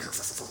 If you need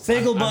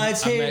Bagel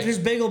bites. Hey, bet- there's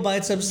bagel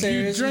bites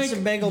upstairs. you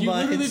Some bagel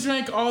bites. literally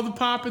drank all the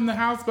pop in the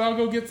house, but I'll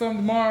go get some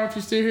tomorrow. If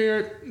you're still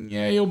here,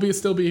 yeah, you'll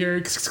still be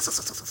here.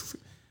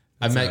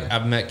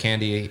 I've met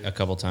Candy a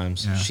couple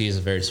times. Yeah. She's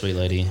a very sweet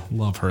lady.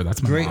 Love her.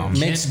 That's my Great, mom.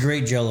 makes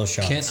great Jello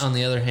shots. Kent, on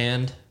the other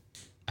hand,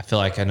 I feel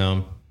like I know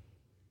him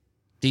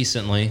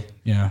decently.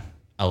 Yeah.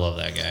 I love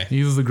that guy.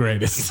 He's the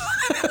greatest.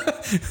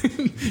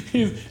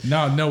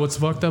 No, what's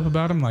fucked up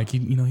about him? Like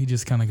he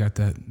just kind of got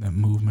that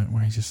movement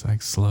where he's just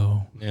like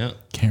slow. Yeah.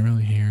 Can't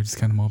really hear, just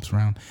kind of mopes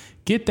around.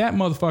 Get that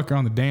motherfucker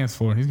on the dance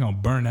floor and he's gonna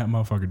burn that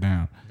motherfucker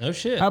down. No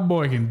shit. That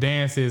boy can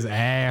dance his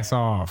ass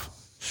off.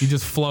 He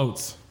just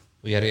floats.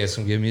 We got to get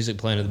some good music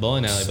playing at the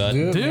bowling alley, bud.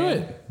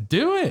 Good.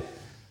 Do it.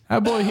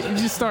 That boy, he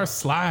just starts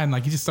sliding,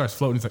 like he just starts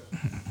floating. He's like,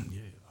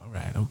 yeah, all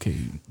right, okay.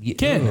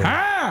 Ken,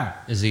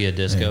 Is he a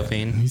disco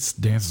fiend? He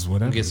dances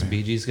whatever. Get some man.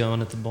 Bee Gees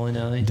going at the bowling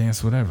alley.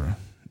 Dance whatever.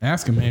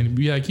 Ask him, man. He'd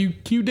be like, can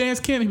you dance,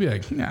 Ken? He'd be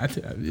like, nah.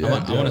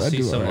 I want to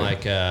see some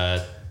like,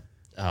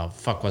 oh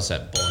fuck, what's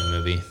that bowling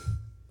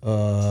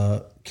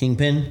movie?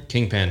 Kingpin.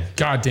 Kingpin.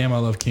 God damn, I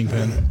love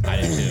Kingpin.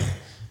 I do too.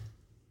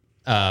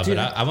 But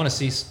I want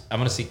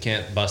to see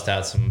Kent bust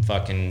out some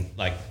fucking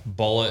like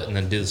bullet and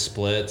then do the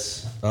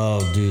splits. Oh,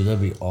 dude,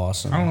 that'd be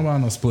awesome. I don't know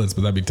about no splits,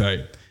 but that'd be tight.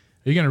 Are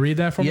you gonna read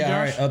that for me, Yeah,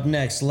 all Josh? right. Up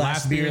next,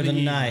 last beer of the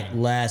night.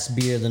 Last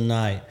beer of the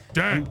night.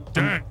 Dang.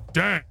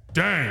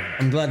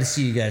 I'm glad to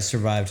see you guys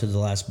survive to the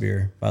last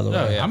beer. By the way.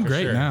 Oh yeah, I'm for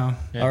great sure. now.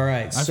 All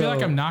right. I feel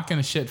like I'm not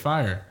gonna shit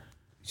fire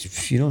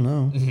You don't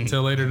know.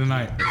 until later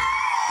tonight.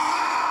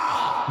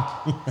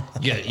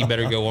 Yeah, you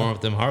better go warm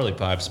up them Harley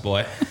pipes,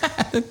 boy.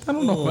 I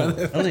don't know about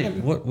that. I don't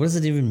even- what does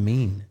it even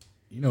mean?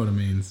 You know what it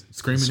means.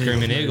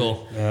 Screaming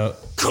Eagle.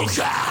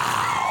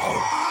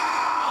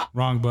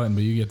 Wrong button,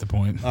 but you get the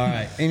point. All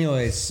right.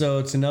 Anyways, so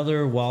it's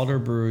another Wilder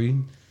Brewery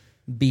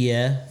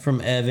beer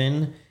from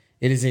Evan.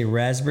 It is a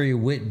raspberry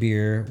wit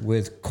beer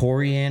with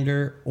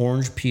coriander,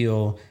 orange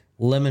peel,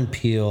 lemon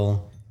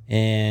peel,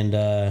 and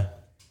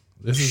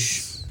This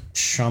is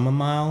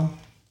chamomile.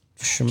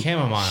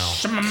 Chamomile.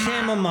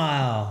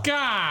 Chamomile.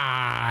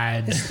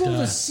 God. It's spelled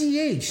with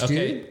CH,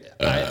 dude.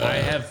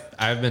 Okay,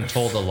 I've been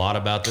told a lot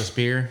about this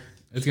beer.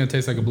 It's gonna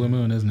taste like a blue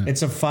moon, isn't it?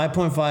 It's a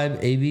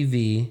 5.5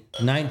 ABV,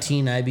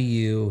 19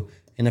 IBU,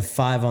 and a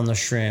 5 on the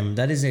shrimp.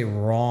 That is a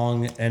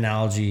wrong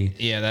analogy.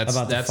 Yeah, that's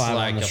about the that's 5 on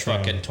like the a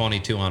shrimp. fucking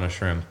 22 on a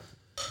shrimp.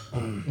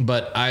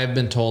 But I have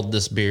been told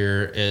this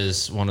beer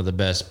is one of the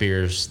best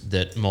beers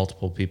that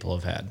multiple people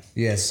have had.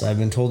 Yes, I've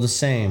been told the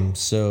same.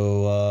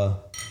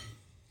 So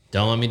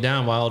Don't let me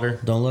down,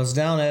 Wilder. don't let us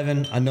down,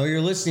 Evan. I know you're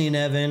listening,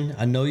 Evan.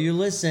 I know you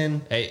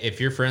listen. Hey,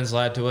 if your friends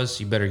lied to us,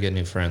 you better get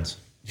new friends.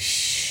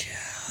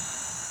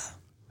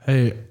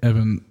 Hey,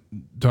 Evan,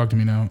 talk to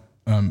me now.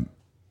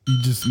 You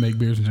just make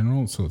beers in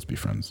general, so let's be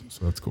friends.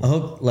 So that's cool. I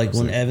hope, like,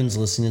 when Evan's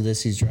listening to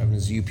this, he's driving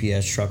his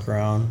UPS truck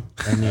around,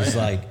 and he's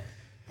like,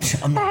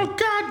 Oh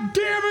God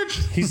damn it!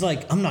 he's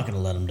like, I'm not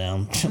gonna let him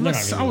down. I'm not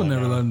I gonna would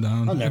never let him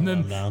down. I'll never And let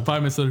then him down.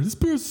 5 minutes later, this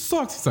beer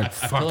sucks. He's like,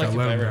 fuck, I if let I him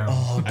ever, down.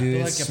 Oh, I dude,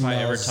 feel it like if I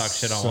ever smells talk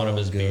shit on so one of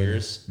his good.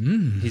 beers,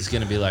 he's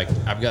gonna be like,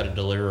 "I've got a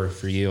deliverer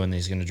for you," and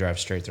he's gonna drive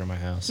straight through my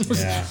house.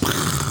 Yeah.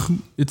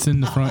 It's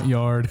in the front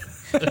yard.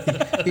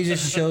 He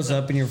just shows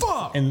up in your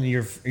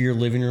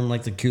living room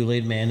like the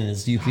Kool-Aid man in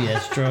his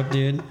UPS truck,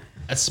 dude.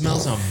 It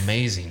smells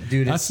amazing.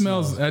 Dude, That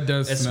smells. That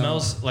does. It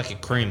smell. smells like a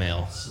cream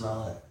ale.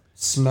 Smell it.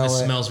 It Smell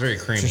it. smells very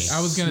creamy.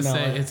 I was gonna Smell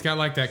say it. it's got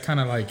like that kind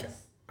of like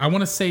I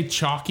want to say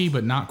chalky,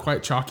 but not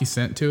quite chalky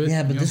scent to it.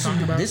 Yeah, but You know what I'm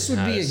talking about? this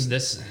would be a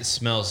this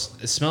smells.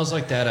 It smells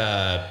like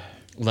that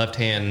left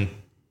hand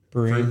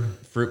brewery.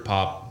 fruit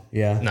pop.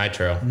 Yeah.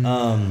 Nitro.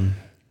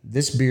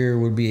 This beer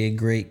would be a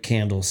great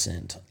candle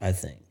scent, I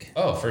think.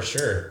 Oh, for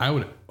sure. I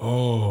would.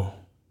 Oh,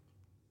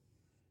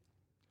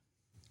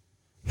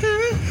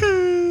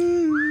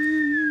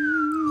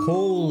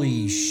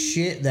 Holy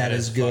shit, that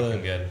is Fucking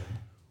good. good.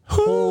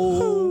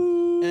 Holy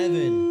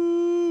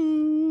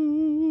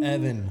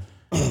Evan,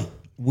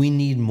 we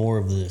need more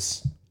of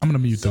this. I'm gonna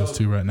mute those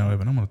two right now,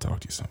 Evan. I'm gonna talk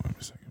to you something for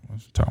a second.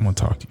 I'm gonna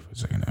talk to you for a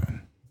second,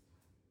 Evan.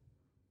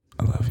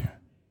 I love you.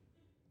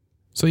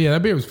 So yeah,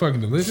 that beer was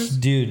fucking delicious.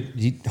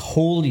 Dude,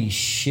 holy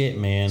shit,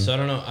 man. So I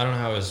don't know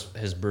how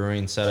his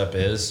brewing setup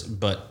is,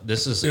 but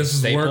this is This a is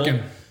staple.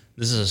 working.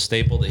 This is a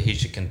staple that he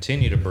should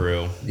continue to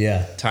brew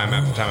Yeah. time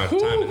after time after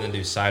time, and then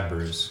do side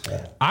brews.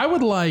 I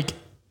would like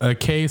a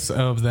case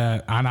of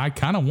that, and I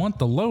kind of want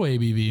the low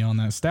ABV on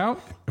that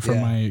stout for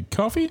Yeah. my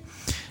coffee,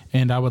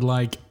 and I would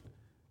like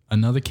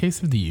another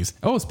case of these.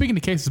 Oh, speaking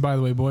of cases, by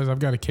the way, boys, I've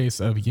got a case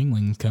of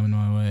Yinglings coming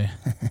my way.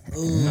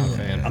 Not a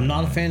fan. I'm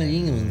not a fan of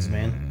Yinglings,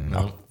 man.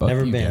 No. Fuck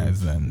Never you been.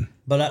 guys then.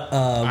 But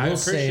I we'll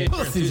say appreciate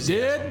your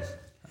enthusiasm.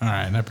 All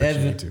right, and I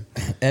appreciate it too.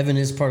 Evan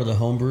is part of the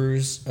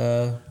Homebrewers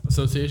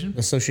Association.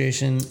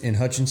 Association in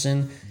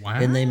Hutchinson. Wow.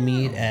 And they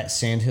meet at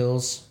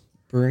Sandhills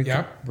Brewing,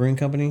 Yep. Brewing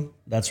Company.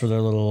 That's where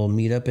their little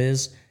meetup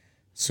is.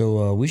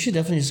 So we should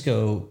definitely just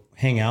go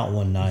hang out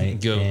one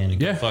night. Go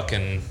and Yeah.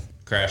 fucking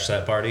crash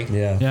that party.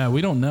 yeah, Yeah, we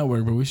don't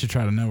network, but we should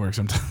try to network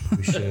sometime.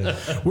 we should.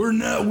 We're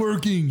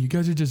networking. You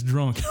guys are just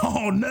drunk.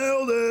 Oh,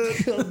 nailed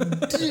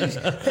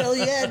it. Hell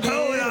yeah, dude.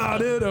 Oh yeah,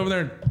 dude, over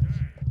there.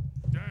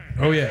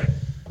 Oh yeah.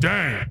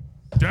 Dang.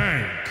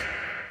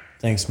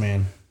 Thanks,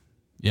 man.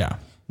 Yeah.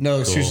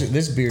 No, seriously,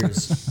 this beer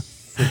is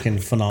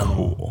freaking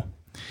phenomenal. Cool.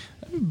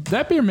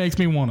 That beer makes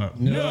me want to.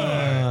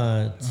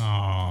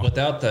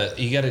 Without the,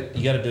 you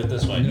gotta do it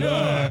this way.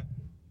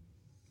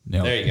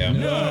 There you go.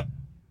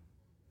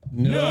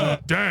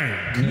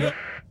 Dang.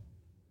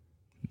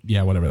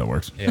 Yeah, whatever that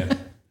works. Yeah.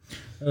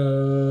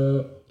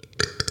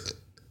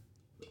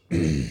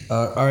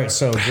 All right,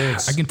 so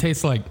Gertz, I can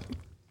taste like,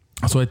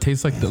 so I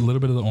taste like a little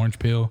bit of the orange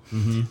peel.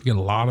 You get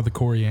a lot of the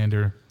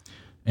coriander,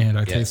 and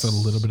I taste a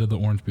Yes. little bit of the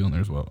orange peel in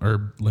there as well,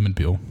 or lemon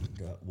peel.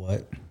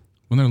 what?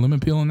 Wasn't there lemon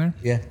peel in there?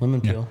 Yeah,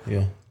 lemon peel.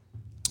 Yeah.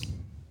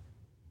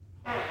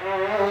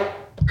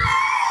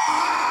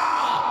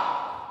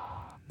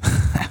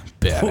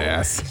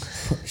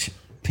 Badass.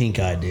 Pink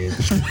eye, dude.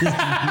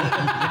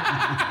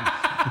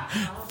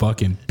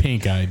 Fucking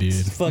pink eye, dude.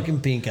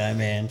 Fucking pink eye,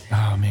 man.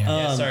 Oh man.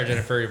 Yeah, sorry,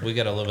 Jennifer. We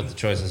gotta live with the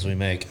choices we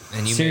make,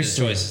 and you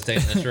Seriously. made the choice to stay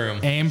in this room.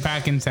 Aim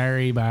fucking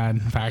Terry,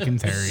 bud. Fucking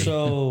Terry.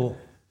 So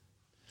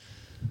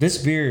this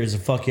beer is a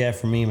fuck yeah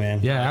for me, man.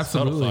 Yeah, Total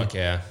absolutely. fuck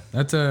yeah.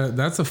 That's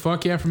a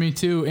fuck yeah for me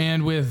too.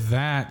 And with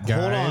that,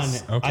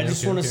 guys, Hold on. I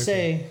just want to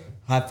say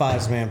high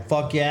fives, man.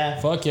 Fuck yeah.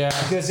 fuck yeah.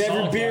 Because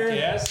every beer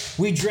yes.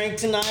 we drank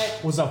tonight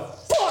was a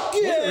fuck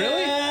yeah.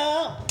 Really?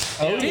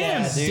 Oh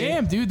Damn, yeah, dude.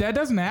 damn, dude, that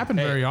doesn't happen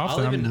very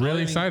often. I'm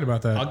really excited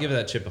about that. I'll give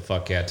that chip a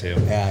fuck yeah too.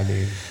 Yeah,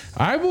 dude.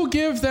 I will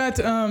give that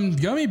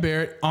gummy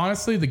bear.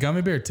 Honestly, the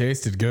gummy bear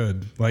tasted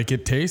good. Like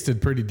it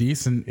tasted pretty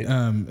decent.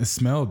 It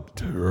smelled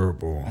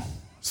terrible.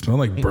 Smelled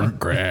like burnt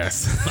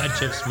grass. My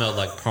chip smelled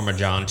like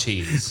Parmesan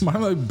cheese.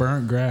 Smelled like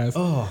burnt grass.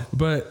 Oh,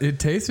 but it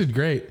tasted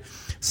great.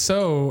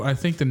 So I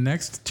think the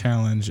next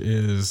challenge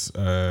is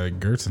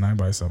Gertz and I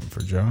buy something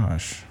for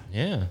Josh.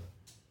 Yeah.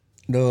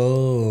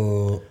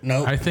 No.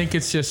 I think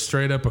it's just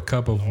straight up a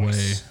cup of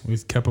whey. We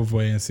cup of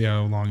whey and see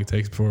how long it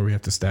takes before we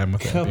have to stab him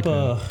with that. Cup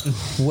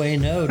EpiPen. way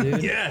no,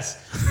 dude. Yes.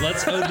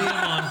 Let's OD him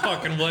on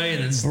fucking way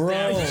and then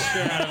stab the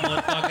shit out of him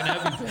with fucking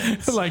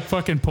EpiPens. Like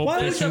fucking Pulp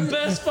Why was Fiction. The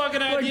best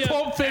fucking idea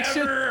Pulp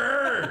Fiction. ever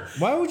heard.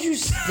 Why would you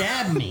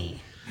stab me?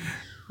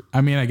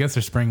 I mean, I guess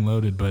they're spring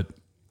loaded, but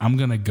I'm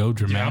gonna go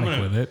dramatic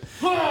gonna- with it.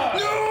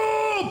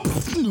 No,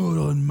 not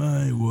on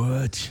my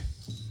watch.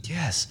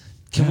 Yes.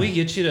 Can we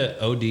get you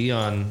to OD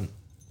on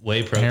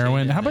whey protein?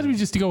 Heroin. How about we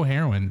just go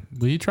heroin?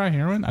 Will you try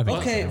heroin? I think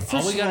Okay, so.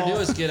 All first we of gotta all,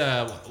 do is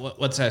get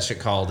what's that shit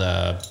called?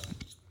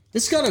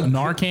 this got a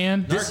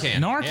Narcan. Narcan,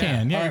 Narcan. yeah. Yeah,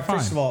 All you're right, fine.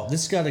 first of all,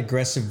 this got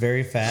aggressive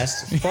very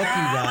fast. Fuck you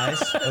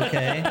guys,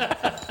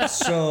 okay?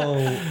 So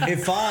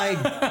if I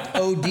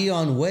OD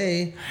on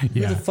whey, who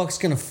Yeah. the fuck's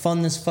gonna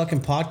fund this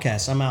fucking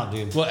podcast? I'm out,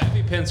 dude. Well,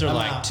 EpiPens are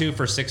like out. 2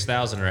 for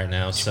 $6,000 right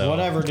now. So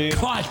Whatever, dude.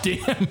 God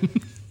damn.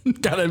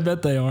 Gotta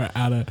admit they are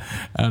out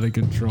of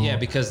control. Yeah,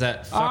 because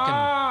that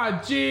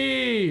fucking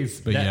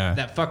jeez. But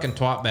that fucking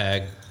twat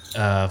bag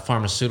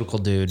pharmaceutical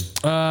dude.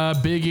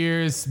 Big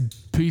ears,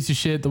 piece of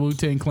shit. The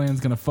Wu-Tang Clan's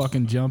gonna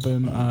fucking jump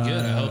him. Good,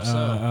 I hope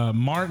so.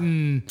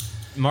 Martin,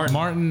 not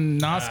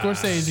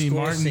Scorsese. Scorsese.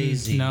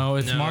 Martin, no,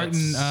 it's No,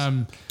 Martin.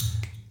 it's-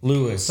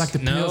 Lewis. Like the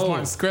No. Pills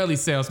Martin Shkreli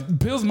sales.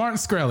 Pills Martin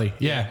Shkreli.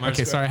 Yeah. Martin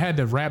Okay, Shkreli. sorry. I had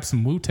to rap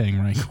some Wu-Tang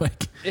right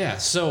quick. Yeah,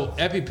 so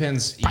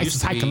EpiPens Price used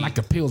is to be hiking like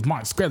the Pills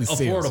Martin Shkreli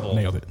sales. affordable.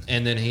 Nailed it.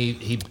 And then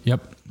he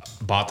Yep.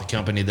 bought the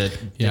company that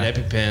Yeah.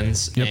 did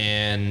EpiPens Yep.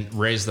 and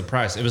raised the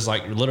price. It was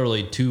like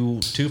literally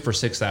two for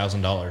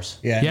 $6,000.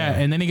 yeah, Yeah,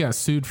 and then he got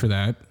sued for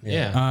that.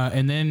 Yeah.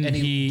 And then And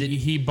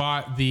he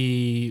bought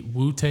the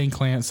Wu-Tang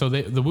Clan. So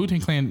the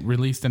Wu-Tang Clan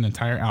released an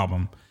entire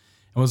album.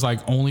 It was like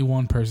only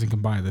one person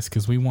can buy this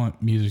because we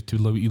want music to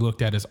be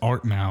looked at as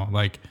art now.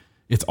 Like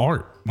it's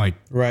art. Like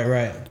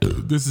right.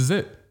 this is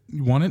it.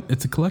 You want it?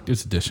 It's a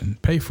collector's edition.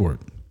 Pay for it.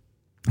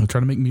 I'm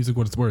trying to make music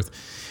what it's worth.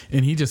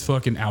 And he just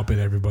fucking outbid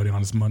everybody on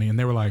his money. And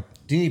they were like,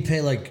 Didn't you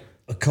pay like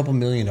a couple $1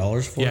 million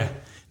for yeah. it?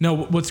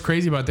 No, what's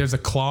crazy about it, there's a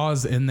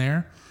clause in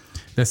there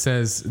that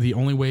says the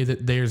only way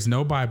that there's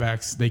no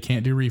buybacks, they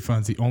can't do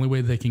refunds. The only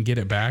way they can get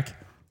it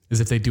back is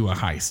if they do a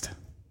heist.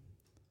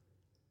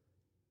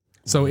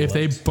 So if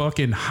they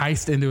fucking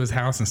heist into his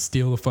house and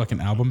steal the fucking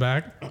album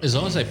back, As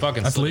long as they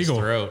fucking That's slit his legal.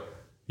 throat.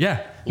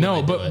 yeah. they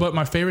No, do it? but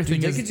my favorite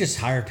thing They is could just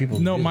hire people.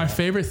 To no, do my that.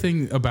 favorite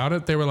thing about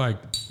it, they were like,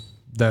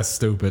 that's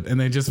stupid. And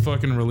they just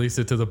fucking released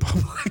it to the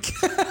public.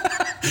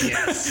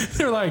 Yes.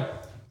 They're like,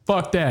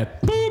 fuck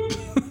that. Boop.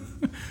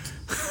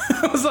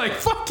 I was like,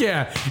 fuck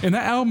yeah. And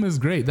that album is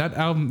great. That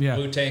album, yeah.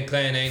 Wu-Tang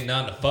Clan ain't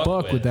nothing to fuck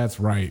Fuck with that's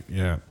right.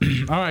 Yeah.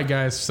 All right,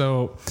 guys.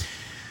 So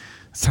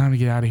it's time to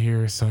get out of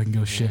here so I can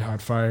go shit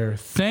hot fire.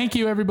 Thank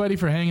you, everybody,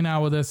 for hanging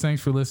out with us.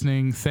 Thanks for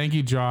listening. Thank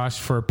you, Josh,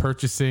 for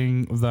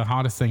purchasing the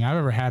hottest thing I've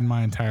ever had in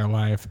my entire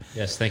life.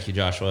 Yes, thank you,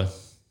 Joshua.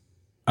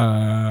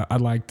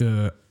 I'd like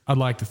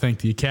to thank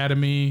the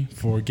Academy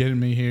for getting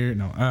me here.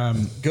 No,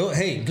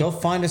 Go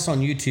find us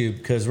on YouTube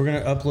because we're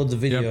gonna upload the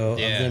video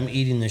Yeah. of them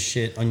eating this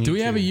shit on YouTube. do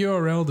we have a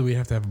URL? Do we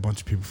have to have a bunch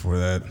of people for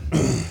that?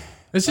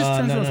 It's just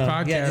Trench Bros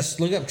Podcast. Yeah, just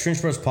look up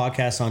Trench Bros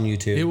Podcast on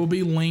YouTube. It will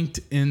be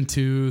linked on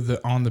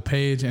the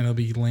page, and it'll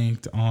be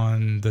linked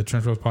on the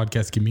Trench Bros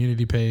Podcast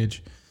community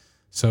page.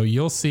 So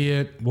you'll see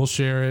it. We'll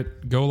share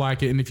it. Go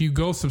like it, and if you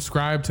go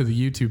subscribe to the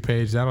YouTube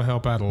page, that'll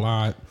help out a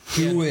lot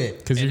Do it.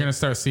 because you're gonna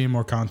start seeing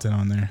more content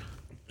on there.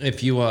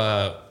 If you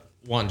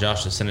want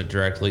Josh to send it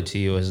directly to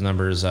you, his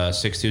number is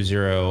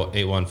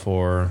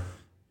 620-814.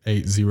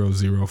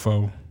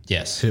 8004.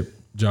 Yes. Hit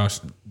Josh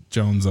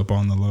Jones up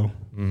on the low.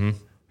 Mm-hmm.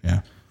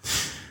 Yeah.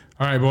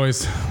 All right,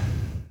 boys.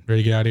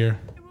 Ready to get out of here?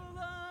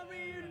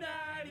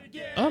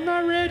 I'm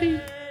not ready.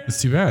 It's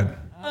too bad.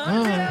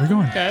 We're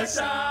going. Guys.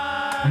 Oh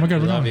my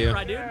God, we're Love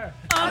going. you.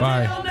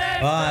 Bye.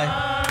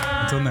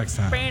 Bye. Until next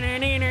time. We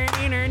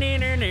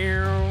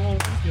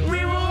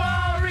will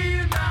all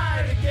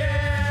reunite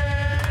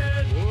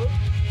again.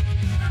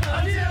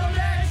 Until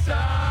next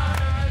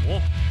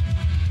time.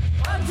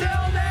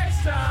 Until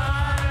next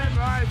time. All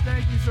right,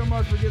 thank you so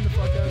much for getting the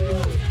fuck out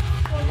of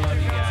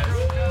here.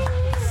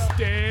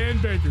 Stan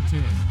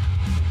Bakerton.